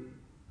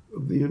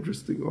the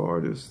interesting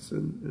artists,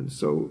 and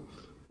so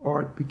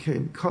art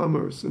became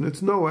commerce. And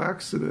it's no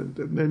accident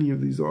that many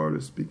of these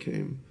artists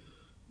became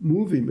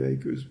movie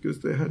makers, because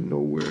they had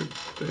nowhere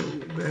to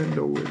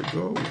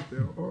go with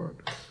their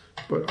art.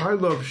 But I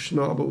love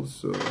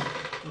Schnabel's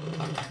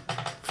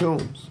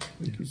films.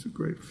 I think he's a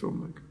great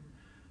filmmaker.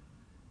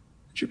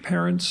 Did your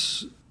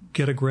parents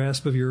get a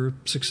grasp of your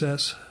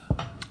success?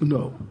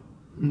 No.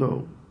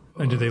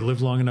 And did they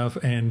live long enough,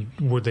 and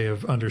would they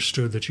have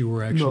understood that you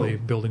were actually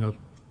building a...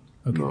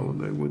 Okay. No,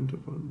 they wouldn't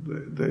have.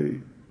 They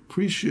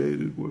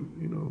appreciated what,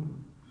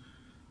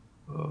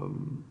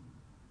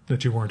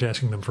 That you weren't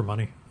asking them for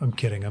money? I'm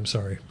kidding. I'm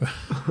sorry.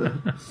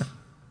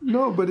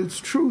 No, but it's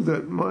true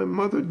that my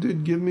mother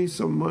did give me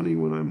some money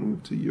when I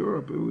moved to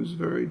Europe. It was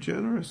very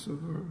generous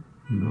of her.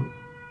 You know,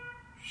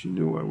 she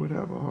knew I would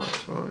have a hard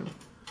time,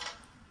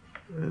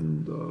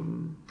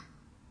 and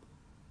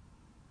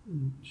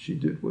she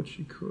did what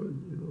she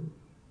could. You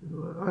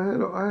know,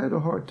 I had a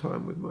hard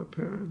time with my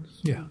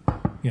parents. Yeah,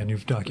 and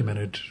you've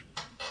documented.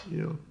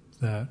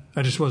 That.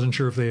 I just wasn't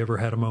sure if they ever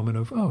had a moment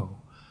of, oh,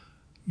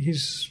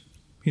 he's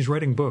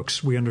writing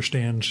books. We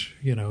understand,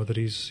 that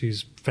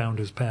he's found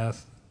his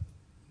path.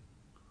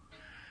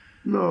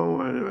 No,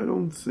 I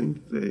don't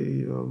think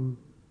they.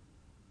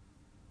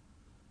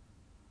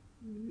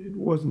 It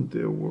wasn't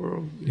their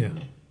world. Yeah,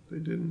 they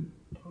didn't,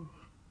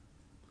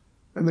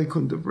 and they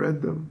couldn't have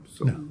read them.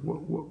 So no.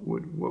 What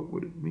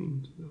would it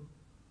mean to them?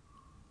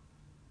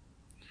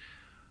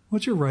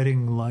 What's your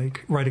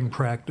writing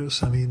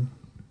practice? I mean,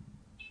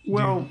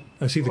 well,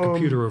 I see the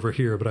computer over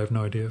here, but I have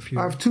no idea if you...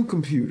 I have two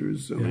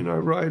computers. I mean, I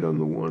write on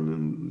the one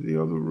in the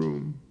other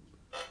room.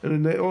 And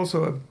then they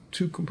also have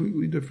two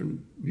completely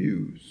different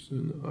views.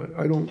 And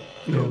I don't,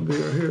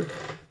 they are here.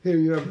 Here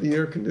you have the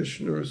air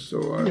conditioner,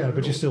 so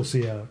but you still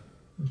see out.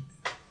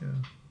 Yeah.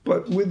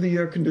 But with the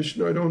air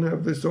conditioner, I don't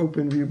have this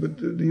open view. But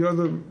the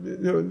other,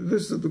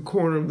 this is the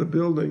corner of the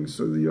building,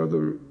 so the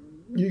other...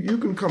 You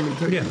can come and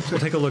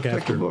take a look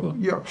after.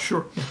 Yeah,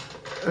 sure.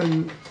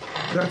 And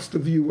that's the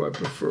view I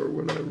prefer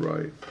when I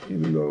write,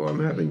 even though I'm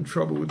having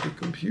trouble with the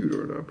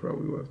computer, and I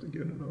probably will have to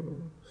get another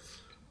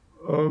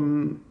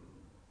one.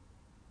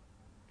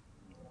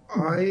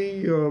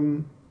 I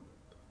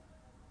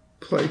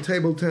play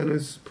table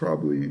tennis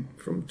probably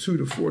from 2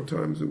 to 4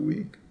 times a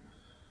week.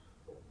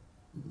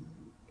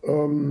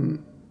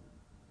 I'm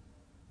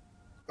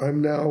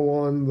now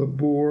on the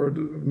board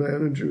of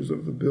managers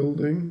of the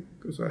building,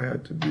 because I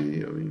had to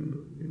be. I mean,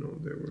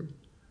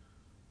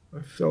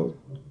 I felt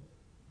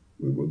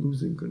we were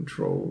losing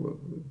control of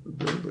the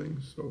building,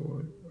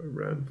 so I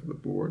ran for the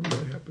board, and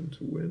I happened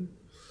to win.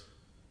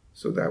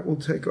 So that will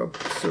take up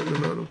a certain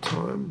amount of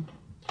time.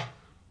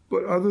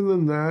 But other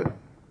than that,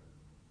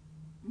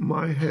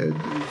 my head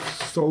is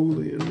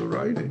solely in the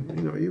writing.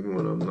 Even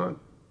when I'm not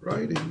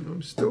writing,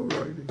 I'm still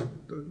writing.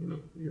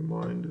 Your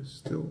mind is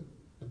still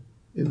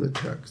in the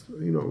text.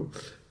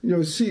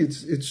 See,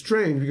 it's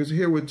strange because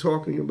here we're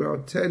talking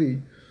about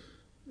Teddy,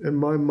 and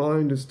my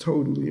mind is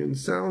totally in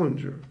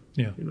Salinger.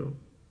 Yeah.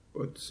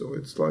 But so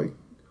it's like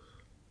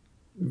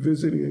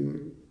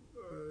visiting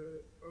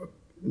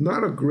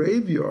not a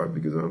graveyard,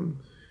 because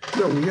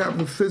we have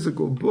the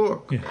physical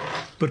book. Yeah.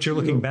 But you're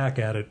looking back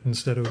at it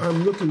instead of...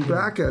 I'm looking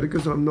back at it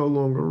because I'm no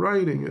longer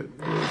writing it.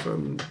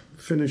 I'm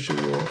finishing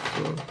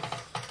off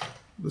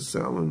the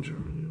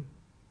Salinger.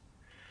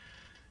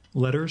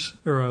 Letters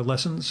or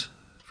lessons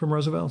from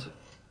Roosevelt?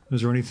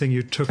 Is there anything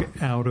you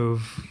took out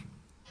of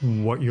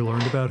what you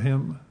learned about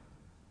him?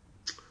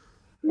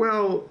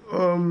 Well,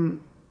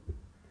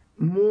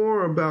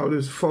 more about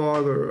his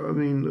father. I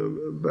mean,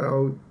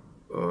 about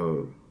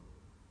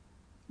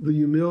the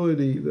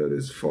humility that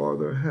his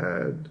father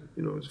had.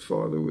 His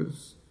father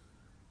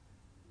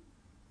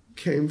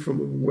came from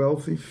a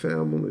wealthy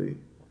family,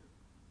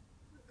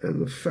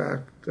 and the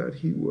fact that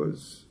he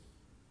was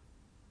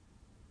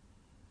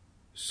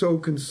so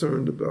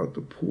concerned about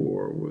the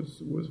poor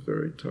was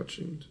very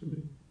touching to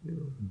me,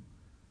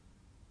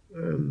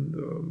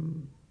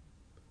 And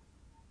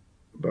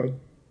about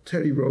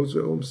Teddy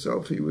Roosevelt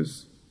himself, he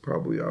was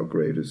probably our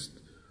greatest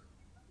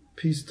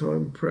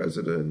peacetime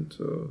president.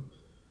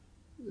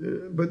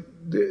 But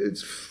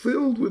it's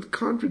filled with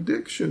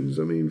contradictions.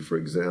 I mean, for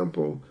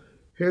example,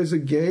 here's a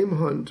game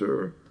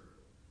hunter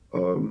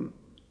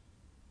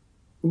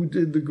who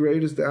did the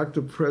greatest act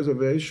of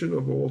preservation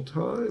of all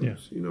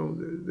times. Yeah.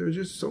 There's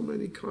just so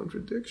many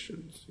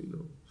contradictions,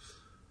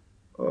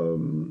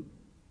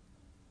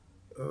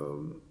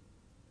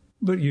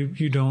 But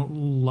you don't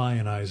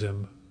lionize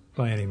him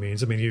by any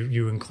means. I mean,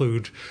 you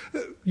include...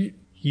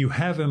 You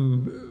have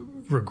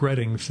him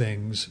regretting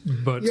things,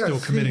 but still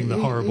committing the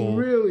horrible... He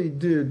really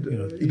did.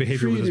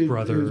 Behavior with his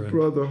brother. His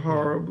brother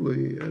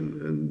horribly,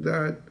 and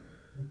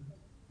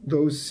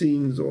those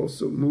scenes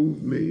also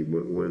moved me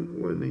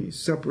when he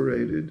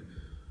separated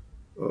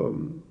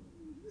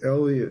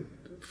Elliot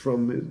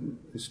from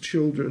his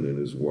children and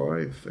his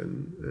wife,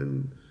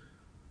 and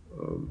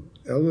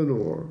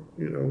Eleanor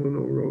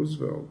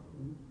Roosevelt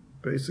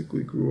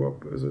basically grew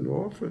up as an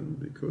orphan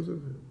because of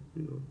him.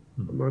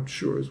 I'm not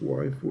sure his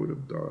wife would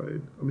have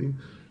died. I mean,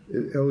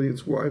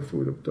 Elliot's wife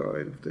would have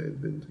died if they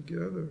had been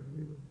together.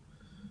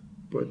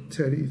 But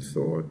Teddy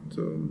thought,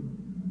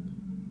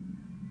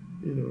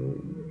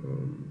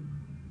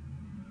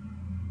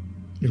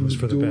 it was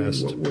for the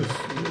best.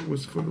 What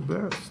was for the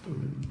best? I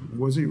mean,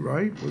 was he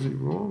right? Was he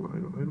wrong?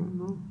 I don't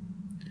know.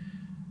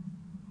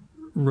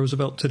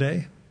 Roosevelt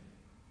today?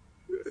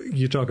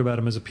 You talk about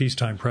him as a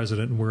peacetime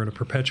president, and we're in a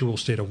perpetual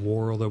state of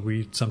war, although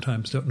we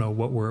sometimes don't know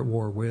what we're at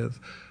war with.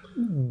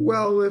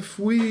 Well, if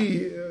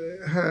we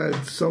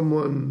had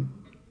someone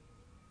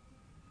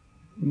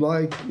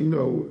like,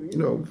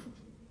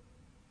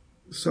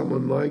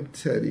 someone like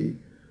Teddy,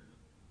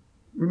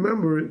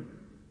 remember,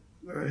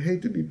 I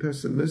hate to be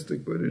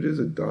pessimistic, but it is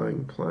a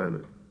dying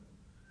planet.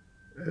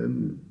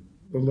 And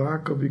the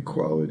lack of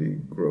equality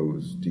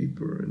grows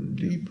deeper and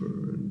deeper,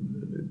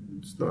 and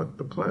it's not,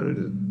 the planet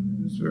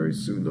is very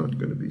soon not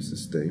going to be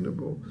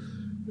sustainable.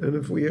 And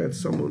if we had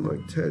someone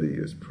like Teddy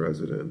as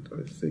president,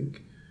 I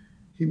think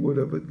he would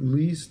have at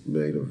least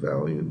made a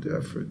valiant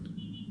effort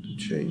to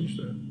change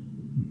that,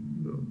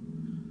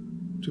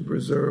 to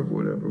preserve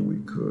whatever we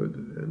could,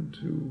 and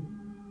to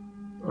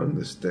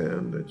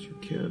understand that you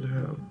can't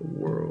have a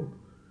world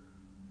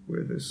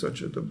where there's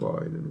such a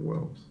divide in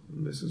wealth.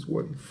 And this is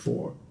what he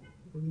fought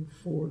when he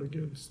fought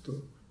against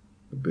the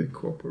big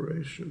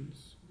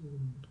corporations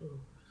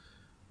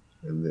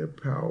and their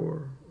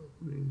power.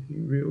 I mean, he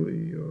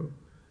really,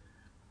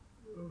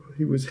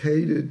 he was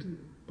hated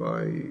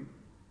by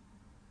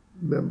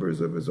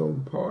members of his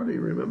own party.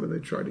 Remember, they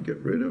tried to get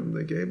rid of him.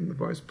 They gave him the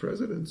vice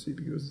presidency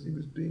because he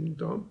was being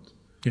dumped.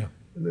 Yeah.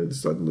 And then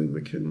suddenly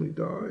McKinley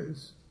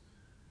dies.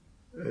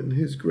 And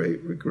his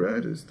great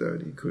regret is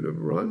that he could have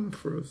run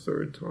for a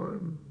third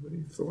time, but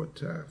he thought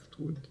Taft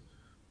would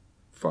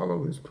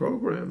follow his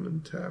program,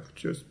 and Taft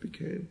just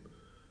became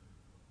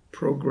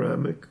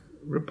programmatic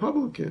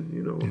Republican,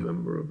 a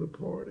member of the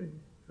party.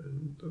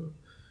 And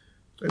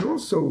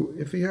also,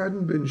 if he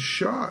hadn't been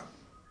shot,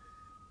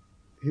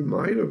 he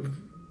might have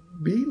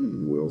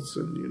beaten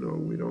Wilson,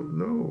 we don't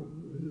know.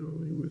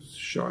 He was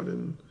shot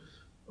in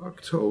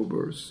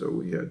October, so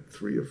we had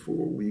 3 or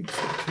 4 weeks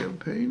of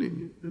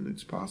campaigning, and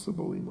it's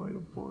possible he might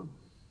have won.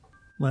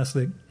 Last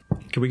thing,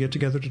 can we get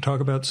together to talk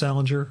about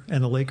Salinger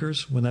and the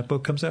Lakers when that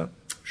book comes out?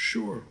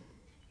 Sure.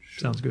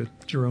 Sounds good.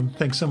 Jerome,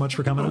 thanks so much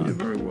for coming on. You're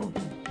very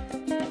welcome.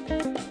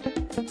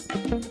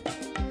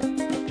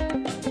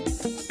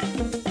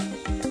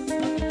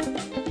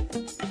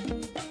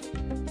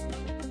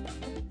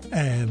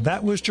 And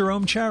that was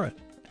Jerome Charyn.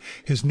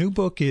 His new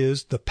book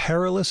is The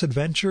Perilous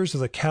Adventures of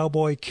the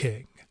Cowboy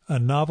King, a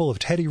novel of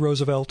Teddy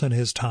Roosevelt and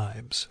his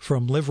times,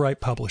 from Live Right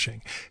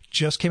Publishing.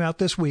 Just came out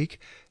this week,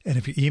 and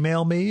if you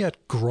email me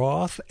at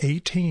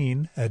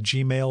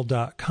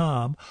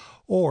groth18@gmail.com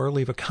or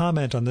leave a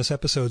comment on this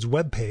episode's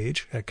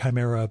webpage at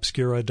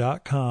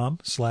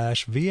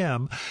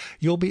chimeraobscura.com/VM,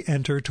 you'll be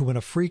entered to win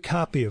a free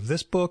copy of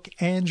this book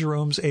and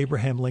Jerome's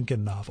Abraham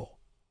Lincoln novel.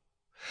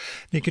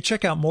 Now, you can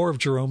check out more of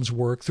Jerome's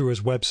work through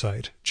his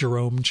website,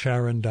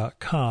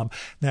 jeromecharyn.com.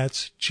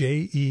 That's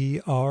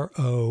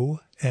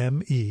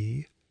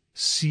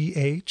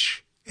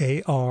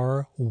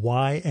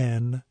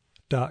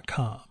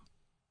JeromeCharyn.com.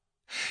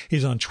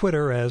 He's on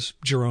Twitter as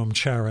Jerome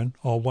Charyn,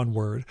 all one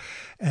word,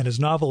 and his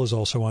novel is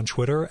also on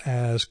Twitter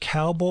as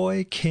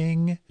Cowboy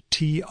King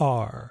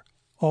TR,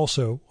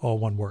 also all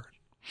one word.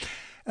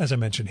 As I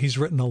mentioned, he's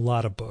written a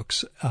lot of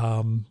books.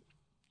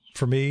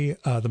 For me,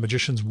 The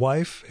Magician's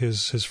Wife,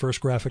 his first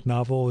graphic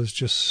novel, is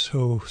just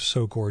so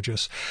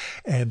gorgeous.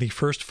 And the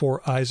first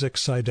 4 Isaac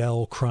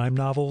Seidel crime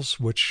novels,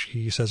 which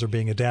he says are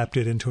being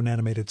adapted into an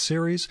animated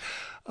series,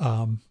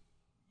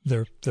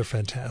 they're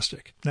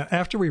fantastic. Now,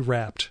 after we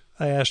wrapped,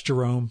 I asked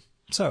Jerome,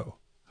 so,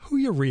 who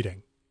you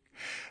reading?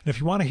 And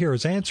if you want to hear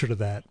his answer to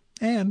that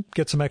and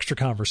get some extra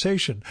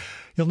conversation,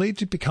 you'll need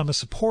to become a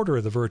supporter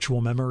of the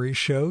Virtual Memories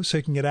Show so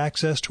you can get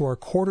access to our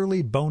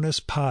quarterly bonus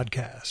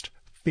podcast,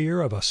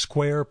 Fear of a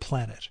Square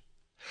Planet.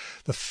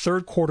 The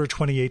third quarter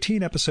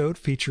 2018 episode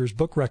features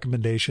book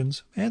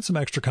recommendations and some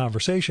extra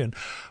conversation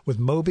with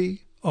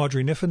Moby,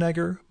 Audrey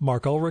Niffenegger,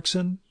 Mark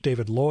Ulrichsen,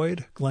 David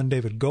Lloyd, Glenn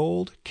David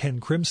Gold,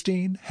 Ken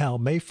Crimstein, Hal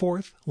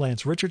Mayforth,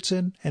 Lance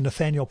Richardson, and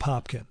Nathaniel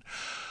Popkin.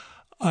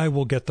 I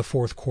will get the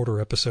fourth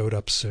quarter episode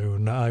up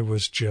soon. I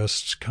was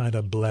just kind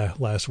of bleh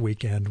last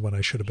weekend when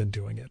I should have been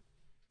doing it.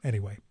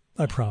 Anyway,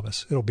 I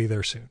promise it'll be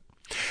there soon.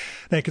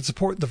 Now, you can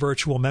support the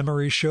Virtual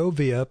Memories Show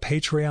via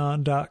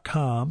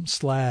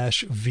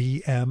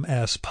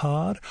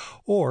patreon.com/VMSpod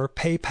or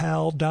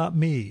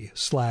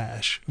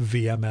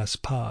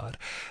paypal.me/VMSpod.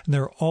 And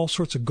there are all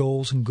sorts of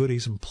goals and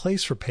goodies in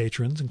place for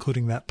patrons,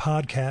 including that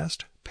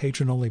podcast,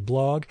 patron-only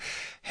blog,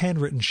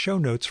 handwritten show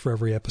notes for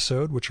every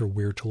episode, which are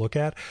weird to look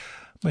at,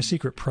 my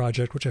secret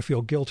project, which I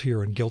feel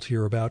guiltier and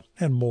guiltier about,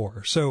 and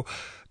more. So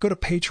go to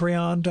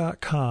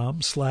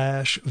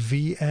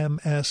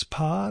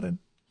patreon.com/VMSpod and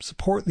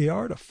support the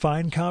art of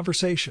fine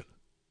conversation.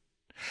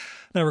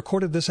 Now, I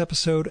recorded this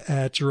episode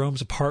at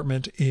Jerome's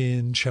apartment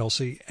in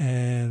Chelsea,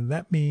 and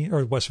that means,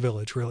 or West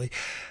Village, really.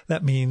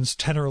 That means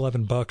 $10 or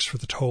 $11 for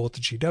the toll at the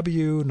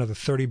GW, another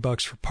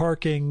 $30 for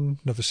parking,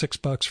 another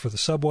 $6 for the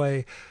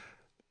subway.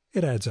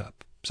 It adds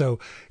up. So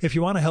if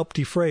you want to help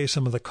defray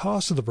some of the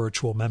costs of the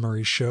Virtual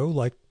Memories Show,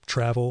 like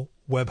travel,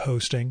 web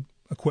hosting,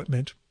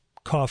 equipment,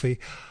 coffee,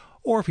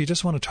 or if you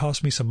just want to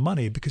toss me some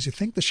money because you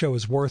think the show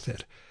is worth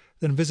it,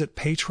 then visit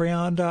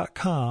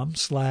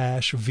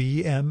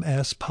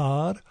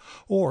patreon.com/VMSpod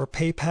or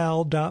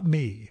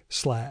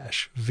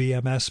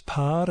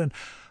paypal.me/VMSpod and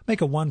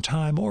make a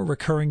one-time or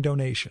recurring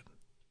donation.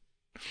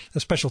 A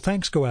special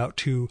thanks go out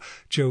to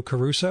Joe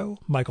Caruso,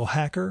 Michael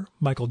Hacker,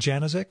 Michael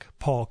Janizik,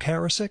 Paul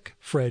Karasik,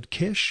 Fred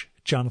Kish,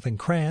 Jonathan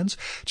Kranz,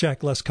 Jack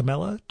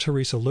Lescamella,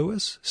 Teresa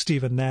Lewis,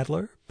 Stephen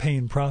Nadler,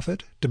 Payne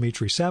Prophet,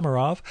 Dmitry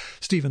Samarov,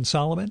 Stephen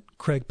Solomon,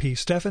 Craig P.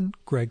 Steffen,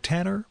 Greg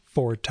Tanner,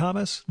 Ford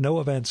Thomas,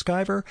 Noah Van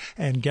Sciver,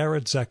 and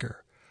Garrett Zecker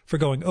for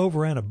going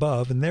over and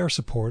above in their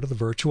support of the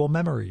Virtual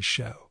Memories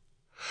Show.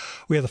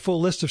 We have the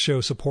full list of show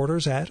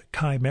supporters at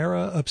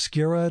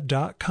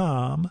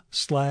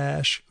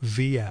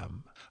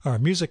chimeraobscura.com/VM. Our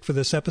music for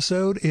this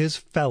episode is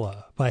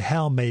Fella by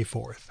Hal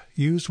Mayforth,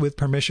 used with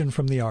permission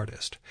from the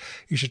artist.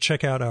 You should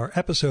check out our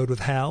episode with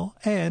Hal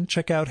and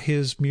check out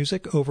his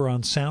music over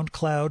on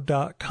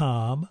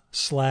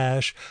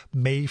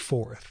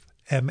soundcloud.com/Mayforth,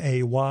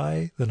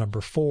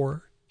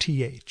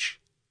 MAY4TH.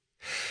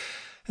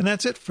 And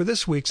that's it for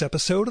this week's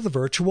episode of the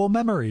Virtual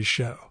Memories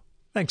Show.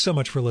 Thanks so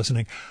much for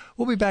listening.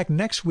 We'll be back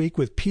next week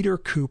with Peter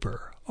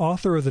Cooper,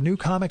 author of the new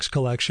comics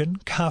collection,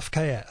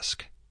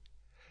 Kafkaesque.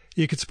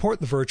 You can support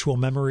the Virtual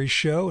Memories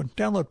Show and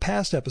download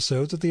past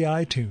episodes at the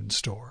iTunes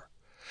Store.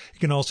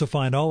 You can also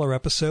find all our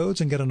episodes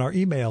and get on our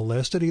email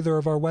list at either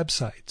of our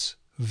websites,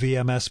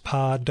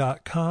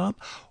 vmspod.com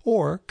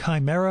or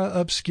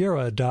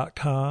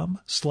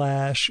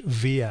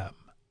chimeraobscura.com/VM.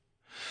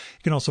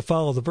 You can also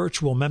follow the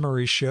Virtual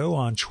Memories Show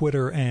on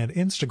Twitter and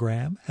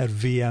Instagram at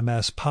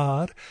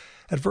VMSPod,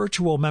 at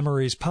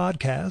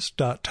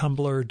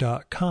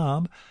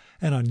virtualmemoriespodcast.tumblr.com,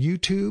 and on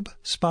YouTube,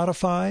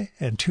 Spotify,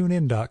 and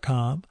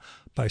TuneIn.com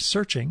by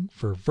searching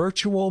for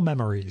Virtual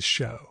Memories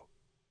Show.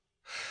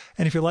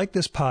 And if you like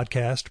this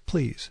podcast,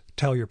 please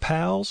tell your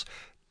pals,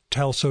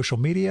 tell social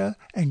media,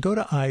 and go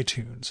to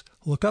iTunes.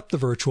 Look up the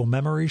Virtual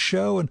Memories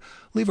Show and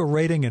leave a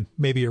rating and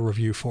maybe a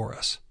review for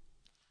us.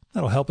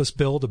 That'll help us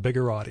build a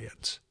bigger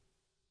audience.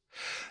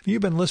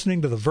 You've been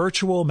listening to the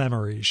Virtual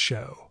Memories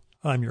Show.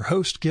 I'm your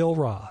host, Gil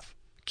Roth.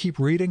 Keep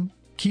reading,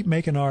 keep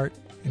making art,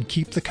 and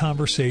keep the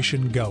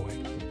conversation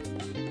going.